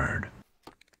you've heard?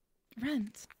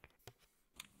 Rent.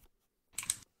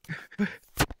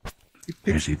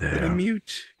 Is he there? A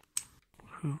mute.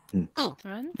 Oh,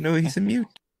 Rent? No, he's a mute.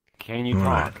 Can you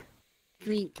Right. talk?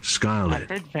 Scarlet,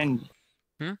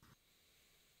 Hmm?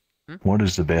 what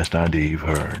is the best idea you've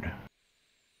heard?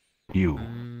 You.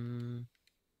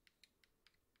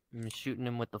 I'm shooting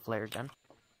him with the flare gun.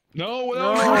 No.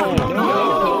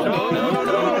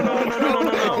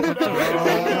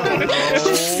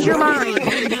 you're mine.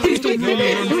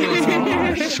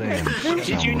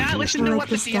 Did you not listen to what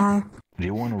the Do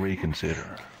you want to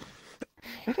reconsider?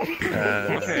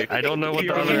 Okay. I don't know what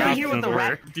the other options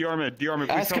were. Diarmid,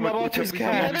 Ask him about his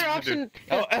cat. The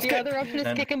other option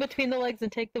is kick him between the legs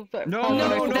and take the foot. No. I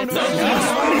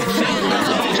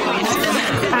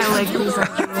like these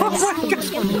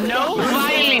ideas. No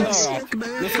violence! What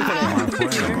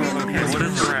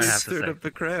does the rat have to Stirred say? up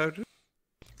the crowd.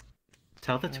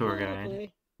 Tell the tour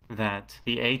guide that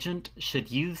the agent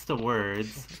should use the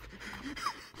words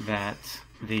that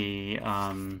the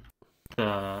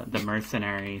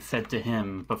mercenary said to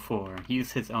him before.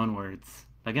 Use his own words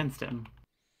against him.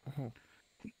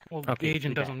 Well, Okay, the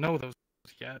agent okay. doesn't know those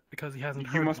yet because he hasn't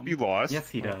heard You must them. be lost. Yes,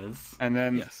 he does. And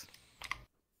then Yes.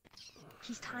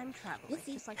 He's time traveling.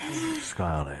 Just like us.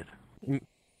 Scarlet,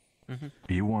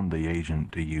 you want the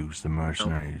agent to use the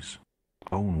mercenaries'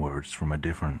 own words from a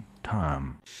different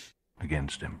time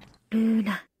against him.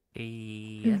 Yeah.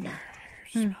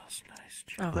 Smells nice.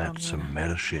 That's some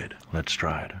meta shit. Let's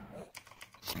try it.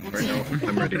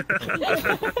 I'm ready.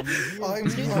 I'm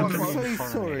so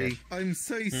sorry. I'm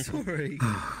so sorry.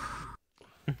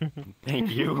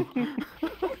 Thank you.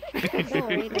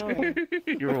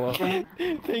 You're welcome.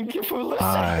 Thank you for listening.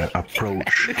 I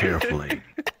approach carefully,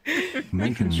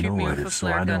 making shoot me with a noise so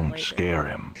flare I gun don't later. scare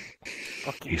him.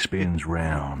 He spins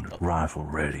round, rifle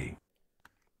ready.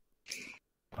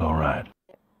 All right.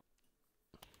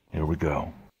 Here we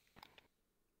go.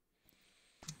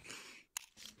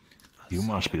 You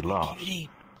must be lost.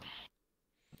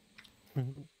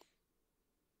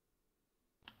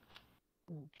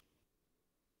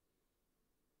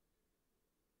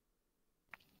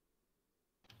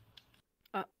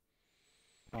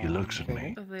 He looks at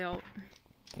me, They all.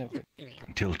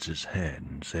 tilts his head,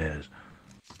 and says,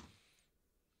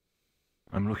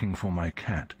 I'm looking for my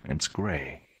cat. It's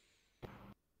gray.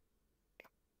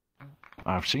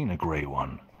 I've seen a gray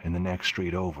one in the next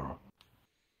street over.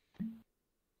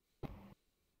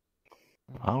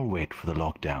 I'll wait for the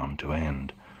lockdown to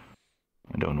end.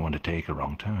 I don't want to take a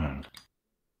wrong turn.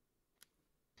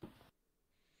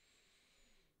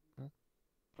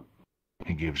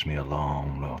 He gives me a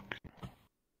long look.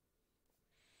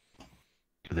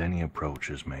 Then he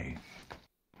approaches me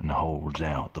and holds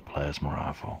out the plasma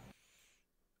rifle.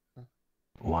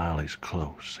 While he's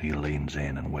close, he leans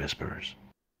in and whispers.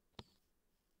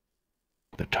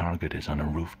 The target is on a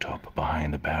rooftop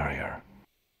behind the barrier.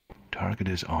 Target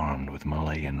is armed with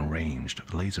Malayan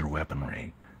ranged laser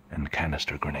weaponry and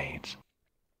canister grenades.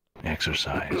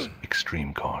 Exercise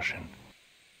extreme caution.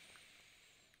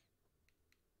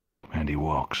 And he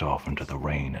walks off into the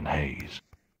rain and haze.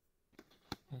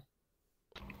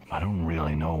 I don't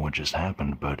really know what just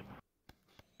happened, but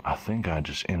I think I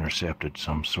just intercepted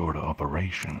some sort of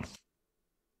operation.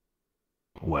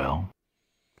 Well,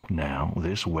 now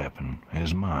this weapon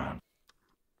is mine.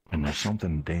 And there's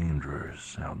something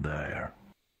dangerous out there.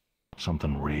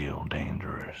 Something real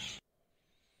dangerous.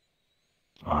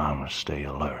 I'm gonna stay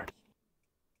alert.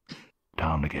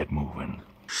 Time to get moving.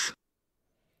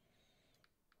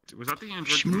 Was that the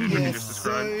Android commander you just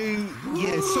described?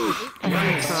 Yes,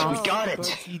 we got it.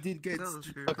 He did get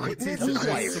acquitted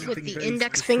with the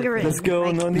index finger in. Let's go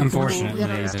on. Unfortunately,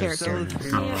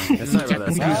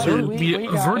 we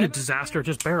averted disaster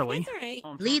just barely.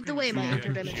 Lead the way, my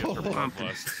entertainment.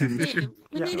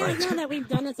 But they don't know that we've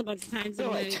done this a bunch of times.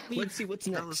 Let's see what's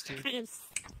next.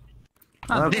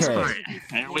 Kind of Discord.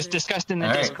 It was discussed in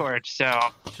the Discord,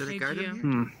 so. Should I guard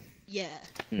him? Yeah.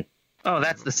 Oh,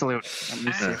 that's the salute. Let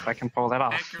me see if I can pull that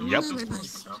off. Yep.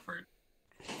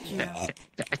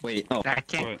 Wait, I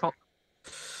can't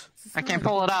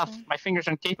pull it off. My fingers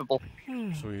are incapable.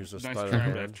 So we use a Nice spider try.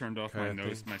 hand. I've turned off my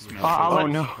nose, my smell. Oh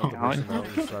no.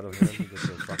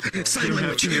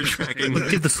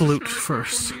 Give the salute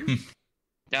first.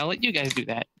 I'll let you guys do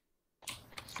that.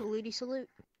 Salute, salute.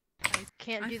 I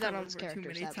can't do that on this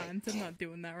character. Too many times. I'm not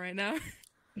doing that right now.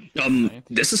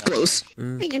 This is close.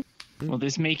 Will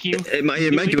this make you? It might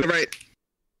do it right.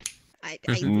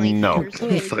 No.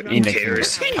 Fucking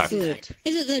cares.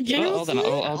 Is it the general Hold on,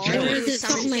 I'll salute? Or is it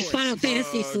something like Final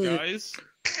Fantasy salute?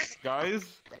 Guys,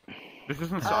 this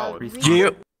isn't solid.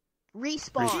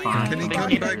 Respawn. Can he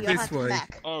come back this way?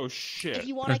 Oh shit. If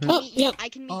you want, I can meet you. I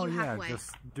can meet Oh you yeah, halfway.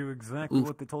 just do exactly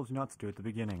what they told you not to do at the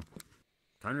beginning.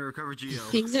 Time to recover Geo.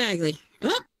 Exactly.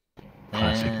 Oh.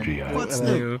 Classic Geo. What's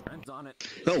new?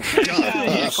 Oh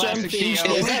god. Classic Is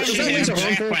that laser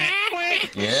harmful?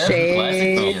 Yeah, Shame.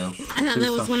 classic Geo. I thought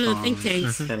that was one of the think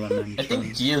tanks. I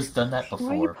think Geo's done that Why are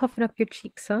you before. puffing up your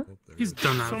cheeks, huh? He's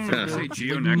done that. Say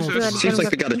Geo Nexus. Seems like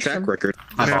they got a track record.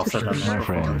 I've also done My that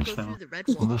friends,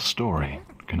 before. the story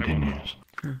continues.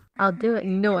 I'll do it.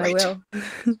 No, I will.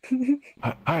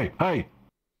 Hey!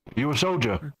 You a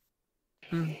soldier?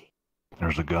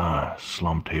 There's a guy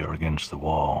slumped here against the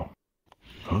wall.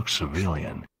 Looks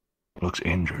civilian. Looks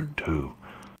injured, too.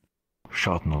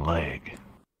 Shot in the leg.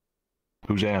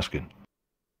 Who's asking?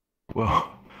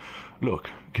 Well, look,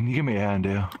 can you give me a hand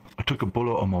here? I took a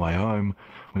bullet on my way home.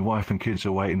 My wife and kids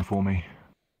are waiting for me.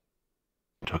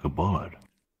 Took a bullet?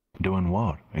 Doing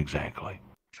what, exactly?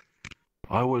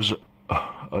 I was...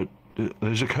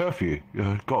 there's a curfew.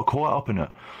 Got caught up in it.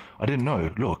 I didn't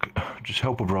know. Look, just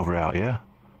help a brother out, yeah?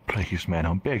 Please, man,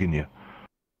 I'm begging you.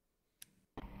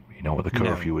 You know what the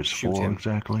curfew is for,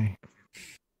 exactly?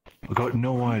 I got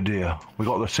no idea. We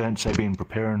got the sense they've been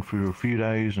preparing for a few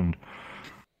days and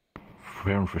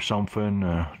preparing for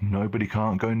something. Nobody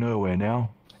can't go nowhere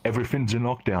now. Everything's in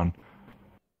lockdown.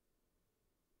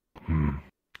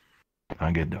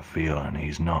 I get the feeling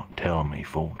he's not telling me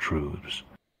full truths.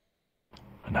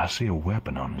 And I see a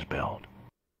weapon on his belt.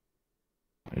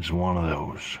 It's one of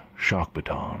those shock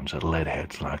batons that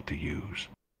leadheads like to use.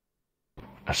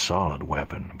 A solid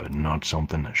weapon, but not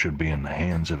something that should be in the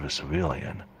hands of a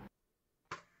civilian.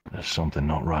 There's something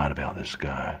not right about this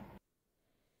guy.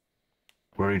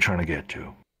 Where are you trying to get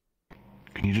to?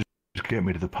 Can you just get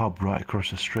me to the pub right across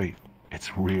the street?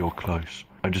 It's real close.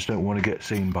 I just don't want to get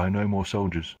seen by no more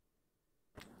soldiers.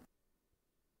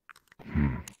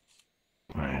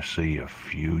 I see a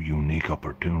few unique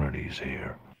opportunities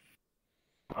here.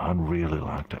 I'd really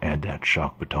like to add that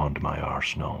shock baton to my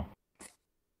arsenal.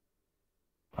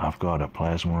 I've got a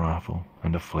plasma rifle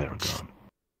and a flare gun.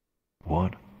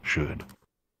 What should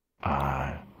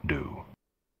I do?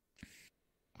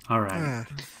 Alright.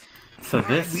 So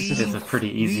this is a pretty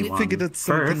easy one. We figured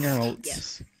something out.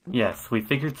 Yes, we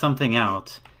figured something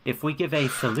out. If we give a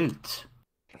salute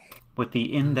with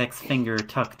the index finger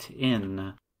tucked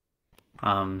in,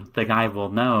 the guy will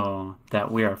know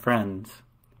that we are friends.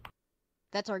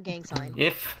 That's our gang sign.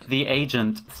 If the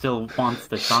agent still wants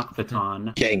the shock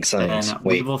baton, gang signs. then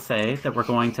we will say that we're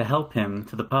going to help him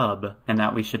to the pub and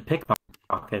that we should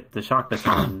pickpocket the shock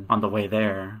baton on the way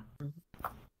there.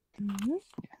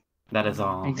 That is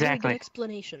all. Exactly.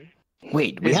 Explanation.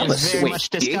 Wait, we This have was very wait, much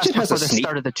the discussed agent has before a the sneak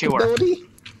start of the tour. ability?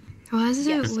 Was it?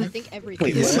 Yes, I think everything.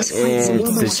 Wait, is. what?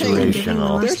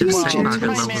 Situational. This is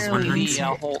primarily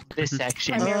this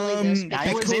section.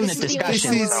 I was in the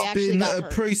discussion. This has been a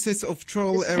process of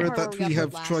trial error that we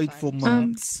have tried for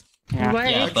months. Why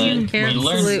if you can't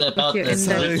salute with your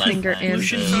index finger in? You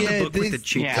should have a book with the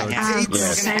cheat codes. No,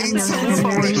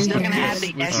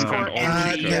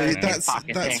 that's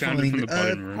fine.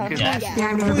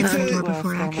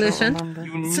 Lucian?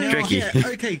 Tricky.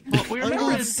 Okay, I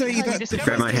will say that...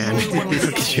 Grab my hand.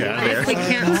 Get out of They there.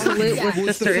 can't salute with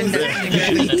just their index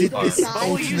They finger. did this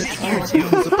alternate route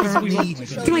because apparently...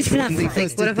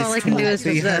 Like, what if all I can do is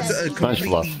They with had this? a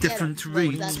completely different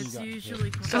route.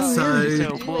 So...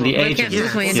 The agent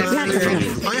use my index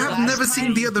finger. I have never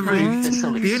seen the other route.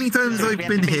 The only times I've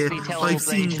been here, I've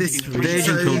seen this route. The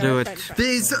agent will do it.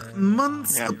 There's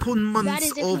months upon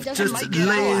months of just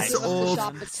layers of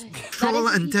trial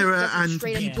and error and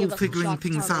people figuring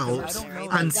things out.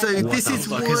 And so this is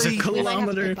why...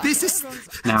 This is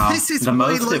Now, why, the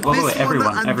most... like, whoa, this everyone,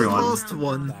 one and everyone. the last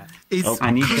one is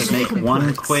I need to make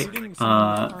one quick thing.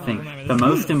 The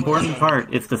most important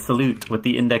part is the salute with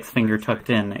the index finger tucked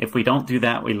in. If we don't do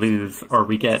that, we lose, or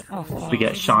we get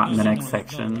shot in the next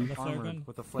section.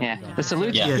 Yeah, the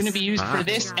salute is going to be used for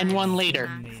this and one later.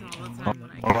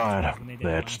 Alright,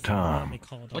 that's time.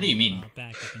 What do you mean?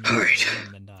 Alright,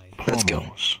 let's go.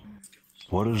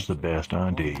 What is the best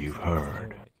idea you've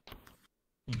heard?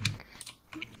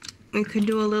 We could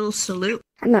do a little salute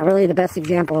I'm not really the best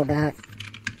example of that.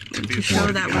 to show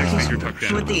that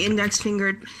we're with the index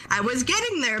finger. I was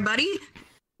getting there, buddy.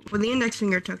 With the index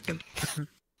finger tucked in.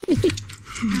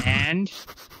 And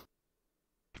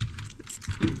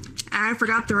I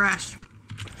forgot the rest.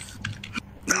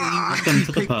 Welcome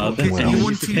to the pub, and you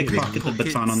need to pickpocket the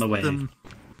baton on the way.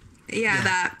 Yeah,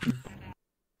 that.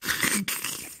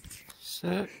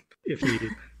 Set if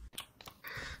needed.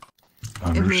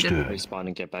 Understood. Respawn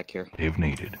and get back here. If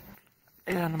needed.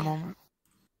 Yeah, in a moment.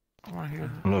 I want to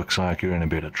hear that. Looks like you're in a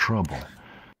bit of trouble.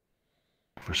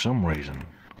 For some reason,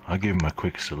 I give him a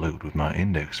quick salute with my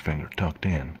index finger tucked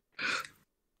in.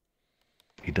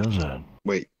 He does a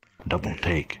double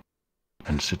take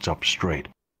and sits up straight.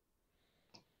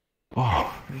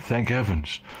 Oh, thank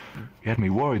heavens. You had me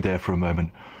worried there for a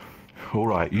moment.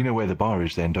 Alright, you know where the bar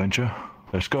is then, don't you?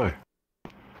 Let's go.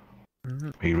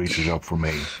 He reaches up for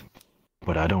me,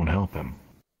 but I don't help him.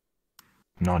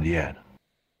 Not yet.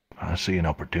 I see an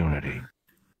opportunity.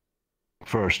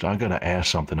 First, I gotta ask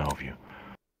something of you.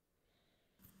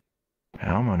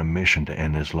 I'm on a mission to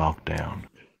end this lockdown,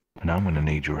 and I'm gonna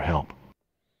need your help.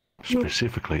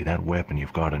 Specifically, that weapon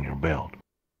you've got on your belt.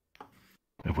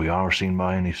 If we are seen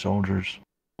by any soldiers,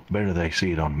 better they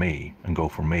see it on me and go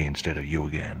for me instead of you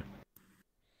again.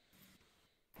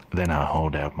 Then I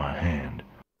hold out my hand.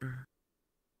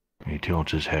 He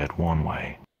tilts his head one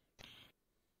way,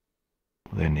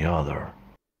 then the other,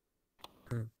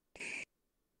 and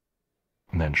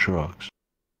then shrugs.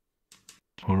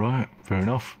 Alright, fair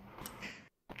enough.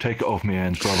 Take it off me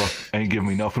hands, brother. Ain't giving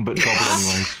me nothing but trouble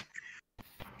anyways.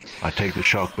 I take the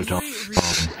shock baton,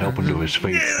 help him to his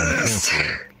feet, and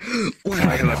carefully. Why do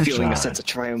I have a feeling a sense of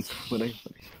triumph when I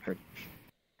heard?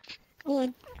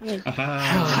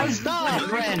 how's that,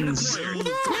 friends?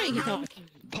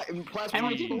 And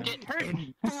we didn't get hurt.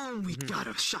 We got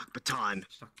a shock baton.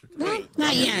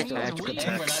 Not yet. We're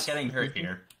not getting hurt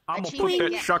here. I'm gonna put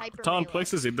that shock baton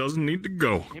places it doesn't need to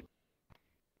go.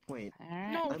 Wait.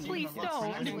 No, please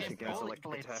don't.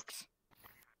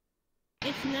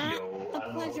 It's not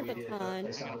a pleasure baton.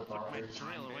 I'm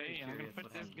gonna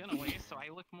put this gun away so I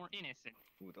look more innocent.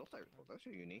 Ooh, those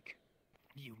are unique.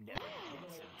 You never.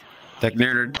 Tech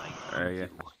nerd. Yeah.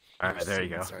 Alright, there you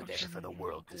go. Are there for the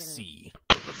world to see.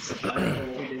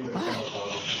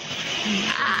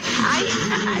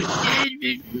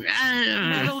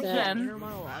 Metal Jen.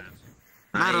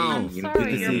 Metal.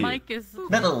 Sorry, your mic is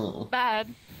Metal.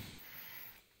 bad.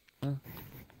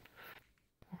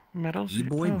 Metal.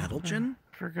 E-boy Metalgen?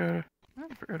 Forgot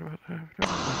about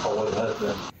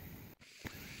that.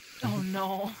 Oh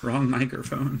no. Wrong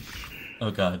microphone.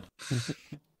 Oh god.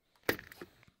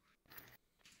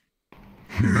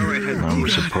 I'm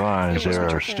surprised there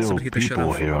are still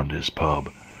people here in this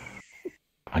pub.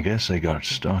 I guess they got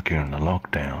stuck here in the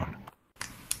lockdown.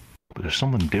 But there's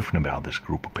something different about this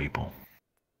group of people.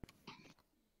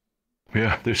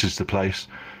 Yeah, this is the place.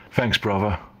 Thanks,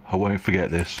 brother. I won't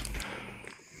forget this.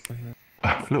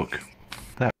 Look,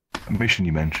 that mission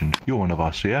you mentioned, you're one of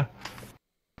us, yeah?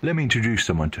 Let me introduce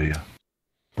someone to you.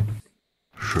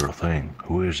 Sure thing.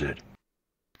 Who is it?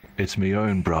 It's me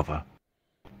own brother.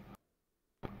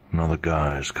 Another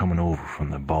guy's coming over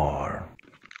from the bar.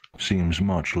 Seems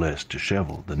much less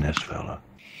disheveled than this fella.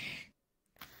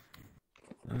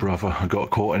 Brother, I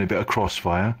got caught in a bit of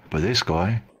crossfire, but this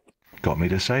guy got me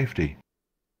to safety.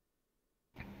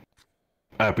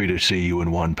 Happy to see you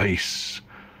in one piece.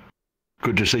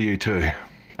 Good to see you too.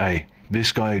 Hey,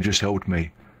 this guy just helped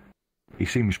me. He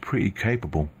seems pretty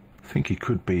capable. Think he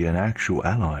could be an actual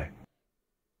ally.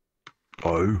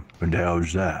 Oh, and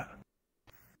how's that?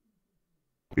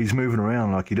 He's moving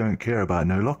around like he don't care about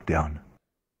no lockdown.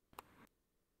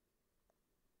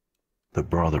 The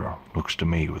brother looks to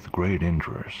me with great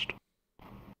interest.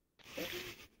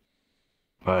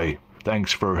 Hey,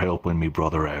 thanks for helping me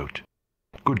brother out.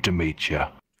 Good to meet ya.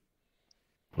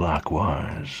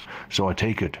 Likewise. So I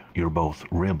take it you're both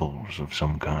rebels of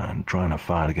some kind, trying to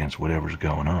fight against whatever's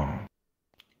going on.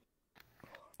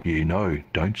 You know,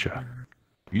 don't ya?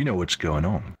 You know what's going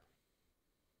on.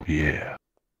 Yeah,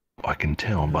 I can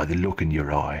tell by the look in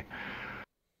your eye.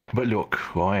 But look,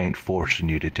 I ain't forcing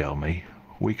you to tell me.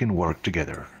 We can work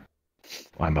together.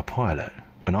 I'm a pilot,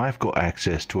 and I've got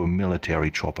access to a military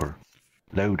chopper,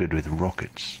 loaded with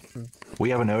rockets.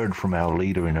 We haven't heard from our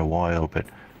leader in a while, but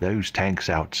those tanks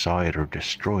outside are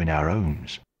destroying our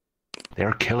homes.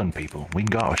 They're killing people. We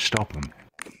gotta stop them.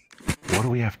 What do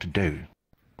we have to do?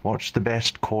 What's the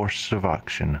best course of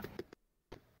action?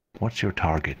 What's your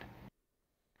target?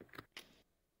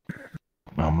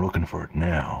 I'm looking for it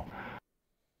now.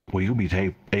 Will you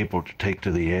be able to take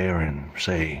to the air in,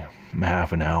 say,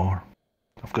 half an hour?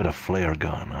 I've got a flare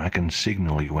gun. I can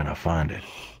signal you when I find it.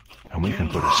 And we can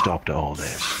put a stop to all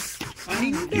this.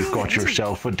 You've got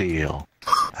yourself a deal.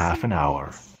 Half an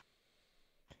hour.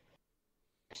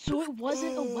 So it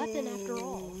wasn't a weapon after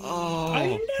all. Oh. I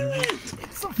knew it!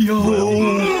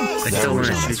 Well, I still want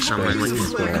to shoot someone with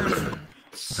this weapon.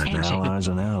 An ally's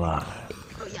an ally.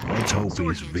 Let's hope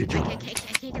he's vigilant.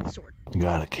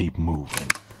 Gotta keep moving.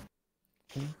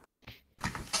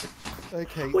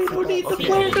 Okay. We don't need the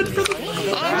flare gun for the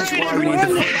That's why we need the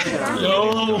flare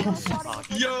gun.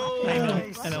 Yo!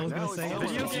 And I was gonna say,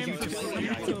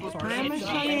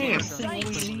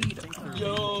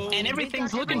 And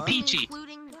everything's looking peachy.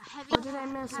 What did I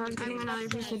miss? I was getting another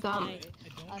piece of gum.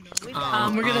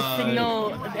 We're gonna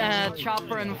signal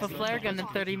Chopper and with a flare gun in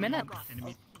 30 minutes.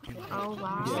 Oh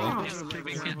wow.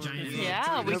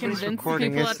 Yeah, we convinced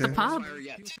people at the pub.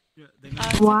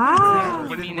 Wow.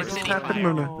 What just happened,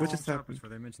 Mona? What just happened?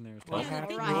 What the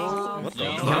hell?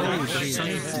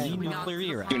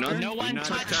 Do no one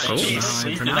touch.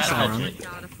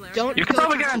 Don't. You can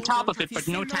probably get on top of it, but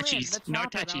no touchies. No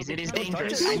touchies. It is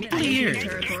dangerous.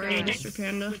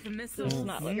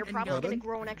 You're probably gonna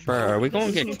grow an extra. Bro, are we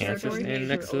going to get cancer standing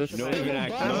next to this? No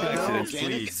accidents,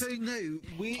 please. So no,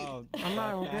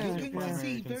 we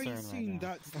see very soon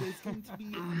that there's going to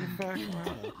be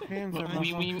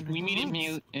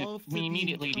We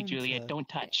immediately, Juliet, don't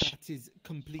touch.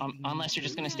 Unless you're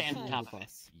just gonna stand on top of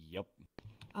it. Yep.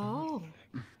 Oh.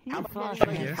 How about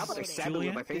I stab it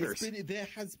with my fingers? There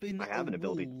has been I have an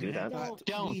ability to do that.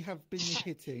 We have been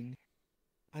hitting,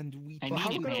 and we man.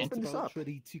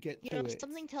 ready to get through it.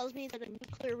 Something tells me that a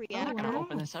nuclear reactor I'm not gonna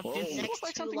open this up. It looks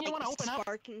like something you want to open up.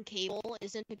 Sparking cable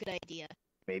isn't a good idea.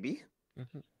 Maybe.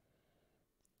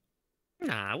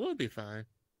 Nah, we'll be fine.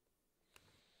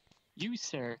 You,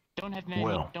 sir, don't have many.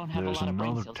 Well, don't have a there's lot of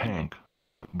brain another cells. tank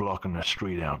blocking the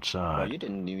street outside,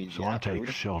 so I take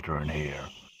shelter in here,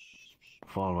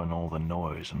 following all the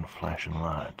noise and flashing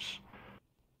lights.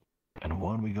 And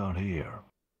what we got here?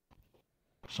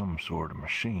 Some sort of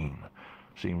machine.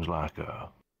 Seems like a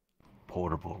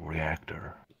portable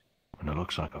reactor, and it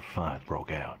looks like a fight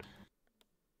broke out.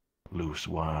 Loose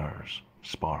wires,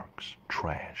 sparks,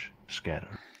 trash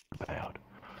scattered about.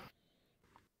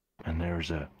 And there's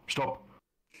a... Stop!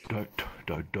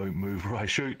 Don't move or I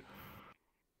shoot.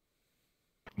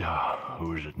 Ah,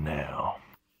 who is it now?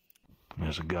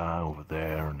 There's a guy over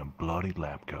there in a bloody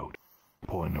lab coat,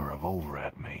 pointing a revolver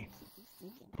at me.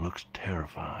 Looks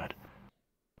terrified.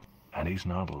 And he's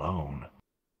not alone.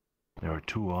 There are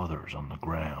two others on the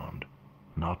ground,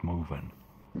 not moving.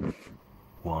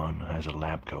 One has a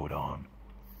lab coat on.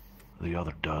 The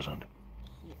other doesn't.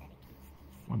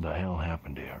 What the hell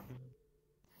happened here?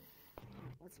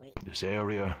 This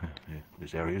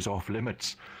area's off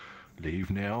limits. Leave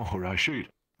now or I shoot.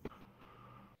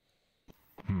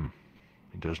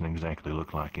 It doesn't exactly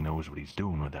look like he knows what he's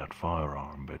doing with that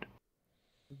firearm, but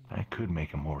that could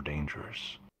make him more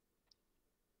dangerous.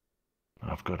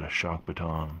 I've got a shock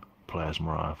baton,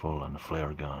 plasma rifle, and a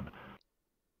flare gun.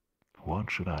 What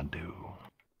should I do?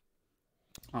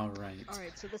 Alright.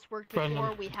 Alright, so this worked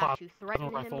before. We have to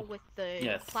threaten him with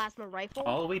the plasma rifle.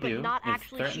 All we do not is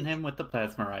actually threaten shoot. him with the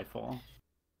plasma rifle.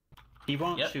 He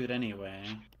won't shoot anyway.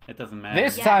 It doesn't matter.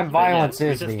 This time violence we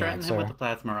is just the threaten answer. him with the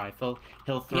plasma rifle.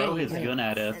 He'll throw his gun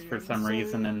at us for some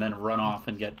reason and then run off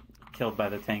and get killed by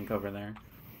the tank over there.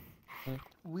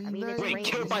 We I mean, know it's Wait,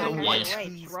 ranged killed by attack the what? either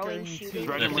way. Throwing, shooting,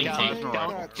 Threaten with plasma rifle.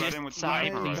 Don't Threaten with just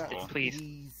side, plasma please.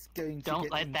 rifle.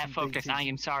 Don't let that focus. I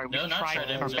am sorry. We No, not tried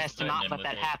threaten, our just best to not threaten let that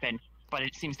with it. happen, but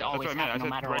it seems to That's always what I meant. happen no I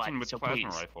matter said threaten what. with So plasma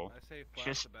please, rifle.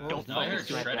 just don't No, I heard focus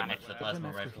too heavy threaten on it. with the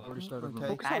plasma rifle.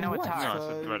 I know it's hard. No,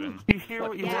 I said threaten. You hear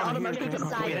what you Yeah, want I'm to gonna hear? be the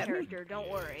side character. Don't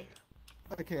worry.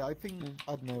 Okay, I think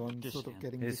I don't know. I'm sort of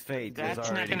getting His fate is That's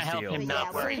not already gonna help him. sealed. Not Yeah,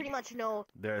 we worry. pretty much know.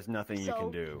 There's nothing you So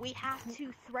can do. we have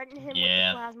to threaten him with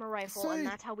Yeah. the plasma rifle, and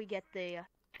that's how we get the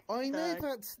I know the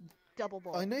that's. double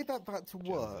ball. I know that works.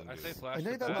 I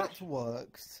know that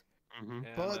works.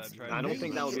 But I don't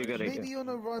think that would be a good idea. Maybe on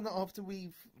a run after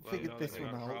we've figured this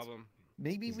one out.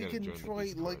 Maybe we can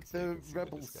try like the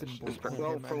rebel symbol.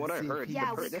 Well, from what I heard,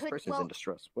 Yeah, we this could- person's well, in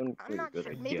distress. Wouldn't I'm be a not good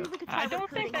sure. idea. Maybe we could try I don't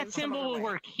recruiting think that him some symbol other will way.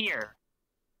 work here.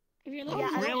 If you're Yeah, looking I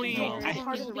for don't Really? think rebels, so. It's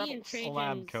part of the be in rebels. trade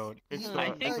Lab zones. coat. It's I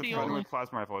think the threaten only with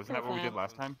plasma rifle. Isn't that what we did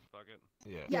last time?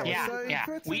 Yeah. Yeah.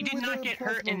 threaten We did with not a get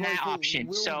hurt in plasma that rifle option,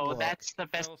 will so work. that's the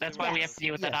best. That's why we have to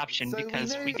deal with that Yeah. option So we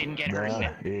because we know- didn't get hurt.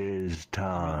 That is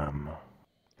time.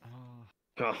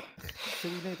 Oh. So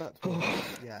we know that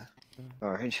works. Yeah.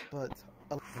 Alright. But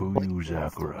Fuyu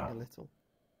Zakura.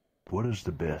 What is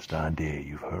the best idea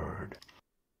you've heard?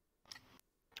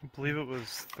 I believe it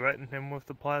was threaten him with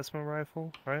the plasma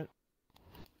rifle, right?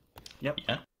 Yep.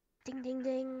 Yeah. Ding ding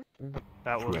ding.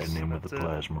 That was. Threaten him with the that's it.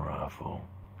 plasma rifle.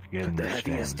 Get him The to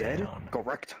heavy is stand dead? down.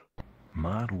 Correct.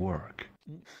 Might work.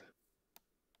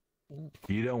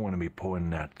 You don't want to be pointing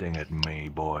that thing at me,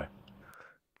 boy.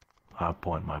 I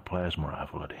point my plasma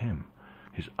rifle at him.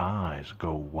 His eyes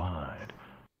go wide.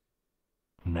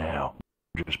 Now,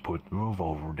 just put the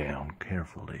revolver down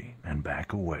carefully and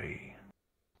back away.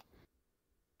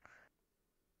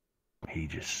 He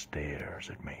just stares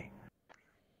at me.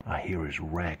 I hear his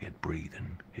ragged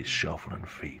breathing, his shuffling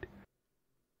feet.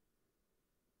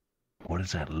 What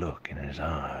is that look in his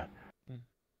eye?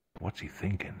 What's he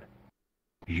thinking?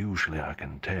 Usually I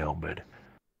can tell, but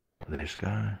this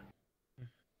guy?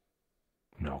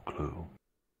 No clue.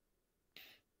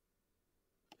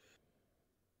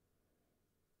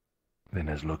 Then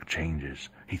his look changes.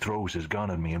 He throws his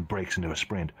gun at me and breaks into a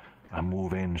sprint. I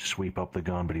move in, sweep up the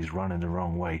gun, but he's running the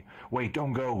wrong way. Wait,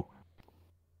 don't go!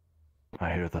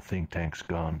 I hear the think tank's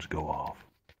guns go off.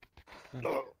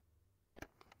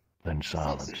 Then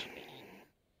silence.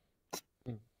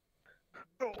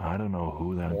 I don't know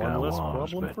who that guy One less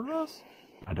was, problem but for us?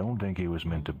 I don't think he was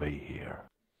meant to be here.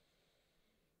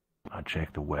 I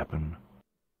checked the weapon.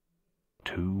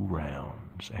 2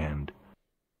 rounds, and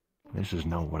this is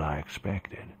not what I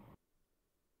expected.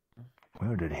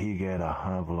 Where did he get a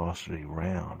high-velocity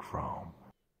round from?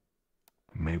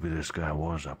 Maybe this guy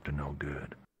was up to no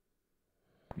good.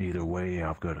 Either way,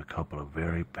 I've got a couple of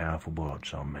very powerful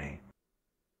bullets on me.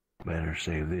 Better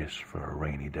save this for a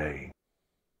rainy day.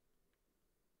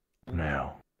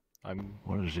 Now,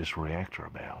 what is this reactor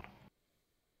about?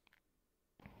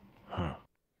 Huh.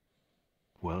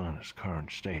 Well, in its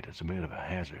current state, it's a bit of a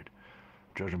hazard.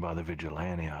 Judging by the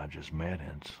vigilante I just met,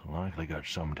 it's likely got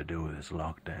something to do with this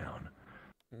lockdown.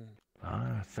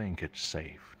 I think it's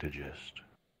safe to just...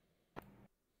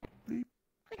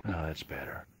 Ah, that's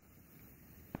better.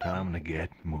 Time to get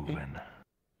moving.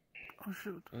 Oh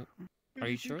shoot. Are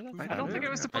you sure that's I don't think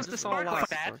it was supposed to spark spark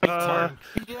like that.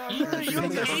 You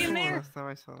okay in there?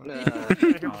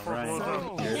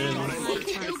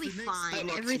 It'll be fine.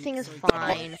 Everything is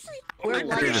fine. We're like,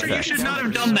 Pretty sure you should not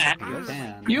have done that.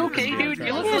 You okay, dude?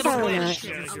 You look a little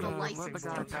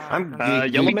glitched.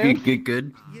 I'm Yellow Man?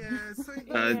 good.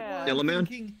 Yellow Man?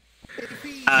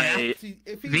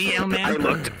 VL Man? I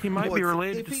looked. He might be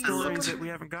related to if he stories looks- that we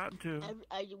haven't gotten to.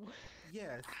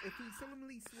 Yes, if he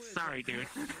solemnly swears. Sorry, dude.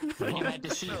 You had to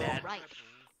see that. right.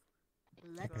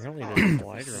 Let's Apparently there's a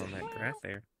glider on that graph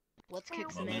there. Let's kick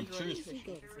some androids.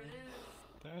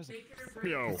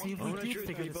 Yo. See if we did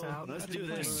figure this out. Let's do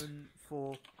this.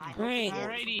 For Right.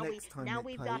 Alrighty. next time Now it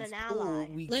we've got plays, an ally. or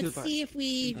we Let's could see if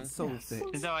we solve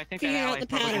it. So I think that Figure out ally's the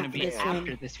probably going pattern to for be this one.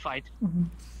 after this fight.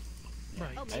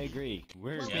 I agree.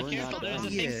 We're Careful, not there's a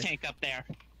done. think tank up there.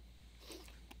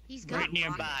 He's got Right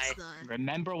nearby.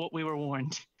 Remember what we were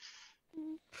warned.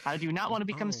 I do not want to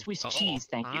become Swiss cheese,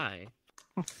 thank you.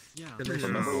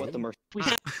 Remember what the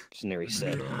mercenary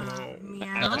said.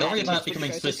 Don't worry about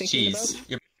becoming Swiss cheese.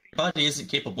 Your body isn't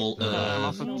capable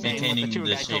of maintaining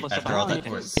the shape after all that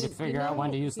work. Figure out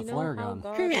when to use the flare gun.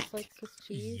 Correct.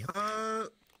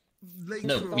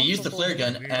 No, we use the flare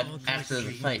gun after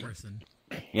the fight.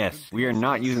 Yes, we are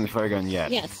not using the flare gun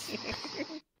yet. Yes.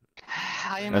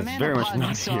 I am That's a man very of much fun,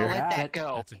 not so I'll here. let that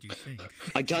go.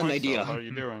 I got an idea. How are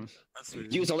you doing?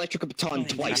 Use electrical baton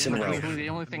twice in a row. The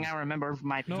only thing I remember,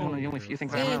 one of the only few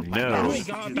things I remember. No. You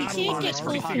can't get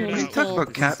personal We talked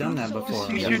about Captain. Done that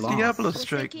before. Use your Diablo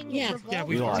strike. Yeah.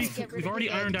 We've already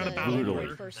ironed out a battle. No.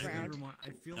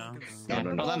 Well, then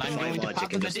I'm going to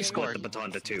pop in the Discord. The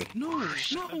baton to two.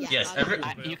 Yes,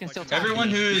 you can still talk everyone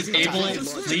to who me. is able,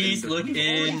 please look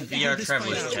in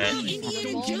VRTravelers chat.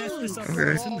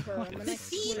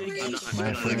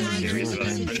 My friends, your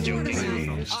attention,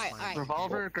 please.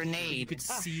 Revolver, grenade. You could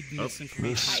see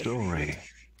This story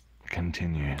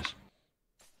continues.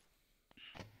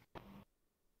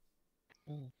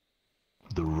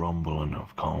 The rumbling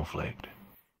of conflict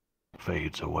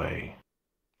fades away.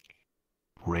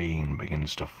 Rain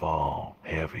begins to fall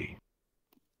heavy.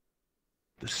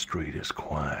 The street is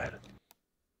quiet.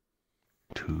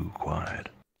 Too quiet.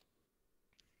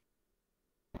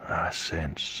 I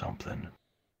sense something.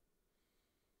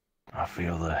 I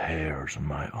feel the hairs on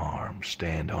my arms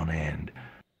stand on end.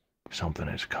 Something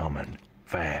is coming,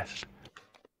 fast.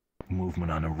 Movement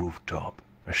on a rooftop.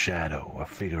 A shadow, a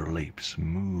figure leaps,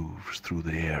 moves through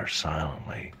the air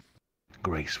silently,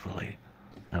 gracefully,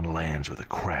 and lands with a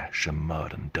crash of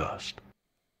mud and dust.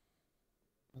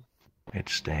 It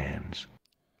stands,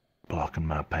 blocking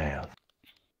my path,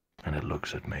 and it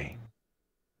looks at me.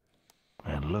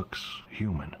 It looks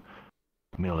human.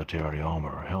 Military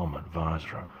armor, helmet,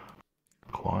 visor.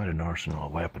 Quite an arsenal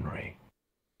of weaponry.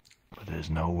 But there's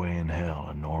no way in hell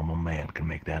a normal man can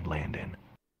make that landing.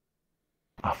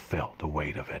 I felt the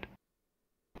weight of it.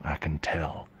 I can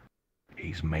tell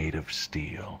he's made of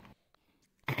steel.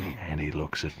 And he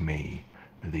looks at me,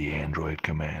 the android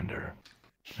commander.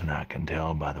 And I can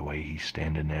tell by the way he's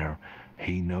standing there,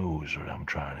 he knows what I'm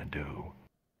trying to do.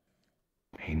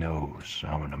 He knows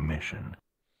I'm on a mission.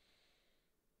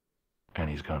 And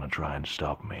he's gonna try and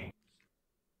stop me.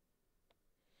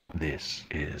 This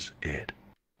is it.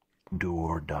 Do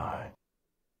or die.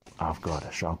 I've got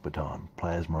a shock baton,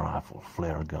 plasma rifle,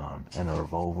 flare gun, and a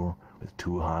revolver with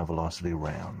 2 high-velocity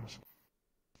rounds.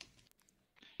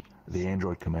 The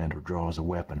android commander draws a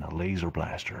weapon, a laser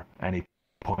blaster, and he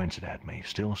points it at me,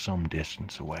 still some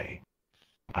distance away.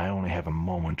 I only have a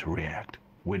moment to react.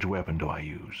 Which weapon do I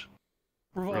use?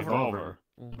 Revolver.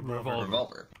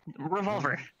 Revolver,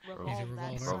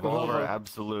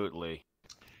 absolutely.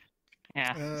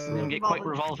 Yeah, it's gonna get quite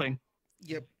revolving.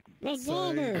 Yep.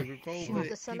 Revolver. Shoot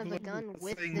the son of a gun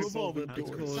with the revolver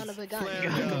because son of a gun. flare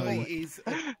guy is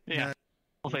Yeah.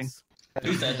 Thing.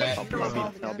 Who said that?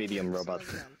 LBDM robot.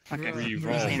 Okay.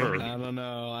 Revolver. I don't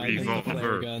know. I think the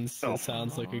flare gun still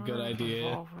sounds like a good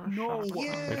idea. No.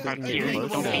 Inside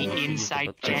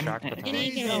gen. We have to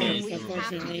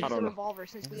use the revolver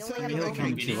since we only have a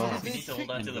We need to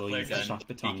hold on to the flare gun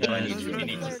because we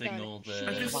need to signal the.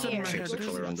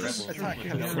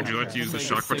 Would you like to use the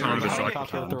shock baton or the shock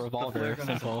With the revolver.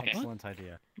 Simple. Excellent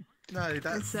idea. No,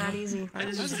 that's It's that easy.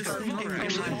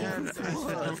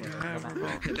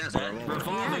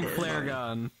 Revolving flare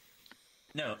gun.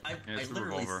 No, I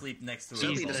literally sleep next to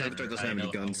Sadly, the Hector doesn't have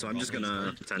any guns, so I'm just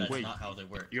gonna pretend. That's not how they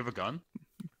work. You have a gun?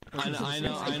 I know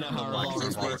how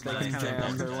revolvers work. They can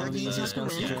jam. They're one of the easiest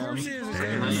guns to jam.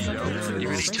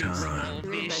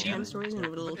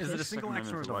 Is it a single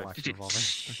action or a double action revolver?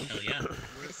 Hell yeah.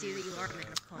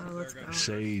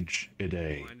 Sage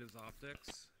Ide.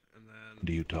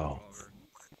 Do you talk?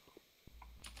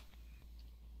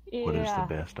 What is the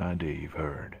best idea you've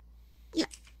heard?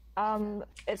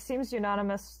 It seems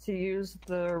unanimous to use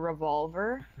the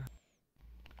revolver.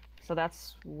 So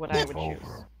that's what I would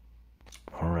choose.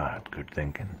 Alright, good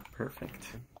thinking.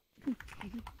 Perfect.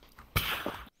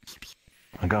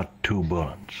 I got 2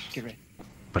 bullets,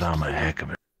 but I'm a heck of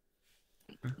it.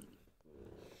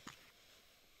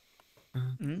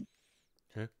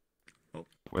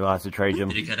 We lost the trade, Jim.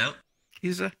 Did he cut out?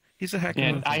 He's a heck of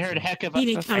Yeah, I heard heck of a. I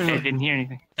didn't hear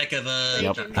anything. Heck of a.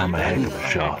 Yep, I'm a heck of a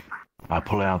shot. I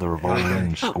pull out the revolver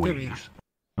and squeeze.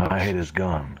 I hit his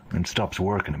gun, and stops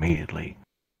working immediately.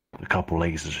 The couple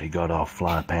lasers he got off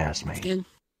fly past me.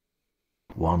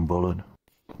 1 bullet,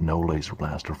 no laser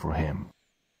blaster for him.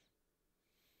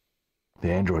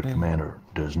 The android commander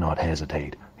does not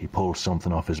hesitate. He pulls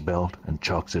something off his belt and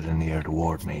chucks it in the air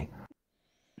toward me.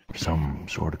 Some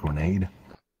sort of grenade?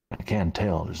 I can't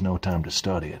tell. There's no time to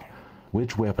study it.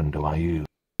 Which weapon do I use?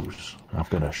 I've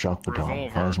got a shock baton,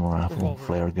 plasma rifle,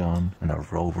 flare gun, and a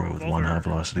revolver with one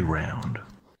high-velocity round.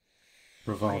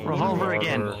 Revolver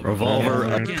again. Revolver,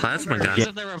 a plasma gun. Because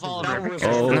of the revolver.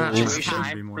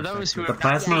 For those who The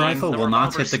plasma rifle will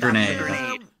not hit the grenade.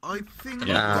 I think.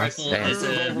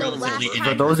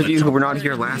 For those of you who were not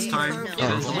here last time,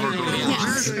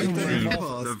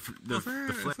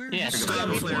 Yes. I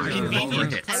was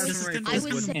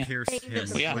saying that the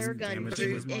flare gun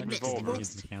did emit smoke,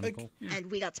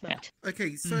 and we got smoked.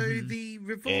 Okay, so the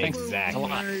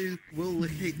revolver will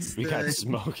hit We got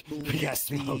smoked. We got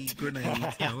smoked. grenade.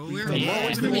 Yeah, well,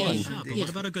 what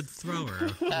about a good thrower?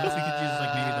 What if we could use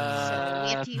like maybe the?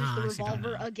 We have to use the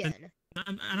revolver again. I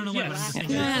don't know what. I'm just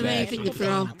thinking. Yeah, anything to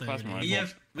throw.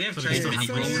 We have tried many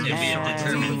roles and we have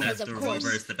determined that the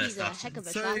revolver is the best option.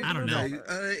 I don't know.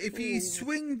 If you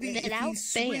swing the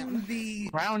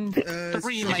round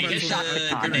 3 might be shot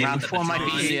baton, round 4 might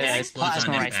be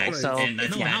plasma rifle. So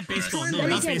not baseball. No, But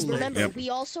not again, baseball. remember, we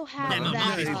also have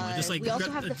Just we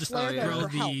also have the flare gun for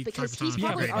help because he's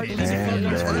probably Yeah, already using flare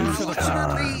guns for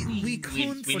Unfortunately, we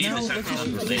can't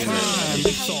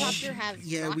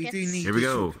Yeah, we do need. Here we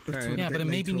go. Yeah, but it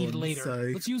may be needed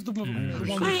later. Let's use the one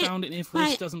we found, and if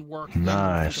this doesn't work,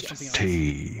 Nice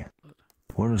tea.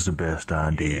 What is the best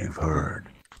idea you've heard?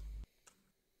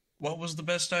 What was the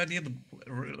best idea? The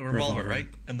revolver, right?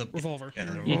 And the revolver. Yeah,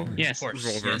 the revolver. Yes. Of course.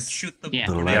 Revolver. Yes. Shoot the.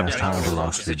 The last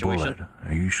high-velocity bullet.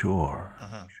 Are you sure?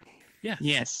 Yeah.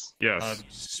 Yes.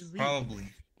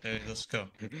 Probably. Let's go.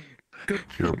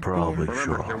 You're probably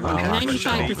sure.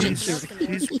 95% sure.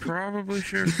 He's probably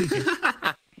sure.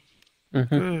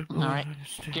 Alright,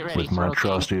 get ready. With my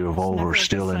trusty revolver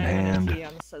still in hand,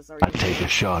 I take a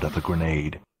shot at the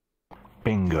grenade.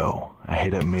 Bingo! I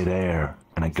hit it mid-air,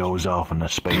 and it goes off in the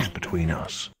space between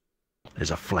us.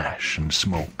 There's a flash, and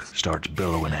smoke starts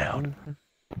billowing out.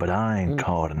 But I ain't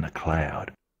caught in the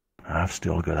cloud. I've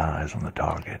still got eyes on the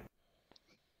target.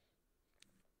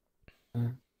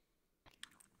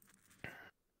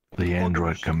 The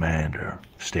android commander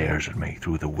stares at me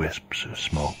through the wisps of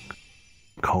smoke,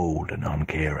 cold and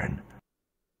uncaring.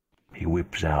 He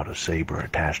whips out a saber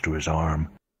attached to his arm,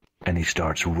 and he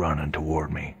starts running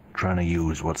toward me, trying to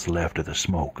use what's left of the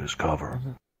smoke as cover.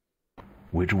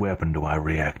 Which weapon do I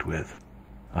react with?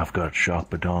 I've got shock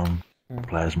baton,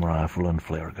 plasma rifle, and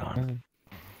flare gun.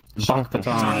 Shock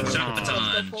baton.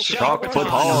 Shock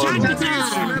baton.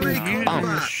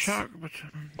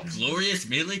 Glorious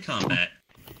melee combat.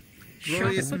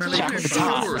 Glorious melee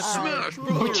Smash,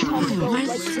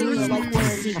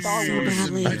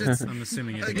 I'm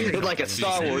assuming it's like a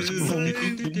Star Wars. What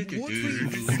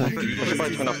if I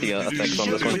turn off the effects on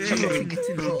this one?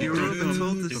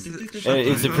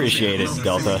 It's appreciated,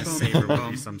 Delta.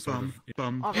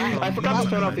 I forgot to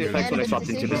turn off the effects when I swapped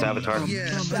into this avatar.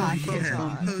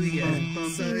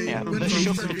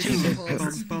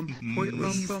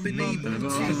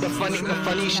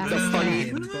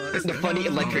 The funny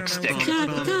electric stick.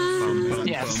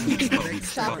 Yes. It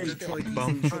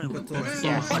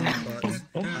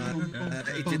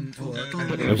didn't work.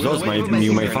 Results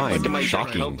you may find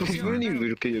shocking.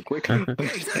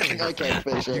 I can't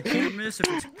finish it.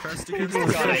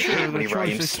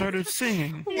 They started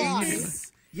singing.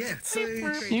 Yeah, so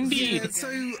indeed.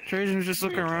 Trajan's just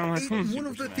looking around like, one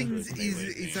of the things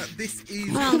is that this is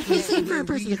Well, he's looking for a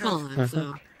person to call him,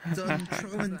 so. done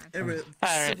trial and error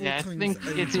Alright, yeah, I think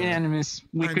it's unanimous.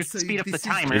 We could speed up the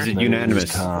timer. Is it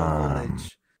unanimous?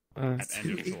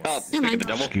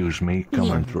 Excuse me,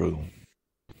 coming through.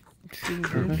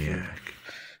 Kermiak,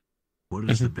 what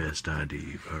is the best idea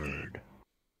you've heard?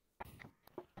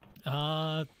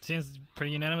 Seems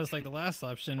pretty unanimous like the last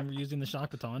option. We're using the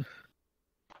shock baton.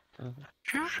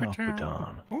 Shock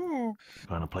baton.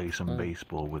 Gonna play some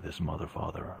baseball with this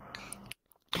motherfather.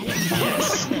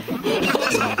 Yes. I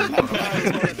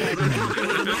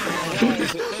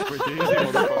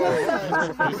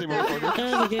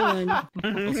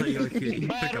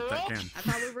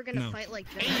thought we were gonna fight like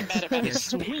this.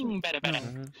 Swing better.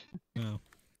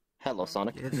 Hello,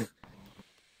 Sonic.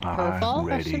 I'm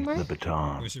ready, the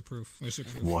baton,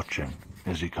 watching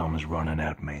as he comes running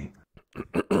at me.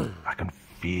 I can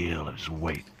feel his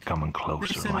weight coming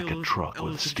closer like a truck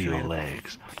with steel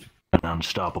legs, an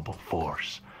unstoppable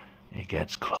force. He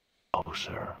gets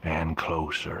closer and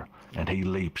closer, and he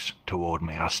leaps toward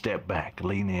me. I step back,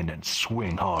 lean in, and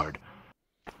swing hard.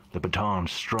 The baton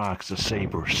strikes the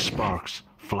saber, sparks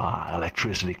fly,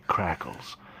 electricity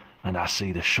crackles, and I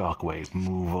see the shockwave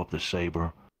move up the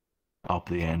saber up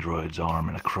the android's arm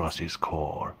and across his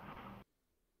core.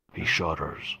 He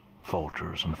shudders,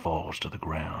 falters, and falls to the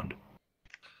ground.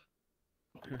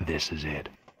 This is it.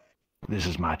 This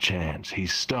is my chance.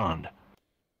 He's stunned.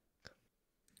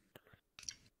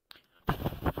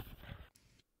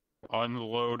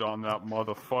 Unload on that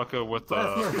motherfucker with the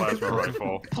plasma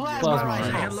rifle. Plasma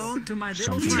rifle. Hello to my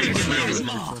little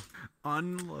Plasma.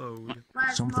 Unload.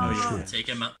 Something shit. Take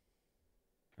him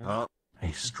out.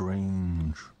 A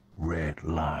strange red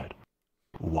light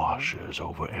washes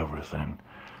over everything.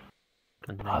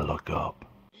 I look up,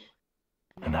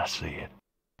 and I see it,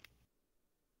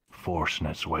 forcing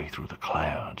its way through the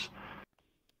clouds.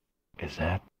 Is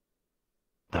that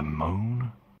the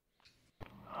moon?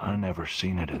 I never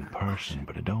seen it in person,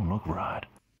 but it don't look right.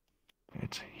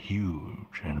 It's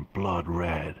huge and blood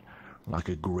red, like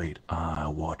a great eye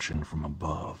watching from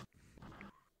above.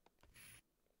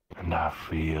 And I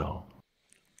feel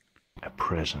a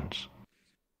presence.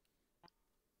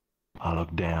 I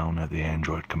look down at the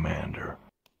android commander.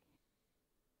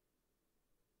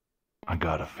 I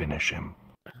gotta finish him.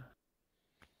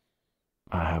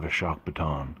 I have a shock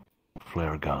baton,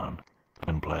 flare gun,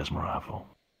 and plasma rifle.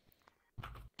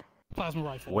 Plasma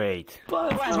rifle. Wait.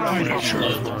 Plasma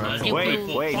rifle.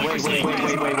 Wait.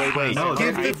 No,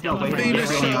 Give we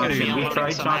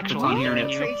tried shock baton here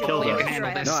and it killed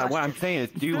us. No, what I'm saying is,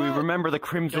 do we remember the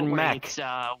Crimson Mech? It's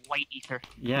white ether.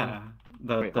 Yeah.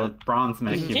 The bronze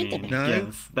mech, you mean? No.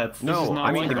 Yes, that's No,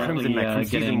 I mean the Crimson Mech from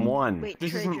season 1. Wait,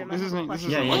 This Trajan, isn't I have a question.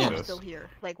 yeah, yeah. Why are still here?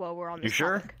 Like, while we're on You this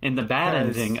sure? topic. In the bad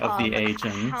ending of the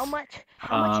agent, How much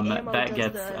ammo that does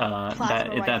gets the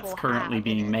plasma that's rifle currently have?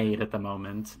 being made at the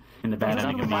moment in the bad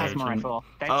ending of the Plasma agent. rifle.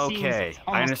 That Okay, seems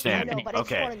I almost understand. infinite. No, but I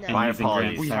just Okay, wanna know. my using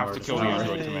apologies. We have to kill the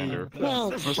android commander. Well,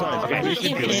 Okay, you should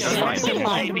do it. If That's the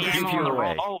fine. ammo Keep on you the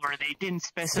away. rollover, they didn't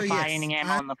specify yes, any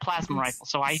ammo on the plasma rifle,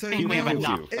 so I so think we have remember,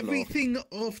 enough. everything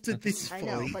after this I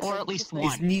know, fight but Or like, at least just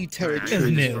one. is new territory.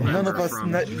 Is new. None of us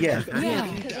know. Yeah.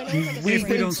 We If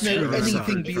we don't don't screw know this up.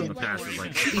 anything beyond.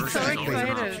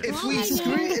 Exactly.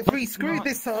 If we screw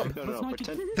this up,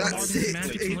 that's it.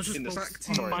 It's back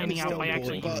to Finding out by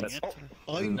accident. But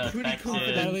I'm No, pretty back to- But at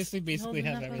confident. least we basically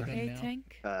have everything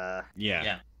now.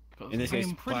 Yeah. In this case,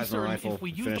 I'm pretty plasma certain rifle. if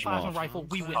we use the Finish him plasma off. rifle,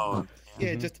 we win.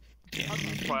 Yeah, just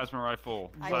Plasma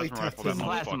rifle. I- Plasma rifle. That Plasma.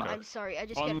 motherfucker. I'm sorry, I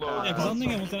just get. Unload. Yeah, because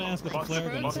something I was going to ask with the Bust- flare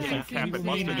gun. bust is it, that cap it, we bust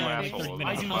made it, it you out asshole.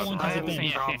 but how long has it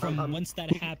been from once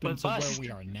that happened to where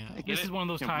we are now? This is one of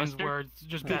those times where it's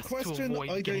just the best to question avoid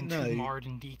I getting don't too know. marred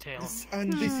in detail.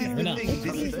 And this is Fair the enough. thing.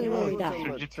 This is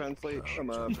why. Translate from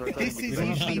This is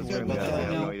usually the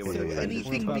one. So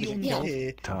anything beyond Yeah.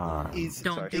 here Time. is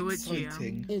Don't do it, Gio.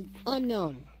 exciting. It's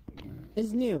unknown.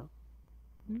 It's new.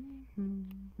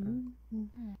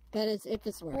 That is, if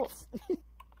this works.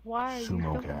 Why? are you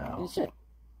Sumo doing- Cow. It should.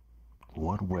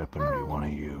 What weapon do you want to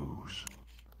use?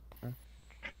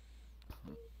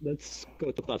 Let's go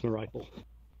with the plasma rifle.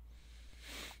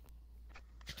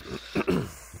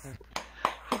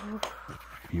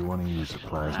 You want to use the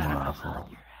plasma rifle?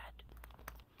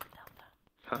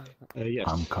 Yes.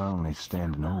 I'm currently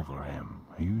standing over him.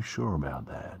 Are you sure about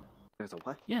that? There's a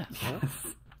what? Yes.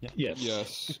 Yes.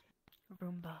 Yes.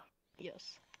 Roomba.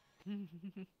 Yes.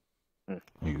 Are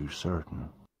you certain?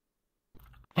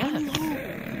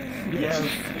 Yes,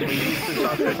 we used the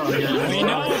shock baton. We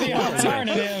know the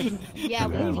alternative. Yeah, You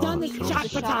have we've done the other shot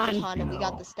choices, baton and we you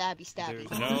got know. the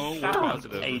stabby. No, we're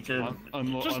positive. Agent.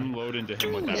 Unload into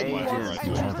him with that Just- plasma You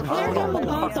rifle. have the Flare gun will power.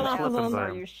 bounce off of them.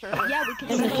 Are you sure? Yeah, we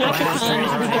can. And the I was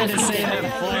trying to say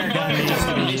that flare gun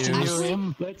needs to be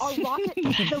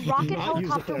used. The rocket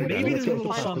helicopter would Maybe be there's a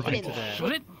little fine, something wouldn't to it? that.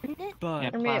 Should it?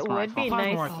 But I mean, it would be Plasma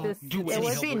nice rifle. to it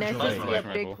would be nice to see a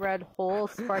Plasma big rifle. red hole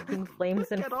sparking flames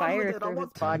and fire through his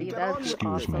body. That'd be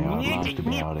Excuse me, awesome. I'd like to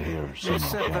be out of here, They said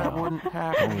Sumo that Cow. wouldn't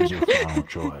happen. What was your final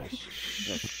choice?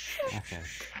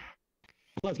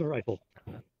 Plasma rifle.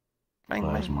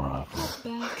 Plasma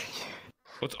rifle.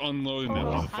 Let's unload in that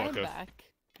I'm motherfucker. back.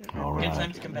 All Good time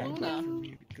right. to come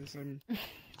back. Because I'm.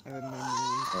 Hey,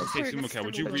 Sumo Cow,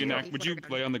 would you reenact? Would you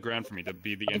lay on the ground for me to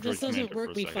be the If android this doesn't commander for work,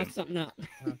 a we fuck second? something up.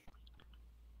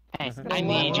 Hey, gonna I'm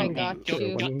the lie, I agent. got Go-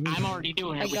 you. go- I'm already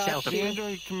doing I it with got shelter. you.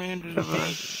 Android commander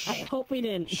device. I hope we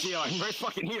didn't. Gio, I'm right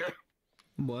fucking here.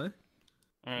 what?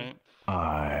 Alright.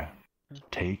 I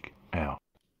take out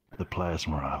the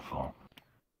plasma rifle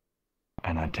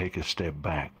and I take a step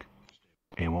back.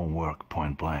 It won't work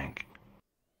point blank.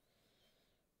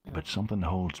 But something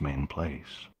holds me in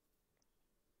place.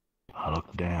 I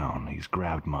look down, he's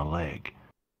grabbed my leg.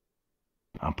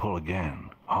 I pull again, There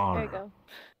you harder. go.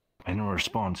 And in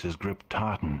response, his grip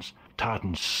tightens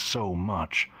so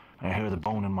much, I hear the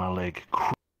bone in my leg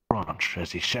crunch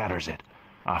as he shatters it.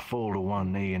 I fall to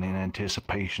one knee, and in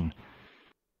anticipation,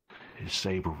 his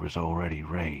saber was already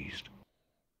raised.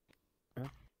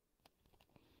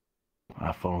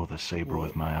 I follow the saber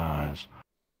with my eyes,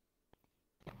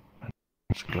 and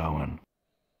it's going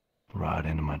right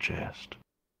into my chest.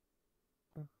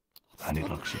 And he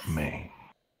looks at me,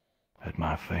 at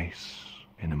my face,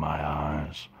 into my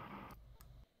eyes.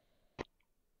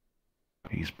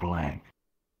 He's blank,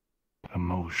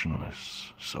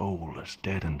 emotionless, soulless,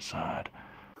 dead inside.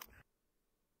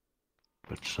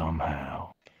 But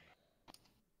somehow,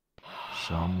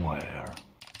 somewhere,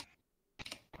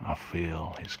 I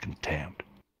feel his contempt.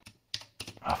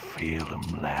 I feel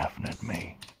him laughing at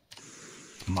me,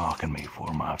 mocking me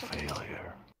for my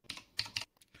failure.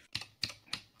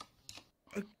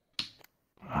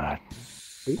 I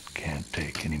can't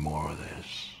take any more of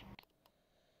this.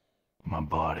 My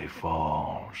body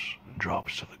falls,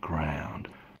 drops to the ground.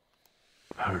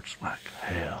 Hurts like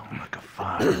hell, like a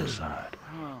fire inside.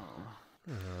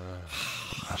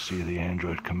 I see the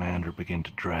android commander begin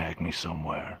to drag me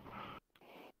somewhere.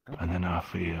 And then I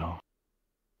feel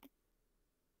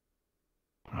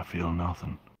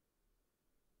nothing.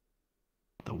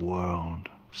 The world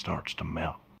starts to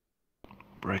melt,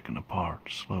 breaking apart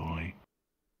slowly.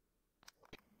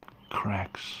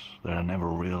 Cracks that I never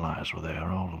realized were there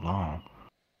all along.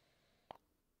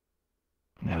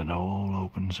 And it all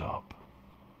opens up.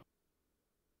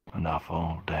 And I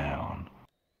fall down.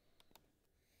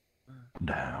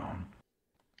 Down.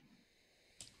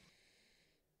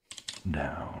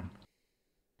 Down.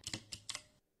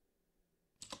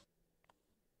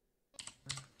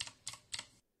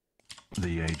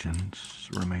 The agent's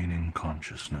remaining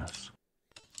consciousness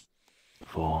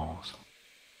falls,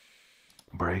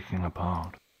 breaking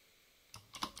apart,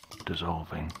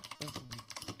 dissolving.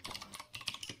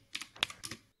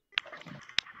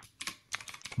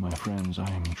 My friends, I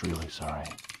am truly sorry.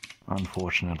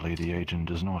 Unfortunately, the agent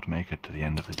does not make it to the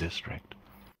end of the district.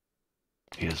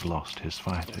 He has lost his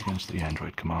fight against the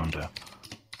android commander.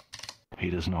 He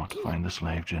does not find the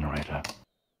slave generator.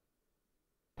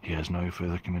 He has no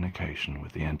further communication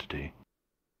with the entity.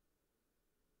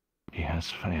 He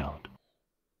has failed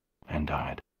and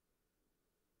died.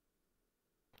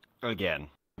 Again.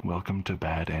 Welcome to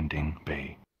Bad Ending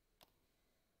B.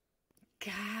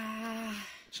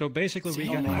 So basically, we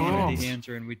got the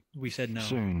answer, and we said no.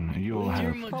 Soon you'll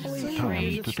have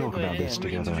time to talk about this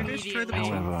together.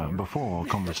 However, before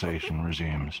conversation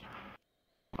resumes,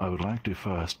 I would like to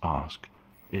first ask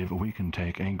if we can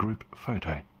take a group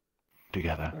photo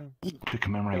together to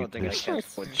commemorate this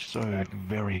so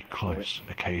very close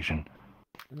occasion.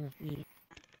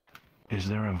 Is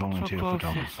there a volunteer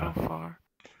photographer?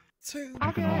 You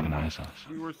can organize us.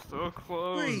 We were so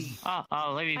close.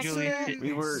 Oh, Lady Julie.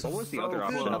 We were. What was the other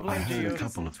option? I heard a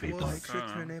couple of people.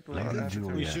 Lady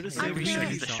Julia. Should we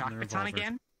use the shock baton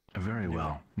again? Very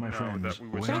well. My friends,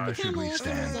 where should we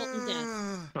stand?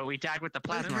 But we died with the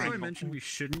plasma I rifle. mentioned we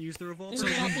shouldn't use the revolver. So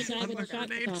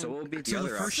what will be the So other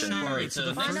first option? shot, Alright, so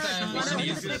the first time we're gonna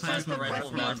use the plasma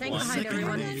rifle round one. My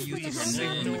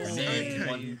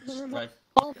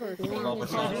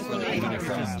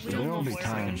friends, there will be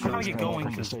time for How you going?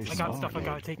 conversation. I got stuff I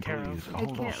gotta take care of. I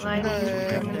can't lie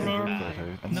to you,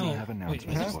 man. No.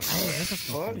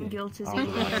 Guilt is I'll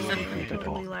equal. I totally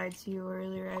totally lied to you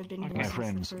earlier. I've been here My since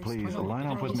friends, the first please one. line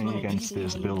up I with was me told against to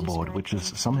this see you billboard, describe which is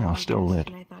them somehow as still lit.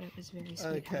 and I thought it was very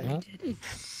sweet how you did.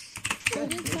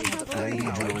 Lady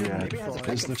Juliet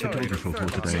is the photographer for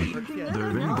today. Though if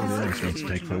anybody else wants to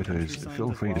take photos,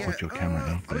 feel free to put your camera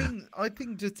out there. I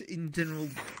think just in general,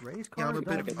 yeah, I'm a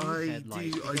bit of, I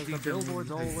do billboards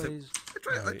always.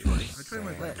 I try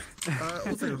my best.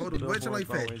 Also, hold on, where shall I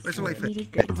fit? Where shall I fit?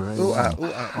 Very well.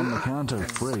 On the count of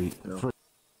three.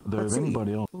 Though if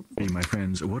anybody else... Hey, my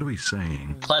friends, what are we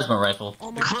saying? Plasma rifle.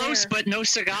 Close, but no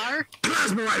cigar?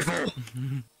 Plasma rifle!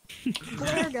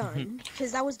 Flare gun,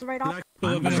 because that was the right option.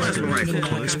 I'm plasma rifle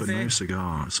close, but no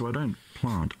cigar, so I don't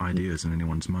plant ideas in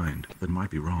anyone's mind that might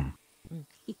be wrong.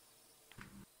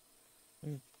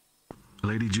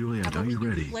 Lady Juliet, are you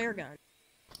ready? Flare gun.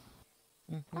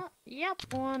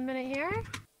 Yep, 1 minute here.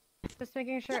 Just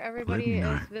making sure everybody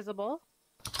know. is visible.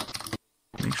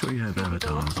 Make sure you have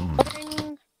avatars on.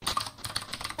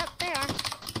 Yep, they are.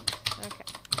 Okay.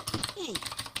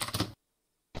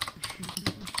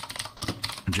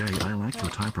 Jay, I like your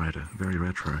typewriter. Very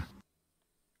retro.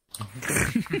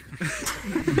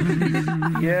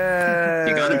 Yeah.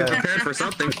 You gotta be prepared for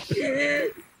something.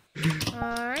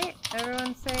 Alright,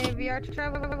 everyone say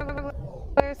VRTravelers.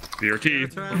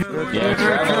 VRT. Yeah,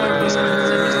 Travelers.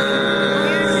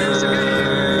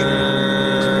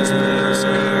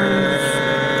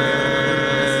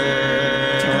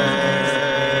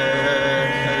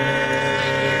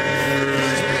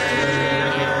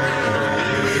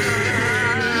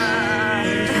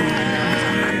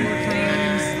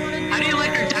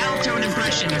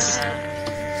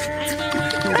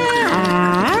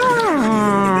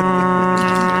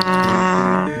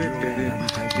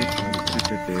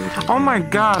 my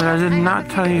god, I did not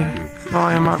tell you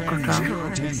volume up or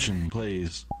down. Attention,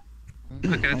 please.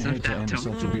 I hate to end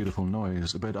such a beautiful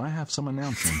noise, but I have some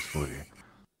announcements for you.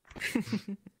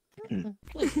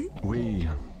 We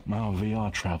are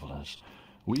VRTravelers.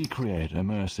 We create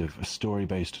immersive,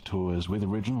 story-based tours with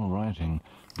original writing,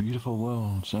 beautiful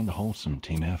worlds, and wholesome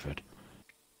team effort.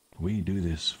 We do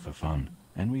this for fun,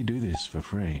 and we do this for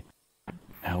free.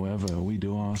 However, we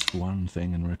do ask one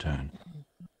thing in return.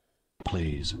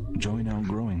 Please, join our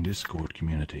growing Discord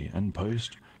community and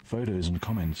post photos and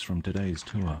comments from today's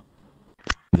tour.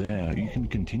 There, you can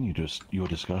continue your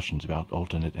discussions about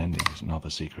alternate endings and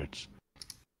other secrets.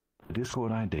 The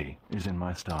Discord ID is in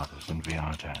my status in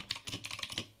VRChat.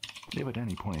 If at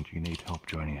any point you need help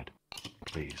joining it,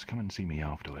 please come and see me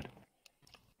afterward.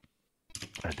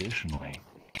 Additionally,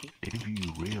 if you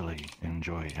really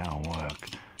enjoy our work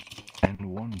and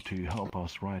want to help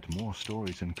us write more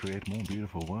stories and create more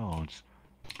beautiful worlds,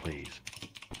 please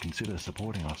consider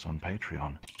supporting us on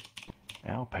Patreon.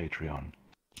 Our Patreon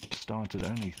starts at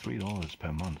only $3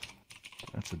 per month.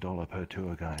 That's $1 per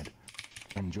tour guide.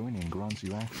 And joining grants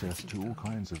you access to all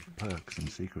kinds of perks and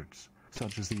secrets,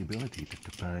 such as the ability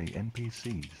to play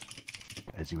NPCs,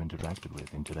 as you interacted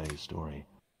with in today's story.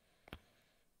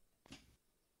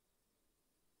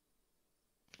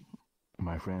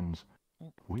 My friends,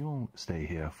 we will stay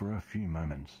here for a few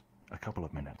moments, a couple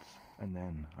of minutes, and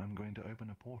then I'm going to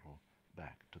open a portal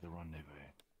back to the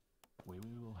rendezvous, where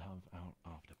we will have our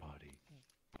after party.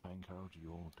 I encourage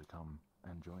you all to come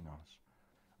and join us.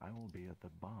 I will be at the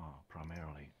bar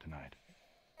primarily tonight.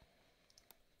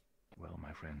 Well,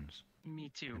 my friends, Me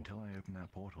too. until I open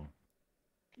that portal,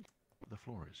 the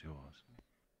floor is yours.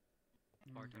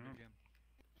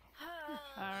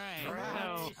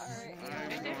 Alright, so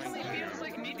it definitely feels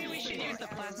like maybe we should use the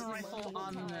plasma rifle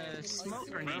on the smoke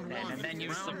grenade then, and then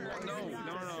use the... No.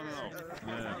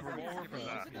 Yeah. Revolver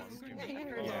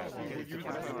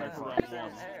for that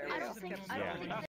one. Yeah,